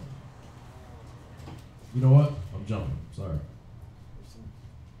 6:1. You know what? I'm jumping. Sorry.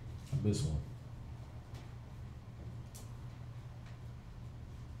 I missed one.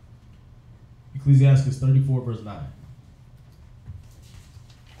 Ecclesiastes 34, verse 9.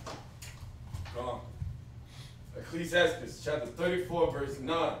 Ecclesiastes chapter 34, verse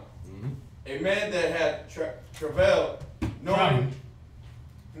 9. A man that had traveled, knowing...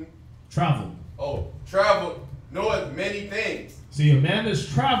 Traveled, knoweth many things. See, a man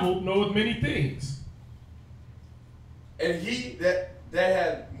that's traveled knoweth many things. And he that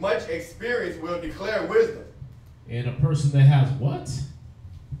had much experience will declare wisdom. And a person that has what?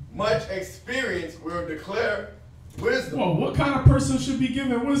 Much experience will declare wisdom. Well, what kind of person should be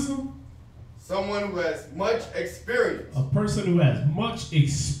given wisdom? Someone who has much experience. A person who has much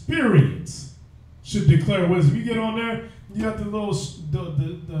experience should declare wisdom. You get on there, you got the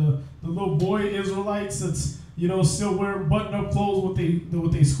little boy Israelites that's, you know, still wearing button-up clothes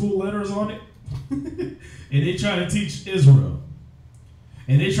with they school letters on it. And they try to teach Israel.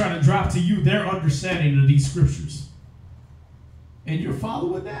 And they try to drop to you their understanding of these scriptures. And you're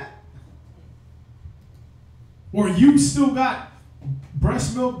following that? Or you still got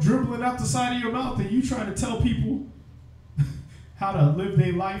breast milk dribbling out the side of your mouth and you trying to tell people how to live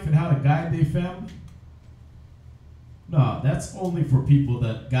their life and how to guide their family? No, that's only for people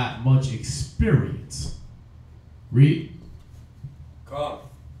that got much experience. Read. Come.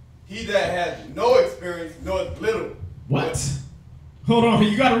 He that has no experience knoweth little. What? Hold on,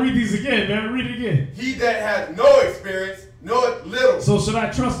 you got to read these again, man. Read it again. He that has no experience knoweth little. So should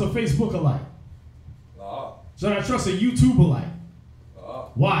I trust a Facebook alike? Should I trust a YouTube alike?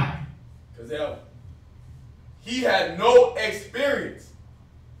 Why? Because he had no experience.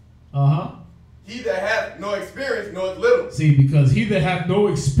 Uh-huh. He that hath no experience knoweth little. See, because he that hath no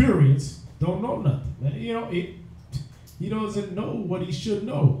experience don't know nothing. You know, he doesn't know what he should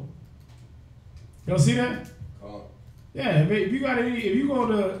know. Y'all see that? Yeah, if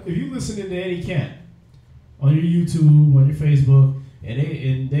you listening to any camp on your YouTube, on your Facebook,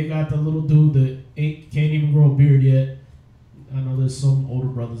 and they got the little dude that can't even grow a beard yet. I know there's some older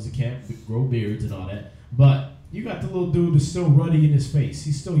brothers that can't grow beards and all that, but you got the little dude that's still ruddy in his face.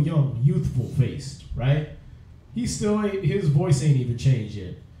 He's still young, youthful faced, right? His voice ain't even changed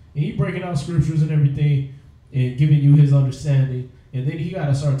yet, and he breaking out scriptures and everything and giving you his understanding. And then he got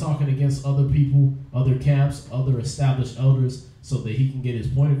to start talking against other people, other camps, other established elders, so that he can get his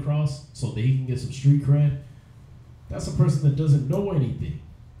point across, so that he can get some street cred. That's a person that doesn't know anything.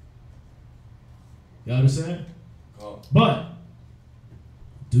 You understand? But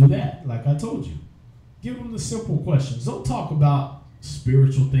do that, like I told you. Give them the simple questions. Don't talk about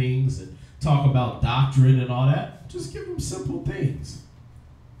spiritual things and talk about doctrine and all that. Just give them simple things.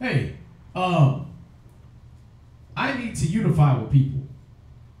 Hey, I need to unify with people.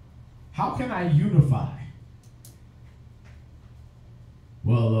 How can I unify?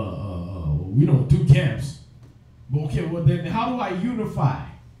 Well, we don't do camps. Okay, well then how do I unify?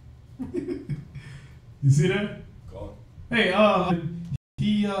 You see that? Hey,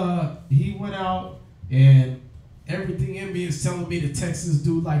 he went out and everything in me is telling me to text this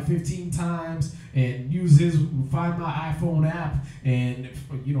dude like 15 times and find my iPhone app and,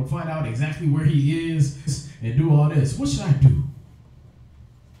 you know, find out exactly where he is and do all this. What should I do?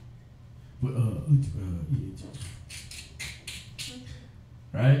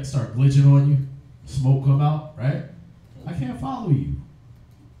 Right? Start glitching on you. Smoke come out, right? I can't follow you.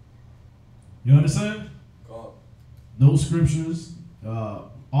 You understand? No scriptures,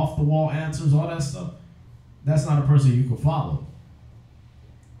 off the wall answers, all that stuff. That's not a person you can follow.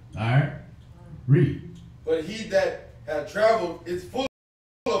 All right? Read. But he that hath traveled is full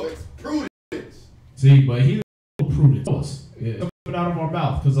of prudence. See, but he is prudence. Yeah. Coming out of our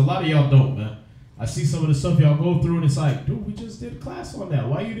mouth, because a lot of y'all don't, man. I see some of the stuff y'all go through, and it's like, dude, we just did a class on that.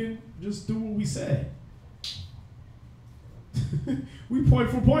 Why you didn't just do what we said? We point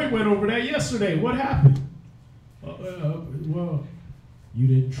for point went over that yesterday. What happened? Well, you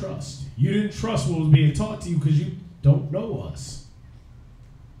didn't trust. You didn't trust what was being taught to you because you don't know us.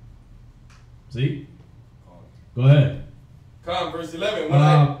 See? Go ahead. Come, verse 11.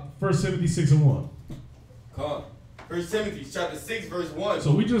 1 Timothy 6:1. Come. 1 Timothy chapter 6, verse 1.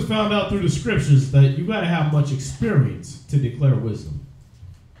 So we just found out through the scriptures that you got to have much experience to declare wisdom.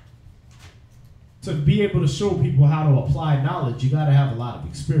 To be able to show people how to apply knowledge, you got to have a lot of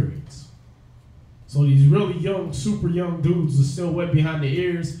experience. So these really young, super young dudes are still wet behind the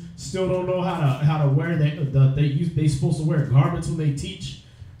ears, still don't know how to wear they supposed to wear garments when they teach.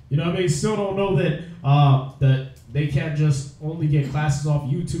 You know what I mean? Still don't know that they can't just only get classes off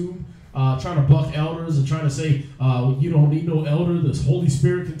YouTube, trying to buck elders and trying to say you don't need no elder. The Holy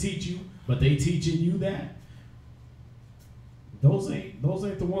Spirit can teach you, but they teaching you that. Those ain't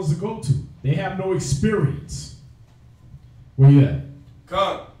the ones to go to. They have no experience. Where you at?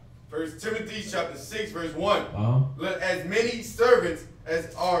 Come. 1 Timothy chapter 6, verse 1. Let as many servants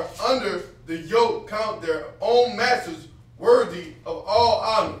as are under the yoke count their own masters worthy of all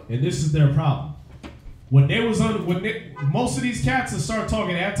honor. And this is their problem. When they was under, most of these cats that start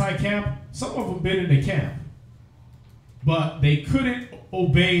talking anti-camp, some of them been in the camp, but they couldn't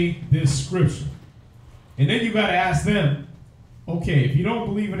obey this scripture. And then you got to ask them, okay, if you don't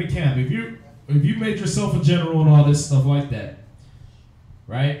believe in the camp, if you made yourself a general and all this stuff like that,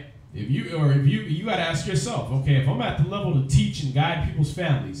 right? If you got to ask yourself, okay, if I'm at the level to teach and guide people's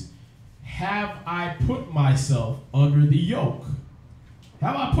families, have I put myself under the yoke?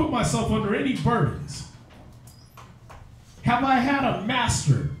 Have I put myself under any burdens? Have I had a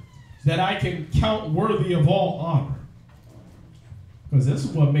master that I can count worthy of all honor? Because this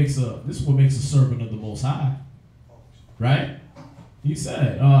is what makes a servant of the Most High, right? He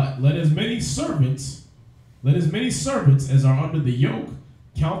said, "Let as many servants as are under the yoke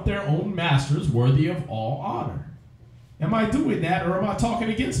count their own masters worthy of all honor." Am I doing that, or am I talking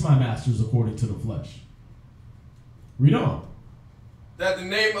against my masters according to the flesh? Read on. That the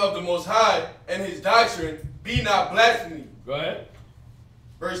name of the Most High and his doctrine be not blasphemed. Go ahead.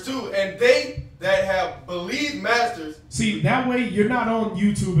 Verse 2, and they that have believed masters. See, that way you're not on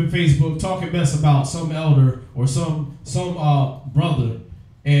YouTube and Facebook talking mess about some elder or some brother,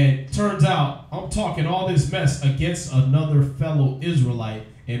 and turns out I'm talking all this mess against another fellow Israelite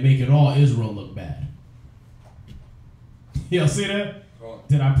and making all Israel look bad. Y'all see that?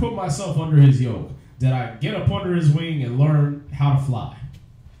 Did I put myself under his yoke? Did I get up under his wing and learn how to fly?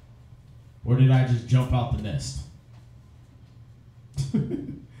 Or did I just jump out the nest?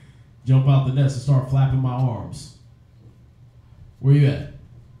 Jump out the nest and start flapping my arms. Where you at?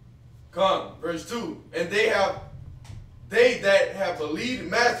 Come, verse 2. And they that have believed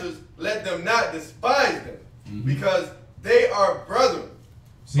masters, let them not despise them, because they are brethren.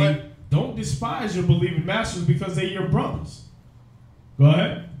 See, don't despise your believing masters because they're your brothers. Go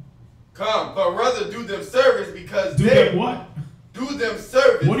ahead. Come, but rather do them service because do them what? Do them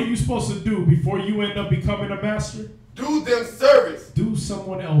service. What are you supposed to do before you end up becoming a master? Do them service. Do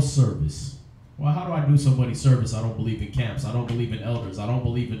someone else service. Well, how do I do somebody service? I don't believe in camps. I don't believe in elders. I don't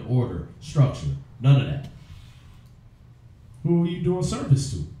believe in order, structure. None of that. Who are you doing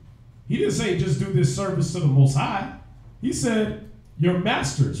service to? He didn't say just do this service to the Most High. He said your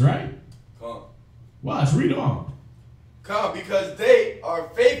masters, right? Come. Watch, read on. Come, because they are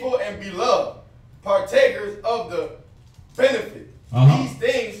faithful and beloved, partakers of the benefit. These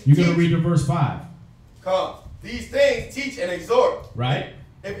things. You're going to read the verse 5. Come. These things teach and exhort. Right.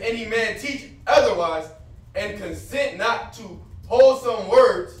 If any man teach otherwise, and consent not to wholesome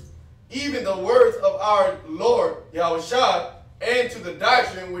words, even the words of our Lord Yahushua, and to the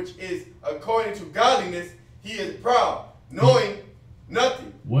doctrine which is according to godliness, he is proud, knowing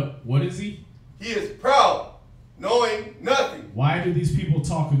nothing. What is he? He is proud, knowing nothing. Why do these people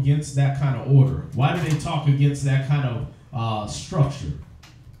talk against that kind of order? Why do they talk against that kind of structure?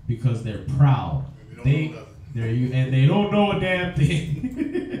 Because they're proud. They don't know a damn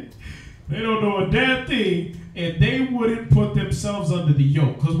thing. They don't know a damn thing, and they wouldn't put themselves under the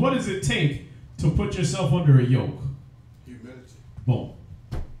yoke. Because what does it take to put yourself under a yoke? Humility. Boom.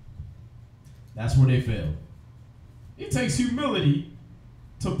 That's where they fail. It takes humility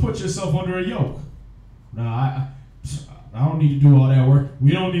to put yourself under a yoke. Now, I don't need to do all that work.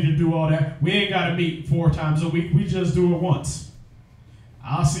 We don't need to do all that. We ain't got to meet 4 times a week. We just do it once.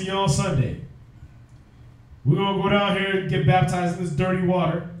 I'll see you on Sunday. We're going to go down here and get baptized in this dirty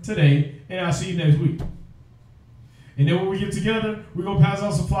water today, and I'll see you next week. And then when we get together, we're going to pass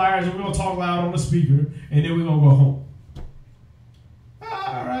out some flyers, and we're going to talk loud on the speaker, and then we're going to go home.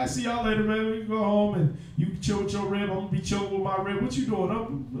 All right, see y'all later, man. We can go home, and you can chill with your rib. I'm going to be chilling with my rib. What you doing?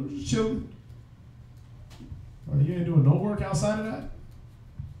 I'm just chilling. You ain't doing no work outside of that?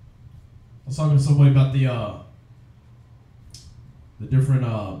 I was talking to somebody about the different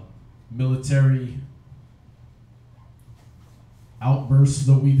military outbursts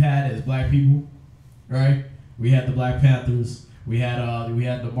that we've had as black people, right? We had the Black Panthers, we had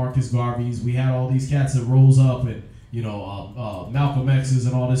the Marcus Garveys, we had all these cats that rose up, and Malcolm X's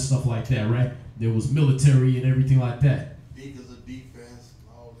and all this stuff like that, right? There was military and everything like that. Beacons of defense and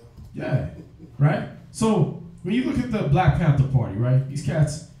all that. Yeah, right? So when you look at the Black Panther Party, right? These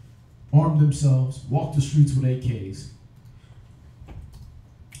cats armed themselves, walked the streets with AKs.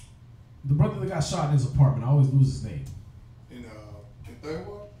 The brother that got shot in his apartment, I always lose his name. In third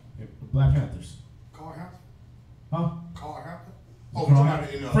ward? Black Panthers. Carl Hampton? Huh? Carl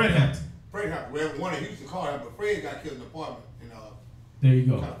Hampton? Fred Hampton. Fred Hampton. Well, one in Houston, Carl Hampton, but Fred got killed in the apartment in there you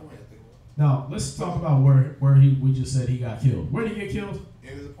go. California, I think. Now let's talk about where we just said he got killed. Where did he get killed? In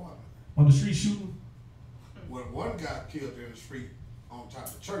his apartment. On the street shooting? Well, one got killed in the street on top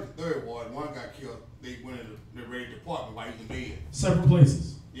of the church, the third ward. One got killed. They went in the Red Department while he was dead. Separate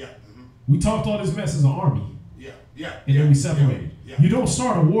places. Yeah. We talked all this mess as an army. Yeah. And then we separated. Yeah. You don't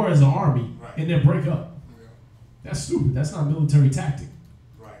start a war as an army Right. and then break up. Yeah. That's stupid. That's not military tactic.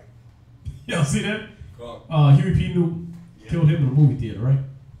 Right. Y'all see that? Cool. Huey P. Newton killed him in a movie theater, right?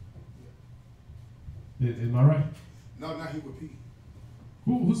 Am I right? No, not Huey P.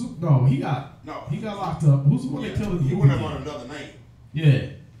 Who's no? He got locked up. Who's the one they killed in the He movie went up theater? on another name. Yeah.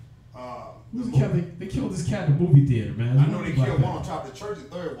 The Who's the cat? They killed this cat in the movie theater, man. I know they killed one on top of the church in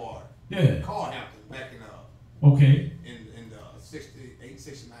Third Ward. Yeah. Carhampton back in Okay. in the 68,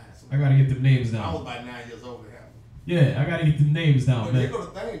 69. I gotta get the names down. I was about 9 years old when it happened. Yeah, I gotta get the names down, But man. they go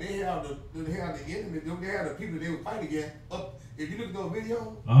to thing, they have the enemy, they have the people they would fight against up. If you look at those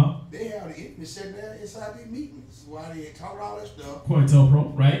videos, they have the enemy sitting there inside their meetings while they talk all that stuff.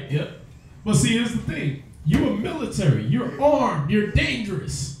 COINTELPRO, right? Yep. But see, here's the thing. You're a military. You're armed. You're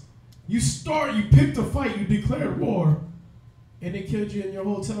dangerous. You picked a fight. You declared war, and they killed you in your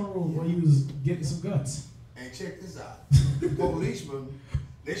hotel room while you was getting some guts. And check this out. The policeman,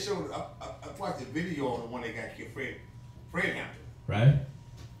 they showed, I watched the video on the one that got killed, Fred Hampton. Right?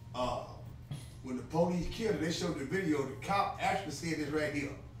 When the police killed him, they showed the video. The cop actually said this right here.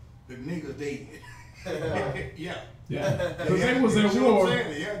 The nigga dead. Yeah. Yeah. Because they was at war.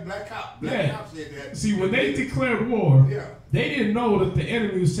 Yeah, black cop said that. See, when they declared war, Yeah. they didn't know that the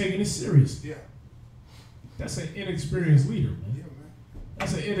enemy was taking it serious. Yeah. That's an inexperienced leader, man. Yeah, man.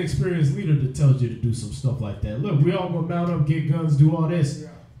 That's an inexperienced leader that tells you to do some stuff like that. Look, we all gonna mount up, get guns, do all this,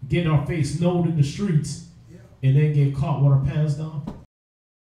 get our face known in the streets, and then get caught with our pants down.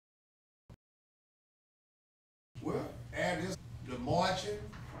 Well, add this, the marching,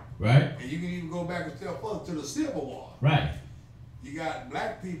 right? And you can even go back a step further to the Civil War. Right. You got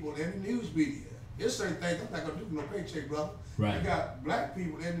black people in the news media. There's certain things I'm not gonna do no paycheck, brother. Right. You got black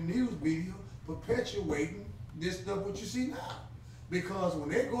people in the news media perpetuating this stuff what you see now. Because when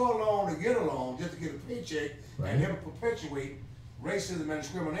they go along to get along just to get a paycheck and never perpetuate racism and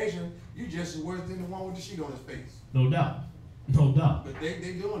discrimination, you just as worse than the one with the sheet on his face. No doubt. No doubt. But they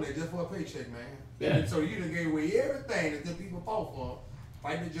doing that just for a paycheck, man. Yeah. And so you done gave away everything that the people fought for.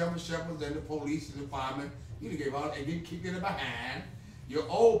 Fighting the German shepherds and the police and the firemen. You done gave all and getting kicked in the behind. Your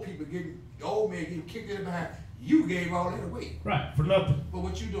old people old men getting kicked in the behind. You gave all that away. Right, for nothing. But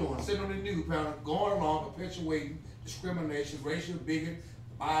what you doing? Sitting on the news panel, going along, perpetuating discrimination, racial bigot,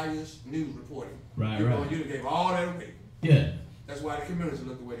 bias, news reporting. Right, You right. done gave all that away. Yeah. That's why the communities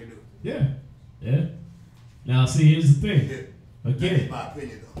look the way they do. Yeah. Yeah. Now, see, here's the thing. Yeah. Again. That's my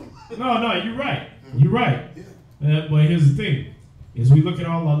opinion, though. No, you're right. You're right. Yeah. But here's the thing. Is we look at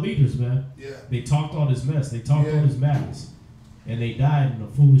all our leaders, man. Yeah. They talked all this mess. They talked all this madness. And they died in the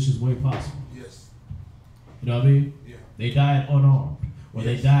foolishest way possible. Yes. You know what I mean? Yeah. They died unarmed. Or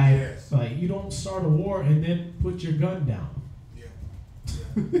they died, Yes. like, you don't start a war and then put your gun down. Yeah.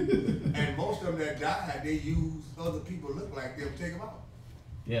 And most of them that died, they use other people look like them to take them out.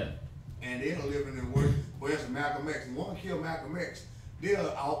 Yeah. And they're living in worse. For instance, Malcolm X. One killed Malcolm X. They're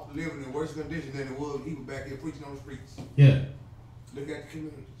out living in worse conditions than they was when he was back here preaching on the streets. Yeah. Look at the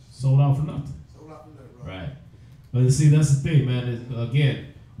communities. Sold out for nothing. Sold out for nothing, bro. Right. But see, that's the thing, man.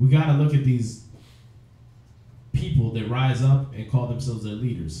 Again, we got to look at these people that rise up and call themselves their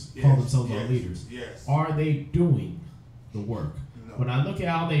leaders, call themselves our leaders. Yes. Are they doing the work? No. When I look at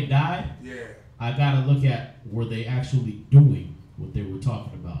how they died, Yeah. I got to look at were they actually doing what they were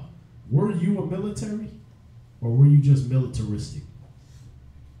talking about? Were you a military or were you just militaristic?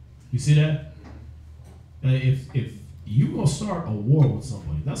 You see that? If you gonna start a war with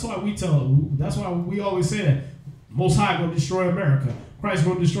somebody, that's why we always say that Most High gonna destroy America. Christ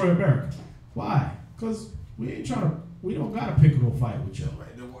gonna destroy America. Why? Because we don't gotta pick no fight with y'all.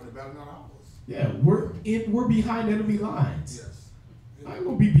 Right. They want to battle on ours. Yeah, we're behind enemy lines. Yes. I ain't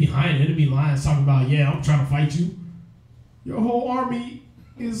gonna be behind enemy lines talking about, yeah, I'm trying to fight you. Your whole army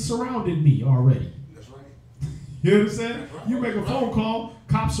is surrounding me already. That's right. You know what I'm saying? That's right. You make a phone call,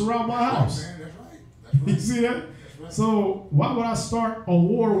 cops surround my house. Man, that's right. That's right. You see that? That's right. So why would I start a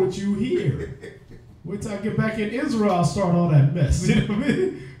war with you here? Wait till I get back in Israel, I'll start all that mess. You know what I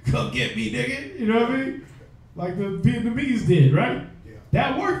mean? Come get me, nigga. You know what I mean? Like the Vietnamese did, right? Yeah.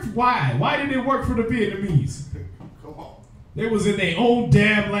 That worked. Why? Why did it work for the Vietnamese? Come on. They was in their own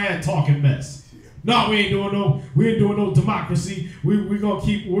damn land talking mess. Yeah. No, we ain't doing no democracy. We're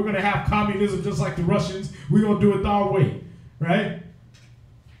gonna have communism just like the Russians. We're gonna do it our way. Right?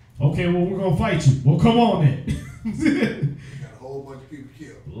 Okay, well, we're gonna fight you. Well, come on then. Got a whole bunch of people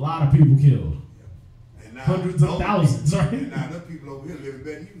killed. A lot of people killed. And now, Hundreds of thousands, right? And now them people over here living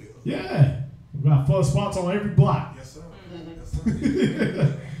better than you live. Yeah. We got full spots on every block. Yes, sir. Yes,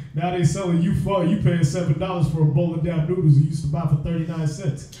 Now they selling you pho. You paying $7 for a bowl of damn noodles you used to buy for 39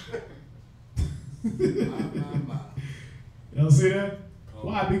 cents. Y'all see that?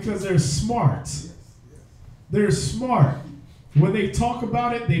 Why? Because they're smart. They're smart. When they talk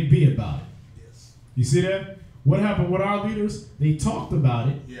about it, they be about it. You see that? What happened with our leaders? They talked about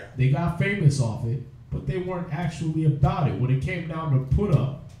it. Yeah. They got famous off it, but they weren't actually about it. When it came down to put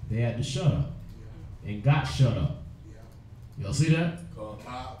up, they had to shut up. And got shut up. Y'all see that?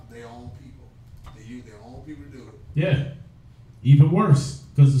 Their own people. They use their own people to do it. Yeah. Even worse,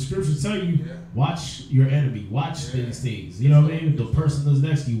 because the scriptures tell you, watch your enemy, watch these things. You know what I mean? The person that's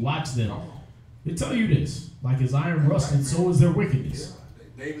next to you, watch them. They tell you this. Like as iron rusted, so is their wickedness.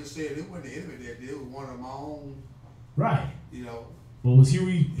 Yeah. David said it wasn't the enemy that did it, was one of my own. Right. You know. But was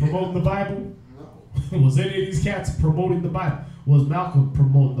Huey promoting the Bible? No. Was any of these cats promoting the Bible? Was Malcolm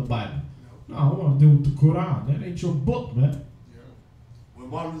promoting the Bible? No, I want to deal with the Quran. That ain't your book, man. Yeah. When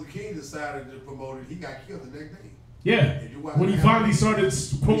Martin Luther King decided to promote it, he got killed the next day. Yeah. When he finally started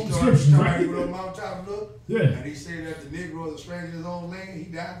quoting scriptures, right? On Mount Tabor, and he said that the Negro is a stranger in his own land,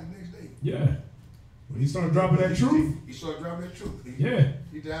 he died the next day. Yeah. When he started dropping that truth. He started dropping that truth.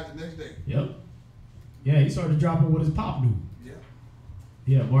 He died the next day. Yep. Yeah, he started dropping what his pop knew. Yeah.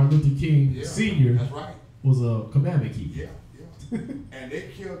 Yeah, Martin Luther King Sr. That's right. Was a commandment keeper. Yeah. And they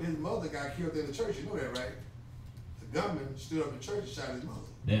killed his mother, got killed in the church. You know that, right? The gunman stood up in church and shot his mother.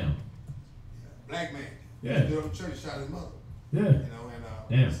 Damn. Yeah. Black man. Yeah. Stood up in church and shot his mother. Yeah. You know, and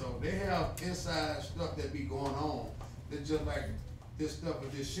Damn. so they have inside stuff that be going on. It's just like this stuff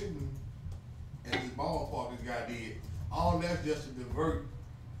with this shooting at this ballpark this guy did. All that's just to divert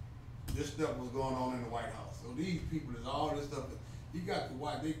this stuff was going on in the White House. So these people, there's all this stuff. You got to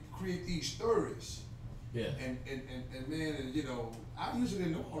watch. They create these stories. Yeah. And man, and, you know, I usually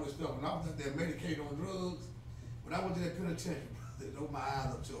didn't know all this stuff when I was out there medicated on drugs. When I went to that penitentiary, they opened my eyes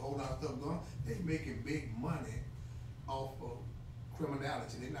up to a whole lot of stuff going on. They making big money off of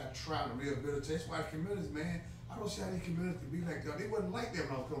criminality. They're not trying to rehabilitate. That's why communities, man, I don't see how these communities could be like that. They wasn't like that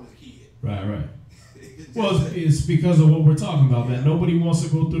when I was coming as a kid. Right. Well, it's because of what we're talking about, man. Nobody wants to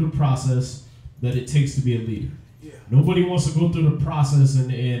go through the process that it takes to be a leader. Yeah. Nobody wants to go through the process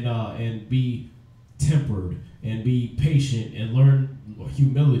and be tempered and be patient and learn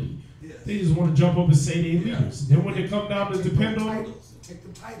humility. Yes. They just want to jump up and say they're leaders. Then when they come down to depend on them, take the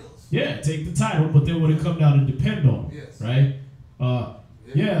titles. Yeah, take the title, but then when it come down to depend on them, right?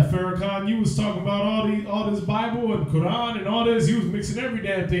 Farrakhan, you was talking about all this Bible and Quran and all this. You was mixing every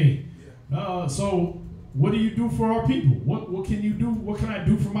damn thing. So what do you do for our people? What can you do? What can I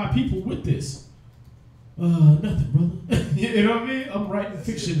do for my people with this? Nothing, brother. You know what I mean? I'm writing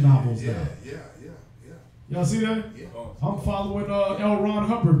fiction novels now. Y'all see that? Yeah. I'm following L. Ron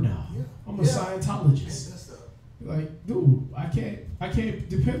Hubbard now. Yeah. I'm a Scientologist. Like, dude, I can't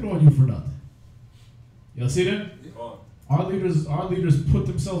depend on you for nothing. Y'all see that? Yeah. Our leaders put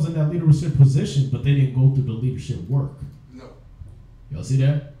themselves in that leadership position, but they didn't go through the leadership work. No. Y'all see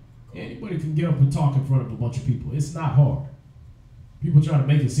that? Anybody can get up and talk in front of a bunch of people. It's not hard. People try to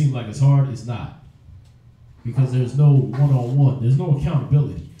make it seem like it's hard. It's not. Because there's no one-on-one. There's no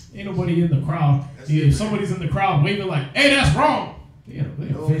accountability. Ain't nobody in the crowd. If somebody's in the crowd waving like, hey, that's wrong. They ain't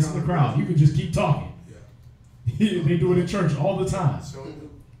facing the crowd. You can just keep talking. Yeah. They do it in church all the time.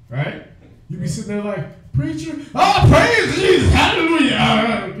 Right? You be sitting there like, preacher, oh, praise Jesus,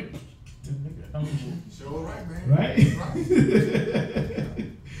 hallelujah. So right, man. Right? You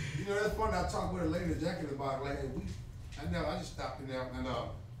know, that's funny. I talked with a lady in Jacket about like I just stopped in there and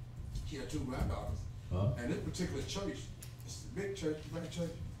she had 2 granddaughters. And this particular church, it's a big church, black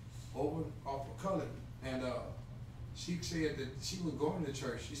church, over off of Cullen. And she said that she was going to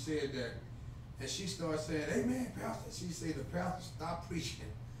church. She said that, and she started saying, amen, pastor. She said the pastor stopped preaching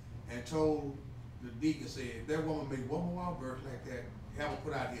and told the deacon, said, if that woman make one more outburst like that, have her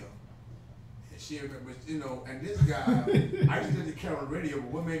put out here. And she, you know, and this guy, I used to listen to Carol on the radio,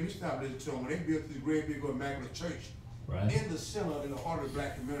 but what made me stop listening to him, when they built this great big immaculate church in the center, in the heart of the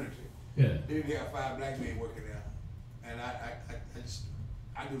black community. Yeah. They didn't have 5 black men working there. And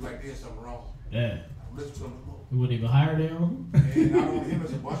I do like there's something wrong. Yeah. I listen to them more. We wouldn't even hire them. And not only him,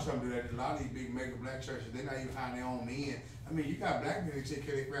 there's a bunch of them do that. A lot of these big mega black churches, they're not even hiring their own men. I mean, you got black men that take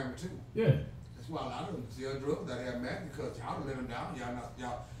care of their family too. Yeah. That's why a lot of them sell drugs out there, man, because y'all let them down.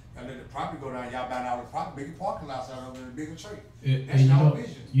 Y'all let the property go down. Y'all buy out the property, bigger parking lots out of in a bigger church. That's y'all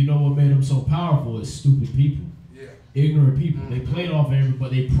vision. You know what made them so powerful is stupid people. Yeah. Ignorant people. They played off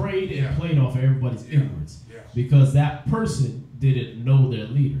everybody. They preyed and played off everybody's ignorance. Yeah. Because that person didn't know their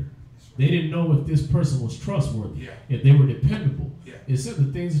leader. They didn't know if this person was trustworthy, Yeah. if they were dependable. Yeah. It said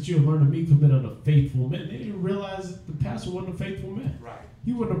the things that you have learned of me commit unto faithful men. They didn't realize that the pastor wasn't a faithful man. Right.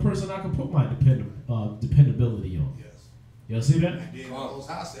 He wasn't a person I could put my dependability on. Yes. Y'all see that? And then those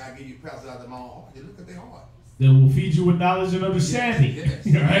houses, I give you pastors out of my own heart. You look at their heart. They will feed you with knowledge and understanding. Yes.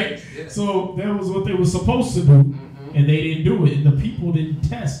 Right? Yes. So that was what they were supposed to do, and they didn't do it. And the people didn't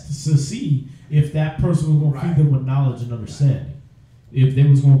test to see if that person was going to feed them with knowledge and understanding. If they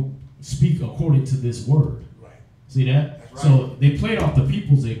was going to speak according to this word. Right. See that? That's right. So they played off the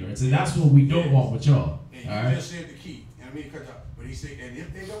people's ignorance, and that's what we don't want with y'all. And you All right? just said the key. You know what I mean? But he said, and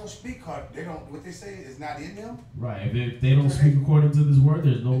if they don't speak, they don't. What they say is not in them. Right. If they don't speak according to this word,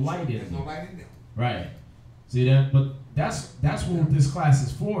 there's no light in There's them. no light in them. Right. See that? But that's what this class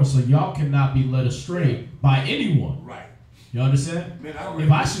is for, so y'all cannot be led astray by anyone. Right. You understand? Man, If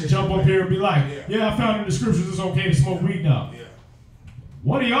I should jump up here and be like, yeah, I found in the scriptures it's okay to smoke weed now. Yeah.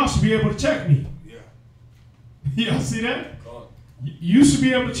 One of y'all should be able to check me. Yeah. Y'all see that? You should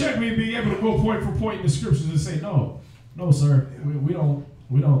be able to check me and be able to go point for point in the scriptures and say, no, sir, we don't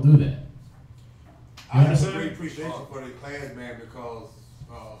do that. I have a great appreciation for the class, man, because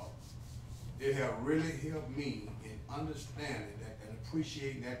it has really helped me in understanding that and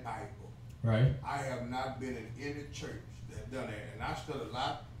appreciating that Bible. Right. I have not been in any church that done that, and I studied a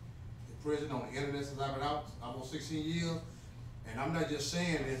lot in prison on the internet since I've been out, almost 16 years. And I'm not just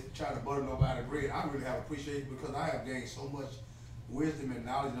saying this to try to butter nobody's bread. I really have appreciation because I have gained so much wisdom and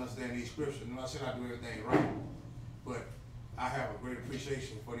knowledge and understanding these scriptures. I'm not saying I do everything right, but I have a great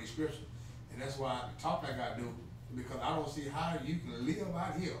appreciation for these scriptures. And that's why I talk like I do, because I don't see how you can live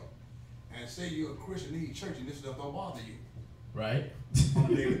out here and say you're a Christian in church and this stuff don't bother you. Right.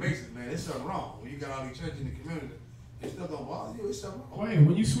 On a daily basis, man. There's something wrong. When you got all these churches in the community, this stuff don't bother you, it's something wrong. Wait,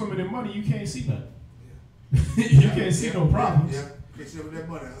 when you swimming in money, you can't see nothing. You can't see no problems. Yeah, can't see with that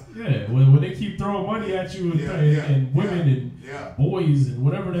money, huh? Yeah, when they keep throwing money at you and women and boys and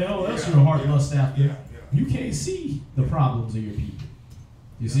whatever the hell else your heart lusts after, you can't see the problems of your people.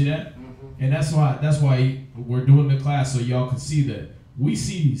 You see that? And that's why we're doing the class so y'all can see that we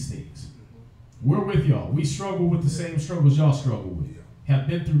see these things. We're with y'all. We struggle with the same struggles y'all struggle with. Have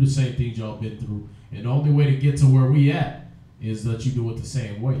been through the same things y'all been through. And the only way to get to where we at is that you do it the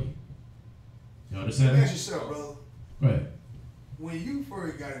same way. You understand? Ask yourself, brother. Go ahead. When you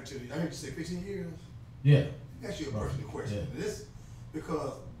first got into it, I heard you say 15 years. Yeah. That's your personal question. Yeah.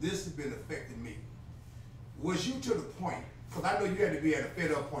 Because this has been affecting me. Was you to the point, because I know you had to be at a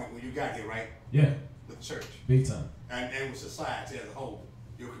fed up point when you got here, right? Yeah. With the church. Big time. And with society as a whole,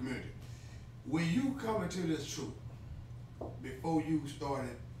 your community. When you come into this truth, before you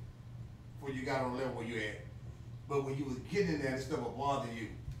started, before you got on the level where you at, but when you was getting in there and stuff was bothering you,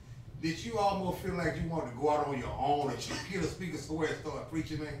 did you almost feel like you wanted to go out on your own and you get a speaker somewhere and start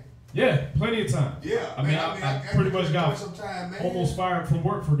preaching, man? Yeah, plenty of times. Yeah. I mean, I pretty much got almost fired from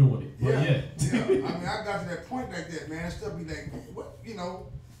work for doing it. But yeah. I mean, I got to that point like that, man. And stuff be like, man, what, you know,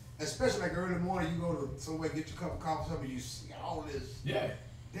 especially like early morning, you go to somewhere, get your cup of coffee, something, you see all this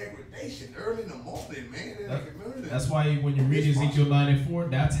degradation early in the morning, man, in the community. That's why when you read Ezekiel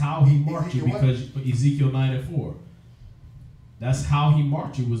 9:4, that's how he marked you, because Ezekiel 9:4. That's how he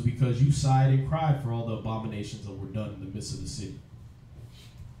marked you, was because you sighed and cried for all the abominations that were done in the midst of the city.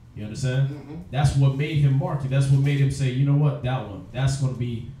 You understand? That's what made him mark you. That's what made him say, you know what, that one, that's going to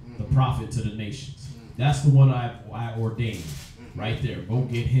be the prophet to the nations. That's the one I ordained right there. Go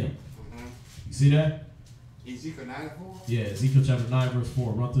get him. You see that? Ezekiel 9:4? Yeah, Ezekiel chapter 9, verse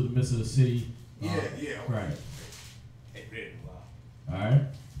 4. Run through the midst of the city. Okay. Right. Wow.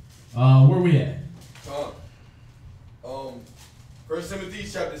 All right. Where we at? 1 Timothy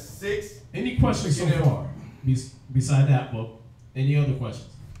chapter 6. Any questions so far? Beside that book, any other questions?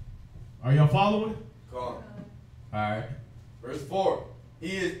 Are y'all following? All right. Verse 4.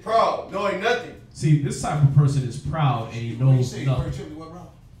 He is proud, knowing nothing. See, this type of person is proud and he knows nothing.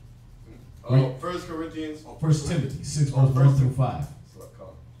 1 Corinthians. 1 Timothy 6, verse 1 through 5.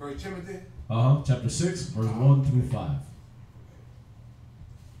 1 Timothy? Chapter 6, verse 1 through 5.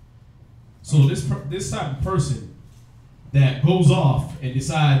 So this type of person that goes off and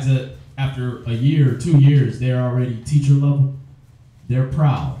decides that after a year or 2 years they're already teacher level, they're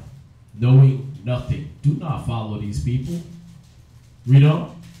proud, knowing nothing. Do not follow these people. Read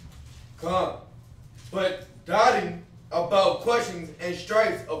on. But doubting about questions and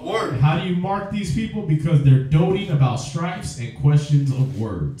strifes of words. How do you mark these people? Because they're doting about strifes and questions of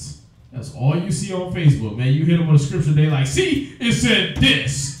words. That's all you see on Facebook, man. You hit them with a scripture, they like, see, it said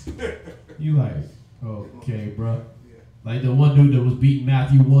this. You like, okay, bro. Like the one dude that was beating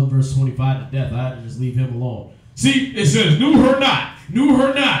Matthew 1 verse 25 to death. I had to just leave him alone. See, it says, knew her not,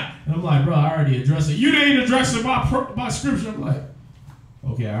 And I'm like, bro, I already addressed it. You didn't address it by scripture. I'm like,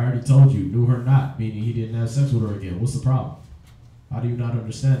 okay, I already told you, knew her not, meaning he didn't have sex with her again. What's the problem? How do you not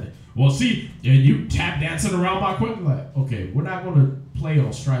understand it? Well, see, and you tap dancing around my question. Like, okay, we're not going to play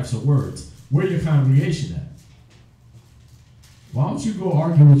on strifes of words. Where your congregation at? Why don't you go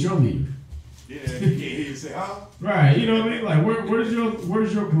argue with your leader? Yeah, you can't hear you say, huh? Right, you know what I mean? Like,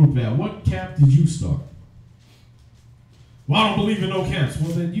 where's your group at? What camp did you start? Well, I don't believe in no camps.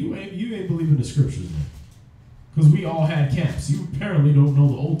 Well, then you ain't believing the scriptures, man. Because we all had camps. You apparently don't know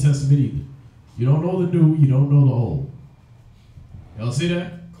the Old Testament either. You don't know the New. You don't know the Old. Y'all see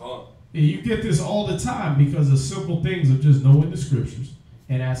that? Yeah, you get this all the time because of simple things of just knowing the scriptures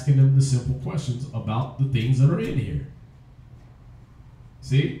and asking them the simple questions about the things that are in here.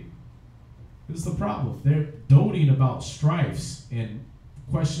 See? This is the problem. They're doting about strifes and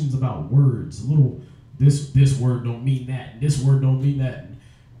questions about words. Little, this word don't mean that, and this word don't mean that.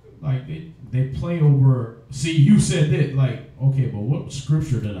 Like, they play over, see, you said that, like, okay, but what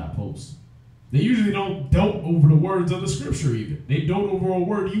scripture did I post? They usually don't dote over the words of the scripture even. They dote over a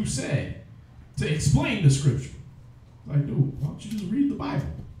word you said to explain the scripture. Like, dude, why don't you just read the Bible?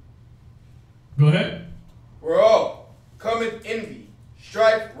 Go ahead. We're all cometh envy,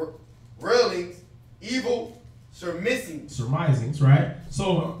 strife, railings, evil, surmisings, right?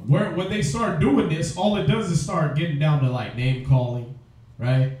 So when they start doing this, all it does is start getting down to like name calling,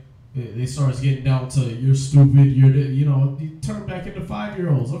 right? They start getting down to you're stupid, you turn back into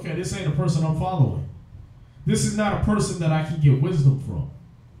 5-year-olds. Okay, this ain't a person I'm following. This is not a person that I can get wisdom from.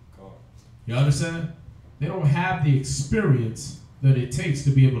 You understand? They don't have the experience that it takes to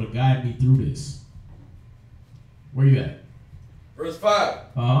be able to guide me through this. Where you at? Verse 5.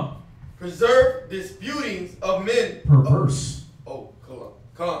 Uh-huh. Preserve disputings of men. Perverse.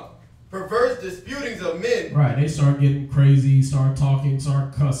 Come. Perverse disputings of men. Right, they start getting crazy, start talking,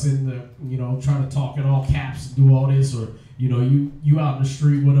 start cussing, trying to talk in all caps, do all this, or you out in the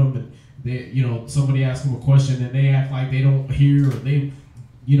street with them, and they, somebody asks them a question and they act like they don't hear, or they,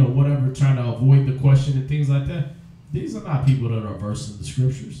 whatever, trying to avoid the question and things like that. These are not people that are versed in the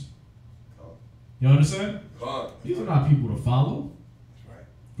scriptures. You understand? These are not people to follow. Right.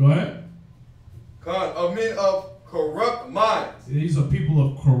 Go ahead. Of men of corrupt minds. These are people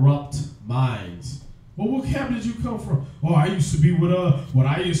of corrupt minds. Well, what camp did you come from? Oh, I used to be with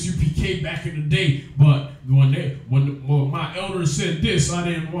ISUPK back in the day, but when my elders said this, I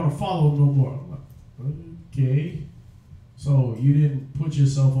didn't want to follow them no more. I'm like, okay. So you didn't put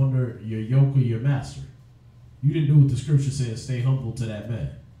yourself under your yoke of your master. You didn't do what the scripture says, stay humble to that man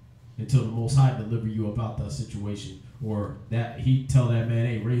until the Most High deliver you about that situation, or that he tell that man,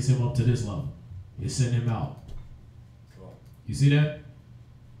 hey, raise him up to this level. You send him out. You see that?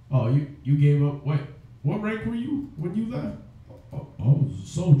 Oh, you gave up. Wait, what rank were you when you left? Oh, I was a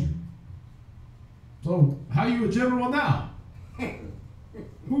soldier. So how you a general now?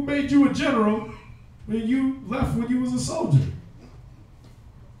 Who made you a general when you left when you was a soldier?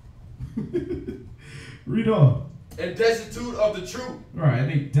 Read on. And destitute of the truth. Right,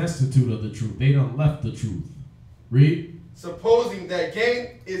 they destitute of the truth. They done left the truth. Read. Supposing that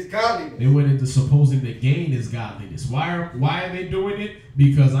gain is godliness. They went into supposing that gain is godliness. Why are they doing it?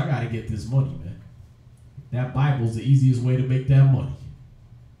 Because I got to get this money, man. That Bible's the easiest way to make that money.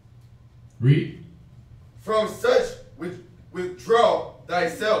 Read. From such withdraw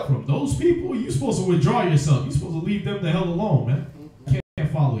thyself. From those people, you're supposed to withdraw yourself. You're supposed to leave them the hell alone, man.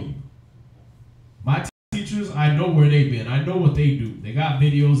 Can't follow you. My teachers, I know where they've been. I know what they do. They got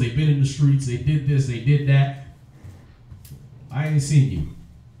videos. They've been in the streets. They did this. They did that. I ain't seen you.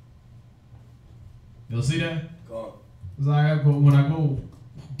 Y'all see that? Cause when I go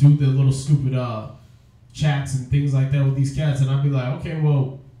do the little stupid chats and things like that with these cats, and I'd be like, okay,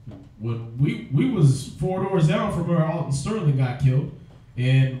 well, when we was 4 doors down from where Alton Sterling got killed,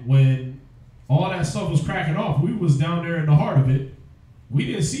 and when all that stuff was cracking off, we was down there in the heart of it. We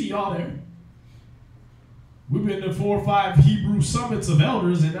didn't see y'all there. We've been to 4 or 5 Hebrew summits of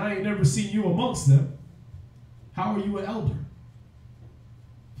elders, and I ain't never seen you amongst them. How are you an elder?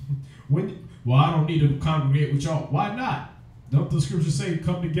 Well, I don't need to congregate with y'all. Why not? Don't the scripture say,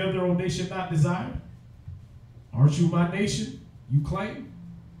 come together, O nation not desired? Aren't you my nation? You claim?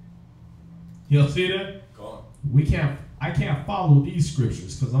 Y'all see that? I can't follow these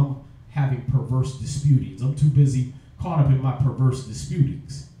scriptures because I'm having perverse disputings. I'm too busy caught up in my perverse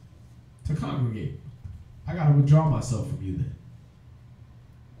disputings to congregate. I got to withdraw myself from you then.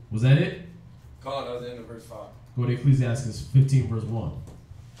 Was that it? That was the end of verse 5. Go to Ecclesiastes 15, verse 1.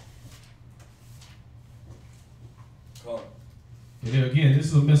 And then again, this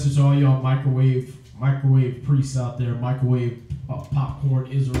is a message to all y'all microwave priests out there, microwave popcorn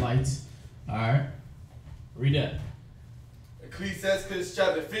Israelites. All right. Read that. Ecclesiastes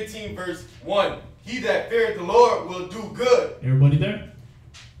chapter 15, verse 1. He that feareth the Lord will do good. Everybody there?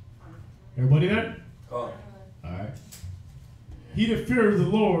 Everybody there? Come on. All right. He that feareth the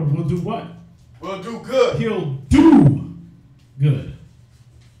Lord will do what? Will do good. He'll do good.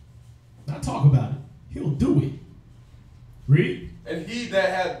 Not talk about it. He'll do it. Read. And he that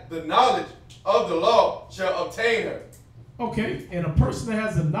hath the knowledge of the law shall obtain her. Okay, and a person that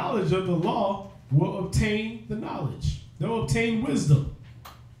has the knowledge of the law will obtain the knowledge. They'll obtain wisdom.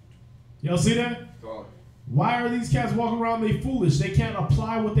 Y'all see that? Go on. Why are these cats walking around? They foolish. They can't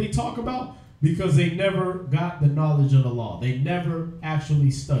apply what they talk about because they never got the knowledge of the law. They never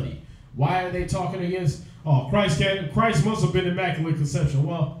actually studied. Why are they talking against, oh, Christ must have been immaculate conception?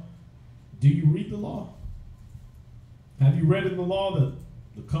 Well, do you read the law? Have you read in the law that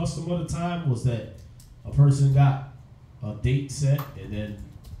the custom of the time was that a person got a date set, and then,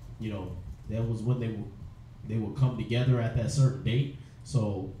 you know, that was when they would come together at that certain date.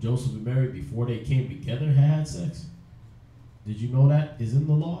 So Joseph and Mary, before they came together, had sex. Did you know that is in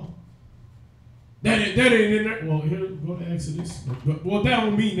the law? That ain't in there. Well, here, go to Exodus. Well, that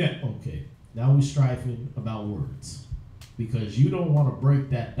don't mean that. Okay, now we're striving about words because you don't want to break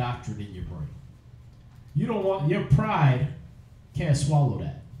that doctrine in your brain. You don't want, your pride can't swallow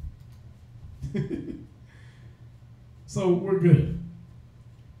that. So we're good.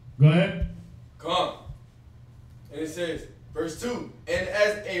 Go ahead. Come on. And it says, verse 2, and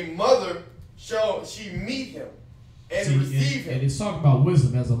as a mother shall she meet him and receive him. And it's talking about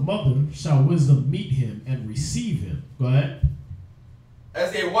wisdom. As a mother shall wisdom meet him and receive him. Go ahead.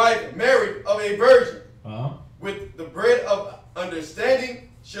 As a wife married of a virgin, with the bread of understanding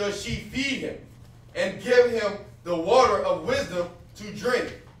shall she feed him, and give him the water of wisdom to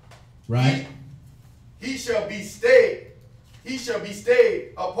drink. Right. He shall be stayed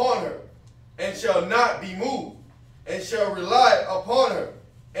upon her, and shall not be moved, and shall rely upon her,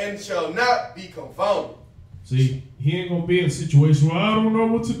 and shall not be confounded. See, he ain't gonna be in a situation where I don't know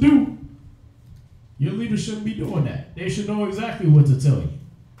what to do. Your leader shouldn't be doing that. They should know exactly what to tell you.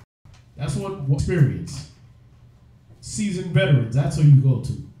 That's what experience. Seasoned veterans, that's who you go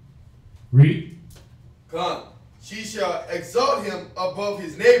to. Read. Come. She shall exalt him above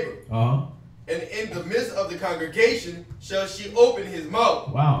his neighbor. And in the midst of the congregation shall she open his mouth.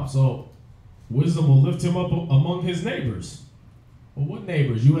 Wow, so wisdom will lift him up among his neighbors. Well, what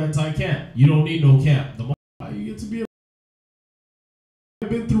neighbors? You anti-camp. You don't need no camp. The more you get to be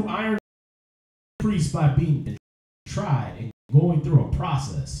been through iron priest by being tried and going through a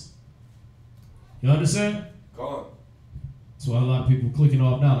process. You understand? Go on. That's why a lot of people clicking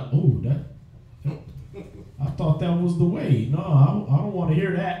off now. Like, oh, that. I thought that was the way. No, I don't want to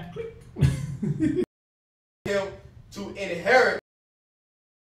hear that. Click. Him to inherit,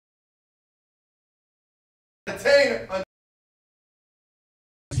 attain.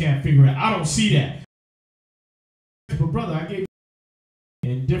 Can't figure it out. I don't see that. But brother, I gave you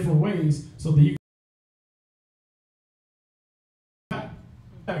in different ways so that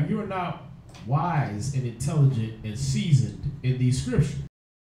you're not wise and intelligent and seasoned in these scriptures.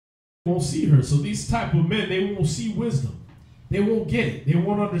 You won't see her. So these type of men, they won't see wisdom. They won't get it. They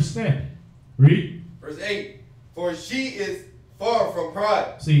won't understand it. Read. Verse 8. For she is far from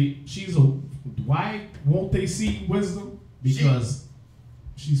pride. See, why won't they see wisdom? Because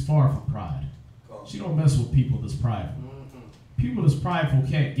she's far from pride. She don't mess with people that's prideful. People that's prideful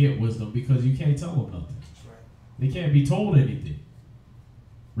can't get wisdom because you can't tell them nothing. They can't be told anything.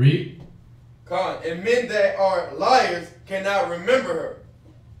 Read. And men that are liars cannot remember her.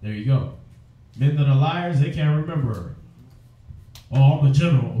 There you go. Men that are liars, they can't remember her. Oh, I'm a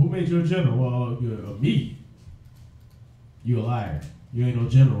general. Who made you a general? Well, me. You a liar. You ain't no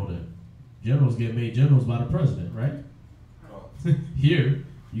general then. Generals get made generals by the president, right? Here,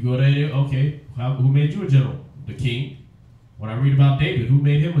 you go there, okay, who made you a general? The king. When I read about David, who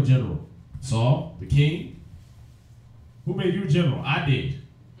made him a general? Saul, the king. Who made you a general? I did.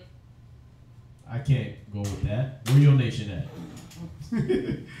 I can't go with that. Where your nation at?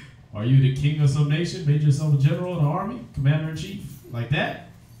 Are you the king of some nation? Made yourself a general in the army? Commander-in-chief? Like that?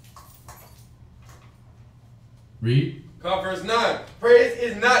 Read. Verse 9. Praise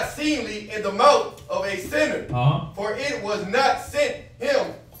is not seemly in the mouth of a sinner, for it was not sent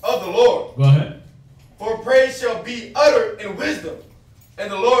him of the Lord. Go ahead. For praise shall be uttered in wisdom,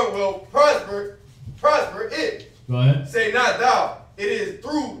 and the Lord will prosper it. Go ahead. Say not thou, it is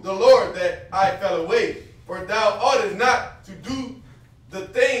through the Lord that I fell away, for thou oughtest not to do the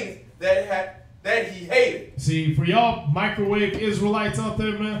things that he hated. See, for y'all microwave Israelites out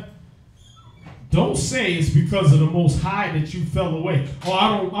there, man, don't say it's because of the Most High that you fell away. Oh,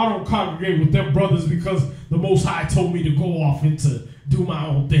 I don't congregate with them brothers because the Most High told me to go off and to do my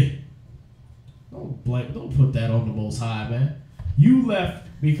own thing. Don't put that on the Most High, man. You left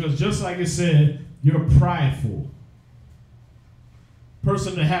because, just like it said, you're prideful.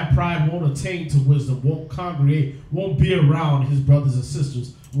 Person that have pride won't attain to wisdom, won't congregate, won't be around his brothers and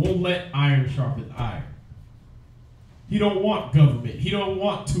sisters, won't let iron sharpen iron. He don't want government. He don't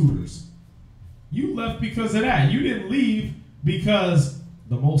want tutors. You left because of that. You didn't leave because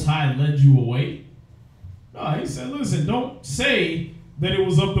the Most High led you away. No, he said, listen, don't say that it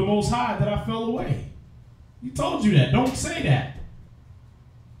was of the Most High that I fell away. He told you that. Don't say that.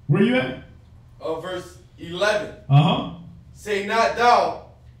 Where you at? Verse 11. Uh-huh. Say not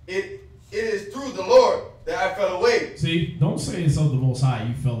thou, it is through the Lord that I fell away. See, don't say it's of the Most High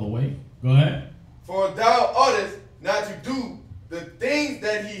you fell away. Go ahead. For thou oughtest not to do the things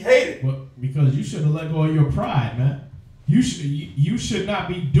that he hated. Well, because you should have let go of your pride, man. You should not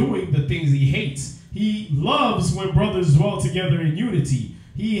be doing the things he hates. He loves when brothers dwell together in unity.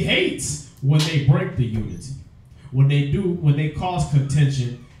 He hates when they break the unity. When they cause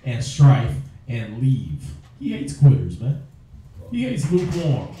contention and strife and leave. He hates quitters, man. He hates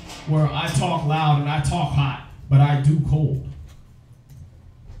lukewarm, where I talk loud and I talk hot, but I do cold.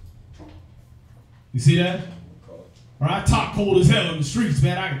 You see that? Or I talk cold as hell in the streets,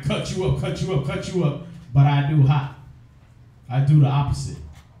 man. I can cut you up, but I do hot. I do the opposite.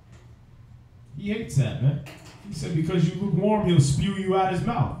 He hates that, man. He said because you lukewarm, he'll spew you out his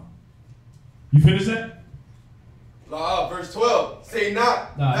mouth. You finish that? Verse 12. Say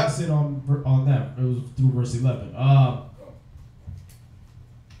not. No, that's it on that. It was through verse 11.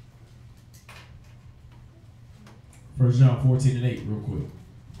 1 John 14 and 8, real quick.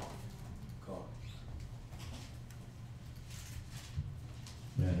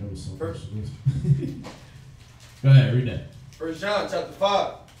 Man, that was so much. Go ahead, read that. 1 John chapter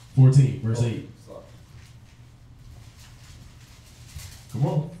 5. 14, verse 8. Come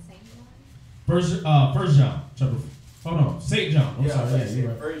on. First John chapter. Oh no, St. John. I'm sorry. Yeah, you're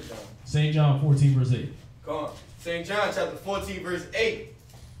right. 1 John. St. John 14, verse 8. Come on. St. John chapter 14, verse 8.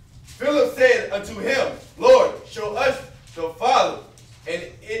 Philip said unto him, Lord, show us the Father, and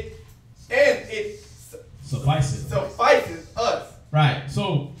it suffices us. Right.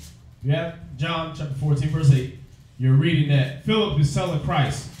 So you have John chapter 14, verse 8. You're reading that Philip is telling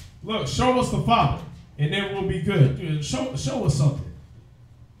Christ, look, show us the Father, and then we'll be good. Show us something.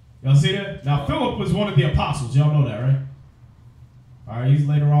 Y'all see that? Now, Philip was one of the apostles. Y'all know that, right? All right, he's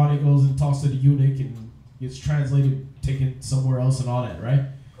later on, he goes and talks to the eunuch and gets translated, taken somewhere else and all that, right?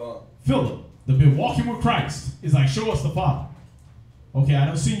 Philip, the been walking with Christ, is like, show us the Father. Okay, I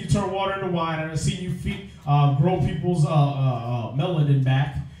done seen you turn water into wine. I done seen you grow people's melanin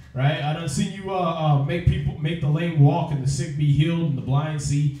back, right? I done seen you make the lame walk and the sick be healed and the blind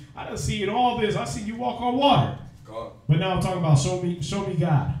see. I done seen all this. I seen you walk on water. But now I'm talking about show me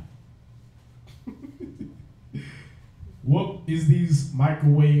God. What is these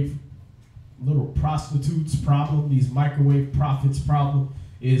microwave little prostitutes problem, these microwave prophets problem,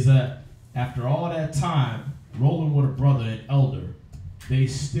 is that after all that time rolling with a brother, an elder, they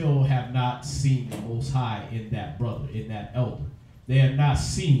still have not seen the Most High in that brother, in that elder. They have not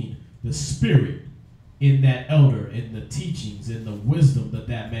seen the Spirit in that elder, in the teachings, in the wisdom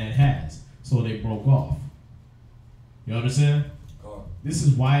that man has. So they broke off. You understand? This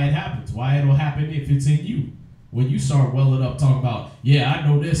is why it happens. Why it'll happen if it's in you. When you start welling up talking about, yeah, I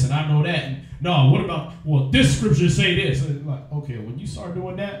know this and I know that. And no, what about, well, this scripture say this. And like, okay, when you start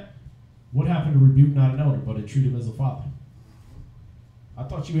doing that, what happened to rebuke not an elder, but to treat him as a father? I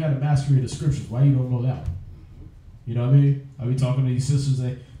thought you had a mastery of the scriptures. Why you don't know that one? You know what I mean? I be talking to these sisters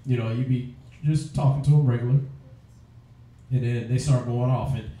and, you know, you be just talking to them regular. And then they start going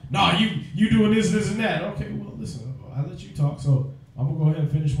off and, nah, you doing this, and that. Okay, well, listen, I let you talk, so I'm going to go ahead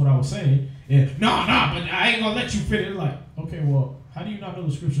and finish what I was saying. And, nah, but I ain't going to let you finish. Like, okay, well, how do you not know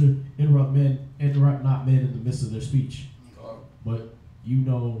the scripture, interrupt not men in the midst of their speech? But you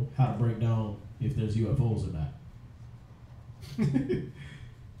know how to break down if there's UFOs or not.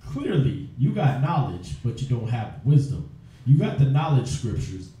 Clearly, you got knowledge, but you don't have wisdom. You got the knowledge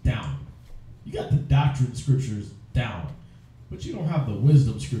scriptures down. You got the doctrine scriptures down, but you don't have the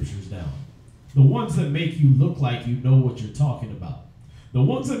wisdom scriptures down. The ones that make you look like you know what you're talking about. The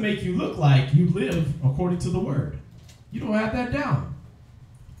ones that make you look like you live according to the word. You don't have that down.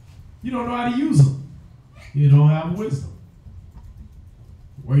 You don't know how to use them. You don't have wisdom.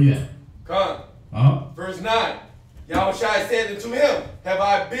 Where you at? Come. Verse 9. Yahushua said unto him, have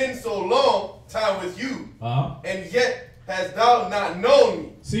I been so long time with you, and yet hast thou not known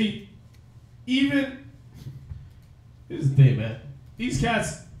me? See, even, here's the thing, man. These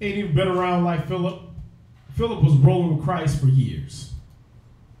cats ain't even been around like Philip. Philip was rolling with Christ for years.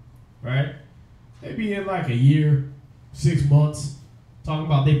 Right? They be in like a year, 6 months, talking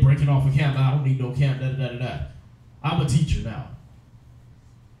about they breaking off a camp. I don't need no camp, da-da-da-da-da. I'm a teacher now.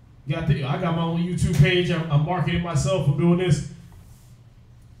 I got my own YouTube page. I'm marketing myself. I'm doing this.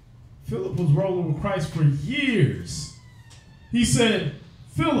 Philip was rolling with Christ for years. He said,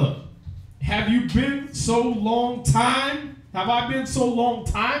 Philip, have you been so long time? Have I been so long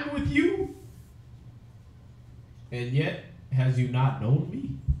time with you? And yet, has you not known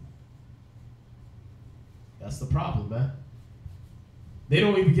me? That's the problem, man. They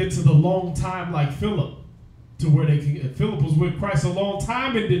don't even get to the long time like Philip, to where they can. Philip was with Christ a long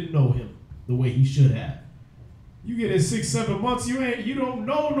time and didn't know him the way he should have. You get in 6, 7 months, you don't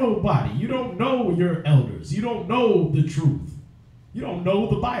know nobody. You don't know your elders. You don't know the truth. You don't know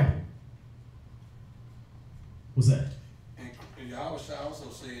the Bible. What's that? And Yahweh also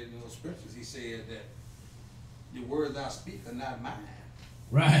said in those scriptures, he said that the words I speak are not mine.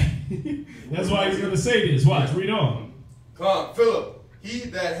 Right. That's why he's going to say this. Watch, read on. Come on, Philip. He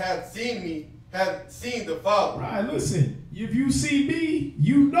that hath seen me hath seen the Father. Right, listen. If you see me,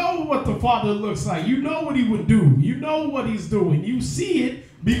 you know what the Father looks like. You know what he would do. You know what he's doing. You see it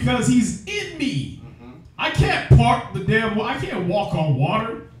because he's in me. Mm-hmm. I can't park the damn, I can't walk on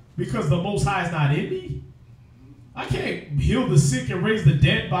water because the Most High is not in me. I can't heal the sick and raise the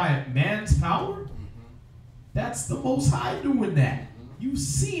dead by man's power. Mm-hmm. That's the Most High doing that. You've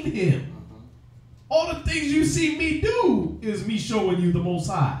seen him. Mm-hmm. All the things you see me do is me showing you the Most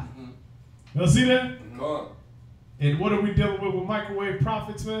High. Mm-hmm. Y'all see that? Mm-hmm. And what are we dealing with microwave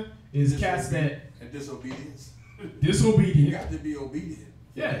prophets, man? Is cats that... And disobedience. Disobedient. You got to be obedient.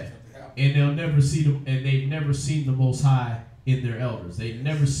 Yeah. And they'll never see them, and they've never seen the Most High in their elders. They've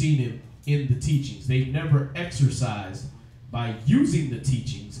never seen him in the teachings. They've never exercised by using the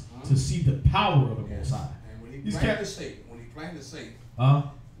teachings to see the power of the Most High. And when he planned to say, the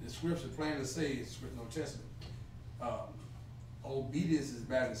scripture plain to say, it's written in the Old Testament, obedience is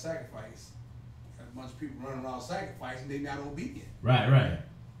better than sacrifice. A bunch of people running around sacrificing, they're not obedient. Right.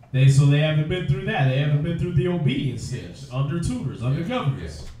 They haven't been through that. They haven't been through the obedience stage under tutors, under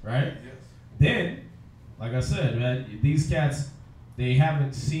governors, right? Yes. Then, like I said, man, these cats, they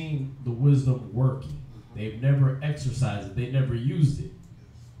haven't seen the wisdom working. They've never exercised it. They never used it.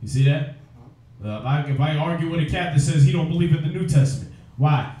 You see that? If I argue with a cat that says he don't believe in the New Testament,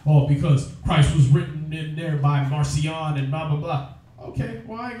 why? Oh, because Christ was written in there by Marcion and blah, blah, blah. Okay,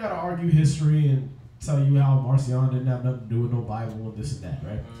 well, I ain't got to argue history and tell you how Marcion didn't have nothing to do with no Bible and this and that,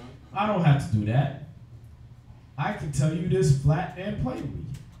 right? I don't have to do that. I can tell you this flat and plainly.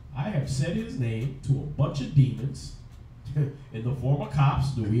 I have said his name to a bunch of demons in the form of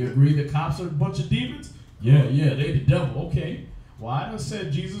cops. Do we agree that cops are a bunch of demons? Yeah, they the devil. Okay. Well, I done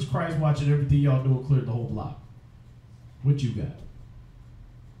said Jesus Christ watching everything y'all do and cleared the whole block. What you got?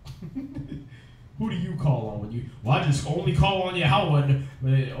 Who do you call on when you... Well, I just only call on Yahweh.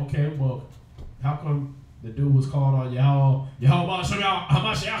 Okay, well, how come the dude was called on Yahweh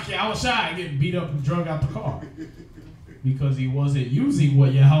Hamashiach getting beat up and drug out the car? Because he wasn't using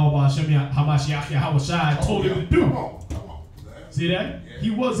what Yahweh Hamashiach told him to do. Come on. See that? Yeah. He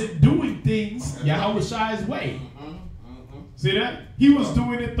wasn't doing things Yahweh's way. See that? He was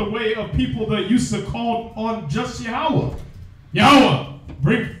doing it the way of people that used to call on just Yahweh. Yahweh,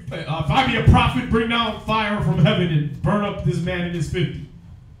 if I be a prophet, bring down fire from heaven and burn up this man in his 50.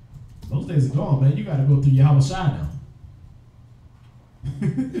 Those days are gone, man. You got to go through Yahweh now.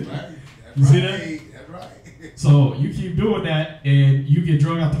 You see that? That's right. So you keep doing that, and you get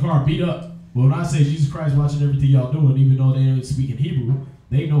drug out the car, beat up. But when I say Jesus Christ watching everything y'all doing, even though they ain't speaking Hebrew,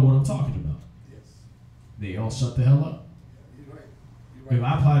 they know what I'm talking about. Yes. They all shut the hell up. You're right. If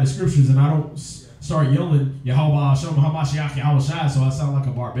I apply the scriptures and I don't start yelling Yahweh Hashem Hamashiach Yahweh Shai, so I sound like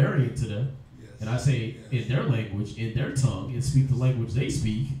a barbarian to them, and I say in their language, in their tongue, and speak the language they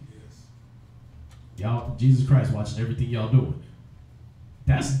speak, y'all, Jesus Christ watching everything y'all doing.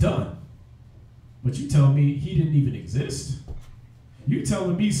 That's done. But you tell me he didn't even exist? You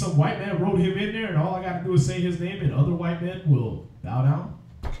telling me some white man wrote him in there and all I got to do is say his name and other white men will bow down?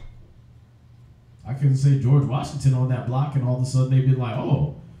 I couldn't say George Washington on that block and all of a sudden they'd be like,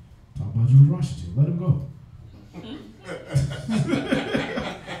 oh, talk about George Washington, let him go.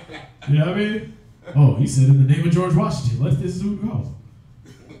 You know what I mean? Oh, he said in the name of George Washington, let this dude go.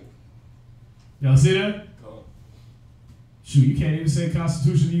 Y'all see that? Shoot, you can't even say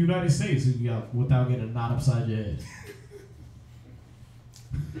Constitution of the United States without getting a knot upside your head.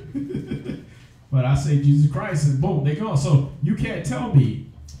 But I say Jesus Christ and boom, they gone. So you can't tell me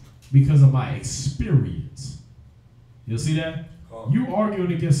because of my experience. You see that? You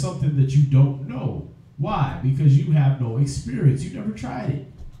arguing against something that you don't know. Why? Because you have no experience. You never tried it,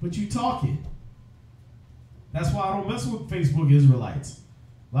 but you talk it. That's why I don't mess with Facebook Israelites.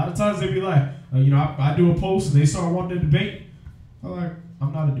 A lot of times they be like, I do a post and they start wanting to debate. I'm like,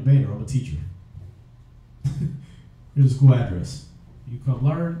 I'm not a debater, I'm a teacher. Here's the school address. You come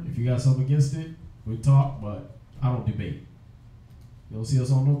learn. If you got something against it, we talk, but I don't debate. You don't see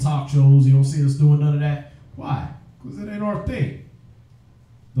us on no talk shows. You don't see us doing none of that. Why? Because it ain't our thing.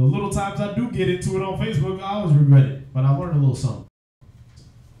 The little times I do get into it on Facebook, I always regret it, but I learned a little something.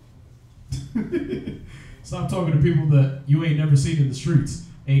 Stop talking to people that you ain't never seen in the streets,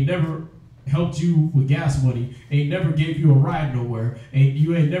 ain't never helped you with gas money, ain't never gave you a ride nowhere, and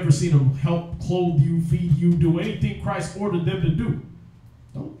you ain't never seen them help clothe you, feed you, do anything Christ ordered them to do.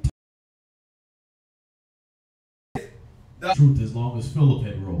 Don't the truth as long as Philip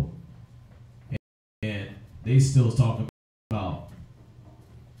had rolled. And they still talking about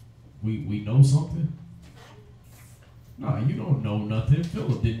we know something. No, you don't know nothing.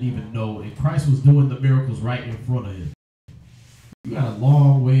 Philip didn't even know, and Christ was doing the miracles right in front of him. You got a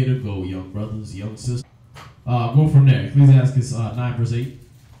long way to go, young brothers, young sisters. Go from there. Ecclesiastes 9 verse 8.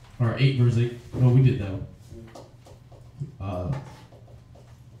 Or 8 verse 8. No, we did that one.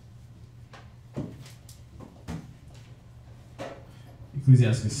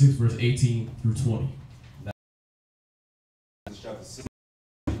 Ecclesiastes 6 verse 18 through 20. Chapter 6.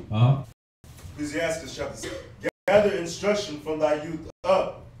 Ecclesiastes chapter 6. Gather instruction from thy youth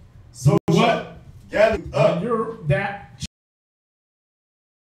up. So what? Gather up. When you're that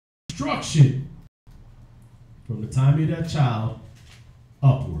instruction from the time you're that child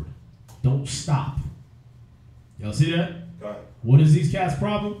upward. Don't stop. Y'all see that? Go ahead. What is these cats'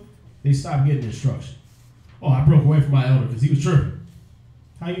 problem? They stopped getting instruction. Oh, I broke away from my elder because he was tripping.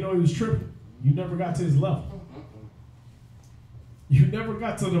 How you know he was tripping? You never got to his level. You never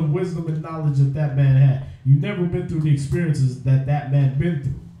got to the wisdom and knowledge that that man had. You never been through the experiences that that man been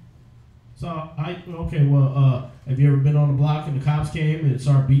through. So, have you ever been on the block and the cops came and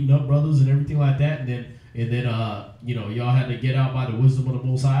started beating up brothers and everything like that, and then y'all had to get out by the wisdom of the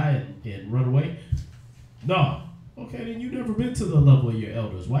Most High and run away? No. Okay, then you never been to the level of your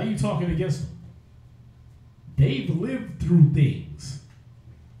elders. Why are you talking against them? They've lived through things.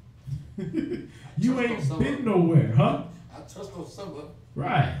 You ain't been nowhere, huh? I trust no summer.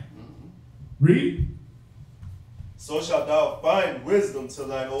 Right. Read. So shalt thou find wisdom till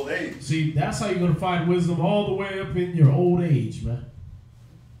thine old age. See, that's how you're going to find wisdom all the way up in your old age, man.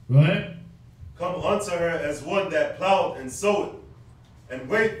 Go ahead. Come unto her as one that plowed and sowed, and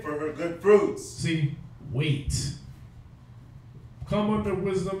wait for her good fruits. See, wait. Come unto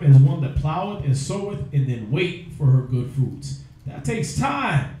wisdom as one that ploweth and soweth, and then wait for her good fruits. That takes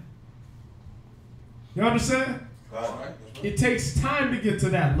time. You understand? Right. It takes time to get to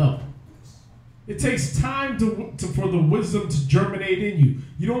that level. It takes time for the wisdom to germinate in you.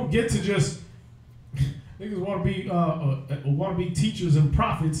 You don't get to just niggas want to be teachers and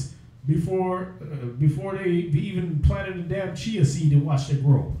prophets before they even planted a damn chia seed and watched it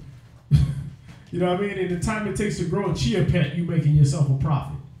grow. You know what I mean? And the time it takes to grow a chia pet, you making yourself a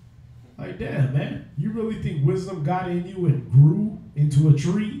prophet. Like, damn, man, you really think wisdom got in you and grew into a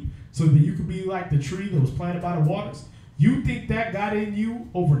tree so that you could be like the tree that was planted by the waters? You think that got in you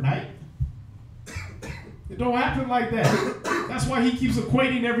overnight? It don't happen like that. That's why he keeps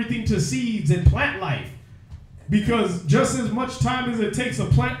equating everything to seeds and plant life. Because just as much time as it takes a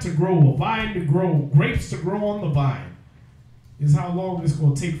plant to grow, a vine to grow, grapes to grow on the vine, is how long it's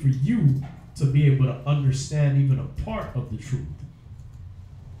going to take for you to be able to understand even a part of the truth.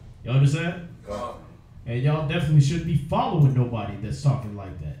 You understand? And y'all definitely shouldn't be following nobody that's talking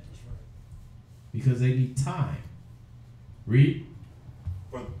like that. Because they need time. Read.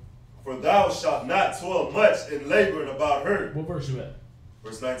 For thou shalt not toil much in laboring about her. What verse you at?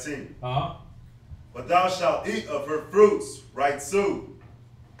 Verse 19. But thou shalt eat of her fruits right soon.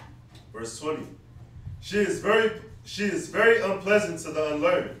 Verse 20. She is very unpleasant to the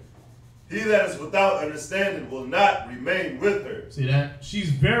unlearned. He that is without understanding will not remain with her. See that?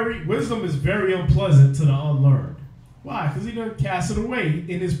 Wisdom is very unpleasant to the unlearned. Why? Because he doesn't cast it away.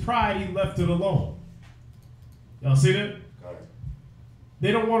 In his pride, he left it alone. Y'all see that?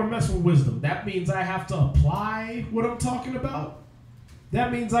 They don't want to mess with wisdom. That means I have to apply what I'm talking about.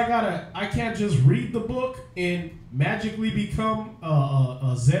 That means I can't just read the book and magically become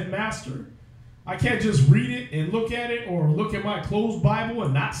a Zen master. I can't just read it and look at it or look at my closed Bible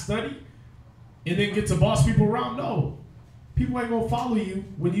and not study and then get to boss people around. No. People ain't going to follow you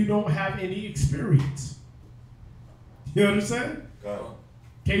when you don't have any experience. You understand?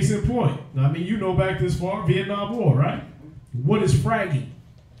 Case in point. I mean, you know back this far, Vietnam War, right? What is fragging?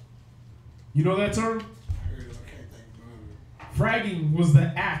 You know that term? Fragging was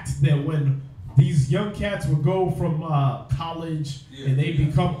the act that when these young cats would go from college and they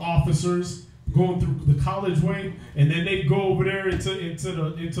become officers, going through the college way, and then they'd go over there into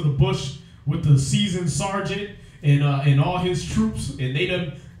the bush with the seasoned sergeant and all his troops, and he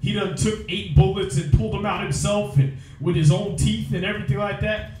done took 8 bullets and pulled them out himself and with his own teeth and everything like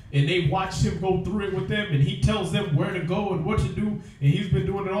that. And they watched him go through it with them, and he tells them where to go and what to do, and he's been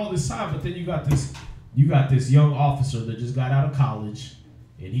doing it all this time. But then you got this young officer that just got out of college,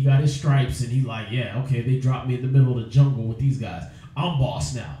 and he got his stripes, and he's like, yeah, okay, they dropped me in the middle of the jungle with these guys. I'm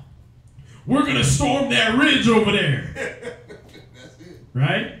boss now. We're gonna storm that ridge over there. That's it.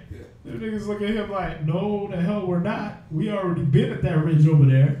 Right? Yeah. The niggas look at him like, no, the hell we're not. We already been at that ridge over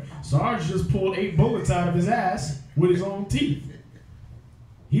there. Sarge just pulled 8 bullets out of his ass with his own teeth.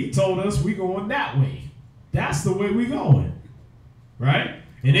 He told us we going that way. That's the way we going. Right?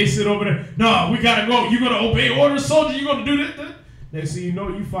 And they sit over there, no, we gotta go. You gonna obey orders, soldier? You gonna do that? Next thing you know,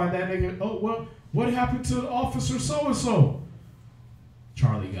 you find that nigga, oh, well, what happened to officer so-and-so?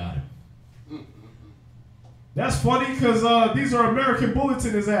 Charlie got him. That's funny because these are American bullets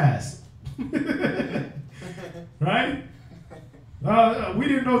in his ass. Right? We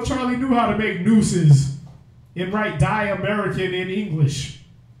didn't know Charlie knew how to make nooses and write die American in English.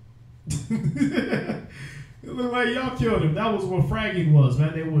 It looked like y'all killed him. That was what fragging was,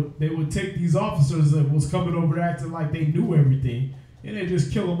 man. They would take these officers that was coming over acting like they knew everything, and they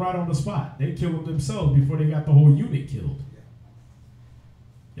just kill them right on the spot. They kill them themselves before they got the whole unit killed.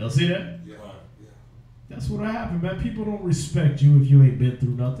 Y'all see that? Yeah. That's what happened, man. People don't respect you if you ain't been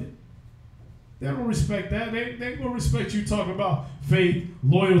through nothing. They don't respect that. They gonna respect you talking about faith,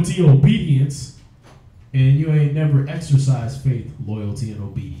 loyalty, obedience, and you ain't never exercised faith, loyalty, and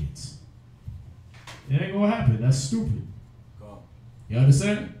obedience. It ain't gonna happen. That's stupid. You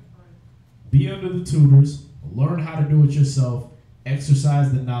understand? Be under the tutors, learn how to do it yourself,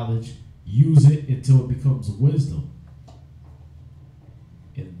 exercise the knowledge, use it until it becomes wisdom,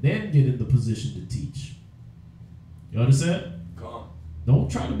 and then get in the position to teach. You understand? Don't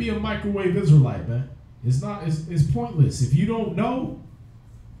try to be a microwave Israelite, man. It's pointless. If you don't know,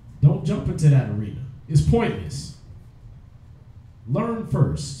 don't jump into that arena. It's pointless. Learn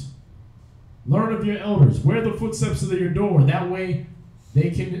first. Learn of your elders. Wear the footsteps of your door. That way they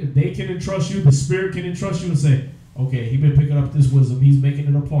can entrust you. The Spirit can entrust you and say, okay, he's been picking up this wisdom. He's making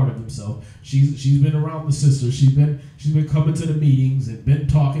it a part of himself. She's been around the sisters. She's been coming to the meetings and been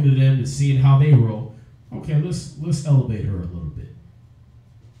talking to them and seeing how they roll. Okay, let's elevate her a little bit.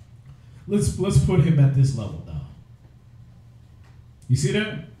 Let's put him at this level now. You see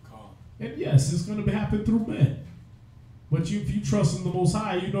that? And yes, it's going to happen through men. But if you trust in the Most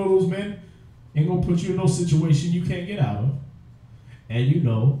High, you know those men ain't going to put you in no situation you can't get out of. And you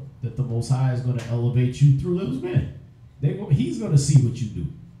know that the Most High is going to elevate you through those men. He's going to see what you do.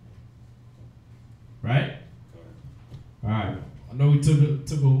 Right? All right. I know we took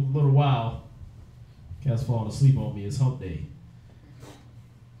a little while. Cat's falling asleep on me. It's hump day.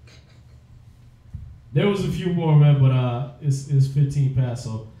 There was a few more, man, but it's 15 past.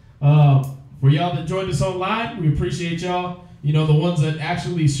 So for y'all that joined us online, we appreciate y'all. You know, the ones that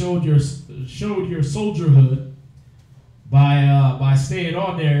actually showed your soldierhood by staying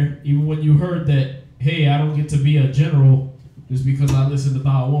on there, even when you heard that, hey, I don't get to be a general just because I listen to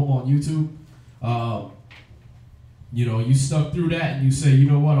THAHAWAM on YouTube. You know, you stuck through that and you say, you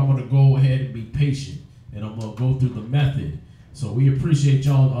know what, I'm going to go ahead and be patient and I'm going to go through the method. So we appreciate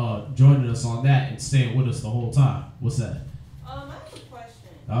y'all joining us on that and staying with us the whole time. What's that? I have a question.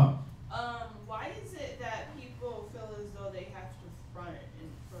 Why is it that people feel as though they have to front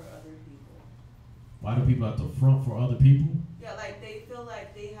for other people? Why do people have to front for other people? Yeah, like they feel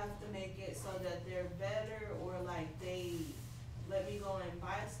like they have to make it so that they're better, or like they let me go and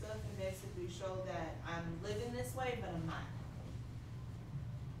buy stuff and basically show that I'm living this way, but I'm not.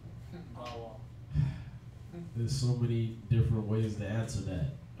 There's so many different ways to answer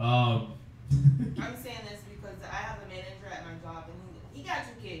that. I'm saying this because I have a manager at my job, and he got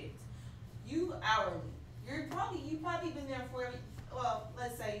 2 kids. You hourly. You probably been there for, well,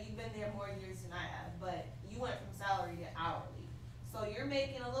 let's say you've been there more years than I have, but you went from salary to hourly. So you're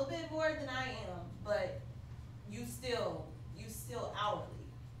making a little bit more than I am, but you still hourly.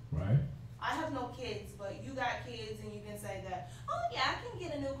 Right. I have no kids, but you got kids, and you can say that, oh yeah, I can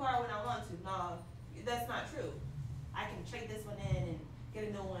get a new car when I want to. No, that's not true. I can trade this one in and get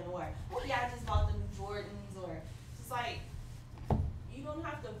a new one, or oh yeah, I just bought the new Jordans, or just like, you don't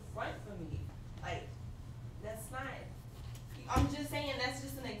have to front for me. Like, that's not. I'm just saying that's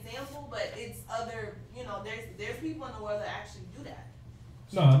just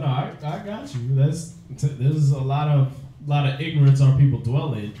No, I got you. There's a lot of ignorance our people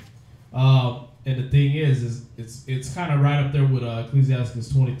dwell in, and the thing is it's kind of right up there with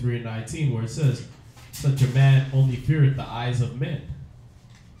Ecclesiastes 23:19, where it says, "Such a man only feareth the eyes of men."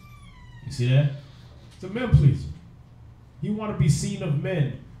 You see that? It's a man pleaser. You want to be seen of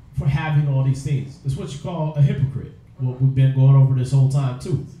men for having all these things. It's what you call a hypocrite. What we've been going over this whole time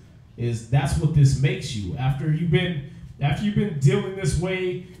too, is that's what this makes you. After you've been dealing this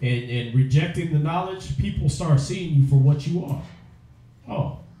way and rejecting the knowledge, people start seeing you for what you are.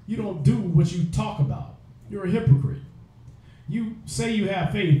 Oh, you don't do what you talk about. You're a hypocrite. You say you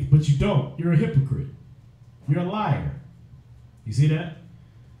have faith, but you don't. You're a hypocrite. You're a liar. You see that?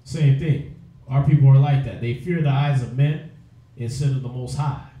 Same thing. Our people are like that. They fear the eyes of men instead of the Most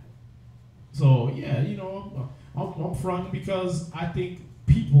High. So, yeah, I'm fronting because I think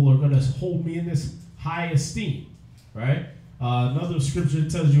people are going to hold me in this high esteem. Right? Another scripture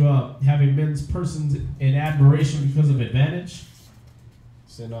tells you having men's persons in admiration because of advantage.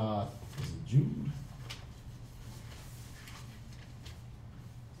 It's in is it Jude?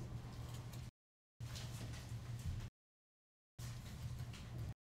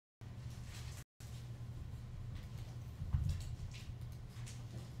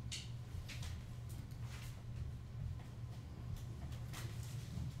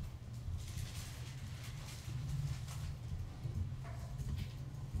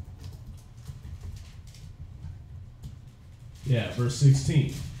 Yeah, verse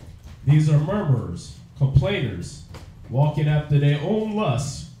 16. These are murmurers, complainers, walking after their own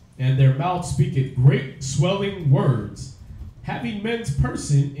lusts, and their mouth speaketh great swelling words, having men's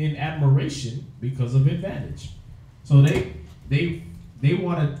person in admiration because of advantage. So they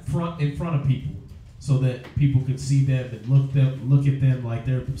want to front in front of people so that people can see them and look at them like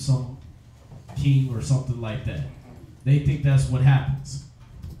they're some king or something like that. They think that's what happens.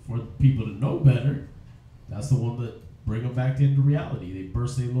 For people to know better, that's the one that bring them back into reality. They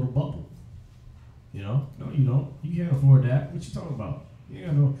burst their little bubble. No, you don't. You can't afford that. What you talking about? You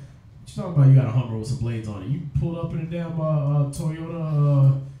got no. What you talking about? You got a Hummer with some blades on it. You pulled up in a damn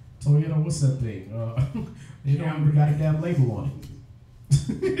Toyota. What's that thing? They don't even got a damn label on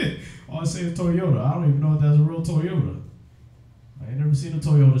it. All I say is Toyota. I don't even know if that's a real Toyota. I ain't never seen a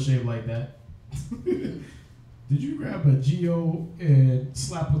Toyota shaped like that. Did you grab a Geo and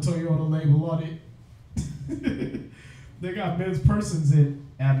slap a Toyota label on it? They got men's persons in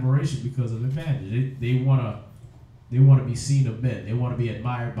admiration because of advantage. They want to be seen of men. They want to be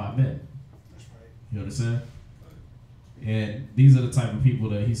admired by men. That's right. You understand? And these are the type of people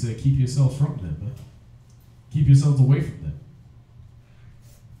that he said, keep yourselves from them, man. Keep yourselves away from them.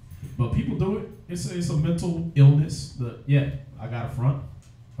 But people do it. It's a mental illness. I got a front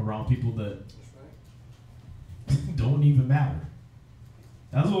around people that don't even matter.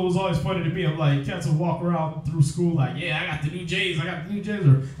 That's what was always funny to me. I'm like, cats will walk around through school like, yeah, I got the new J's, or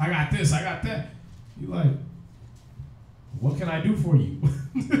I got this, I got that. You're like, what can I do for you?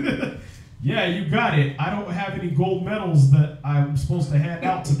 Yeah, you got it. I don't have any gold medals that I'm supposed to hand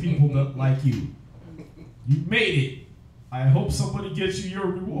out to people that like you. You made it. I hope somebody gets you your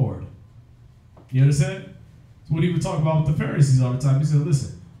reward. You understand? That's what he would talk about with the Pharisees all the time. He said,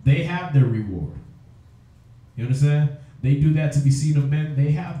 listen, they have their reward. You understand? They do that to be seen of men.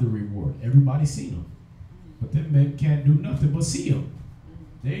 They have the reward. Everybody's seen them. But them men can't do nothing but see them.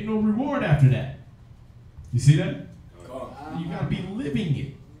 There ain't no reward after that. You see that? You got to be living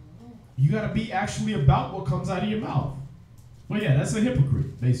it. You got to be actually about what comes out of your mouth. Well, yeah, that's a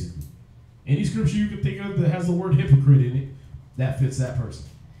hypocrite, basically. Any scripture you can think of that has the word hypocrite in it, that fits that person.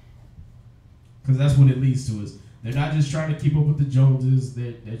 Because that's what it leads to. Is they're not just trying to keep up with the Joneses.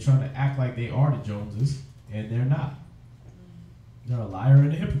 They're trying to act like they are the Joneses, and they're not. They're a liar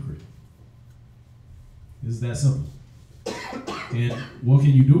and a hypocrite. It's that simple. And what can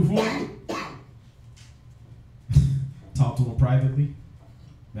you do for them? Talk to them privately.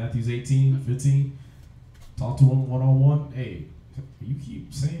 Matthew 18:15. Talk to them one-on-one. Hey, you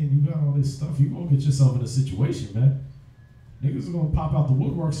keep saying you got all this stuff, you're going to get yourself in a situation, man. Niggas are going to pop out the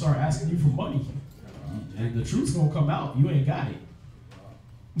woodwork, start asking you for money. And the truth's going to come out. You ain't got it.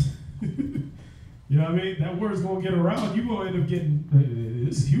 You know what I mean? That word's going to get around. You're going to end up getting,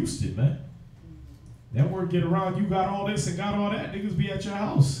 this is Houston, man. That word get around, you got all this and got all that, niggas be at your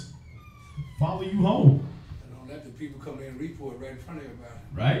house. Follow you home. And don't let the people come in and report right in front of everybody.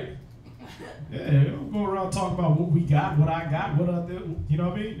 Right? Yeah, don't go around talking about what we got, what I got, what I did. You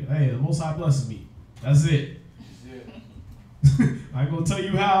know what I mean? Hey, the Most High blesses me. That's it. I ain't going to tell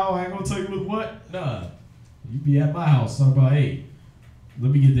you how, I ain't going to tell you with what. Nah. You be at my house talking about, hey, let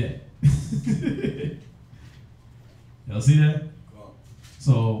me get that. Y'all see that?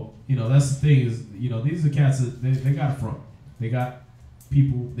 So, you know, that's the thing is, you know, these are cats that they got a front. They got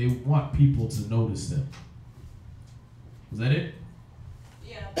people, they want people to notice them. Was that it?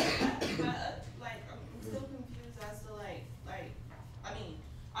 Yeah, like, I'm still confused as to I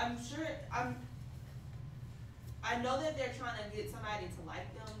mean, I know that they're trying to get somebody to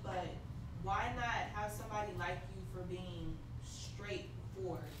like them, but why not have somebody like you for being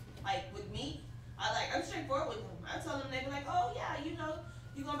straightforward? Like with me, I'm straightforward with them. I tell them, they be like, oh yeah, you know,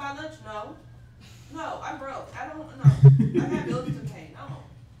 you gonna buy lunch? No, I'm broke. I don't know. I got bills to pay. No,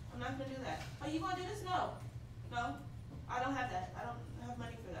 I'm not gonna do that. Oh, you gonna do this? No, I don't have that. I don't have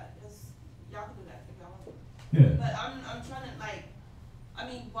money for that. Y'all can do that if y'all want. Yeah. But I'm trying to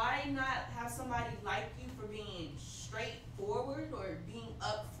why not have somebody like you for being straightforward or being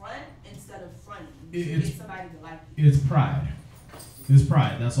upfront instead of fronting to get somebody to like you? It's pride. It's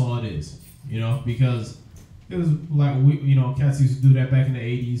pride. That's all it is. You know, because it was like cats used to do that back in the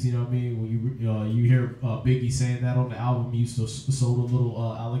 '80s. You know what I mean? When you hear Biggie saying that on the album, he used to sew the little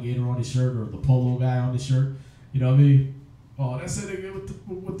alligator on his shirt or the polo guy on his shirt. You know what I mean? Oh, that's it again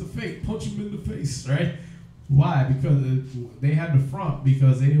with the fake. Punch him in the face, right? Why? Because they had the front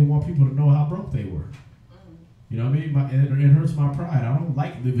because they didn't want people to know how broke they were. You know what I mean? It hurts my pride. I don't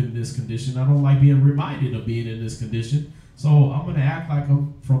like living in this condition. I don't like being reminded of being in this condition. So I'm going to act like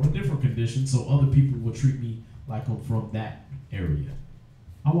I'm from a different condition so other people will treat me like I'm from that area.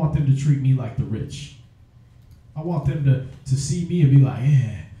 I want them to treat me like the rich. I want them to see me and be like,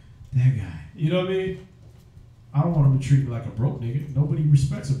 yeah, that guy. You know what I mean? I don't want them to treat me like a broke nigga. Nobody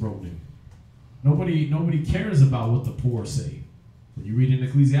respects a broke nigga. Nobody cares about what the poor say. When you read in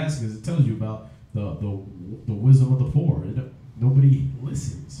Ecclesiastes, it tells you about the wisdom of the poor. Nobody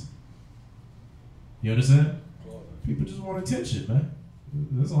listens. You understand? People just want attention, man.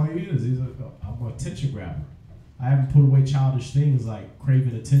 That's all he is. I'm an attention grabber. I haven't put away childish things like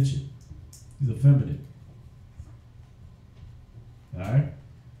craving attention. He's effeminate. All right?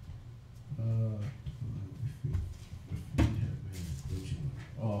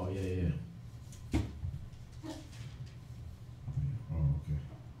 Oh, yeah.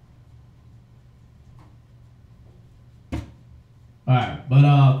 Alright,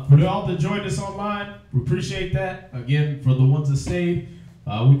 but for y'all that joined us online, we appreciate that. Again, for the ones that stayed,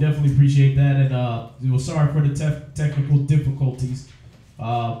 we definitely appreciate that. And we're sorry for the technical difficulties.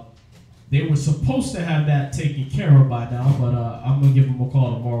 They were supposed to have that taken care of by now, but I'm going to give them a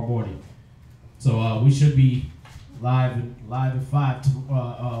call tomorrow morning. So we should be live at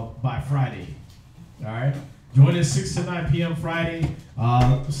 5 by Friday. Alright? Join us 6 to 9 p.m. Friday,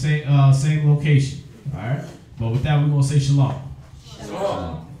 same location. Alright? But with that, we're going to say shalom. Shalom.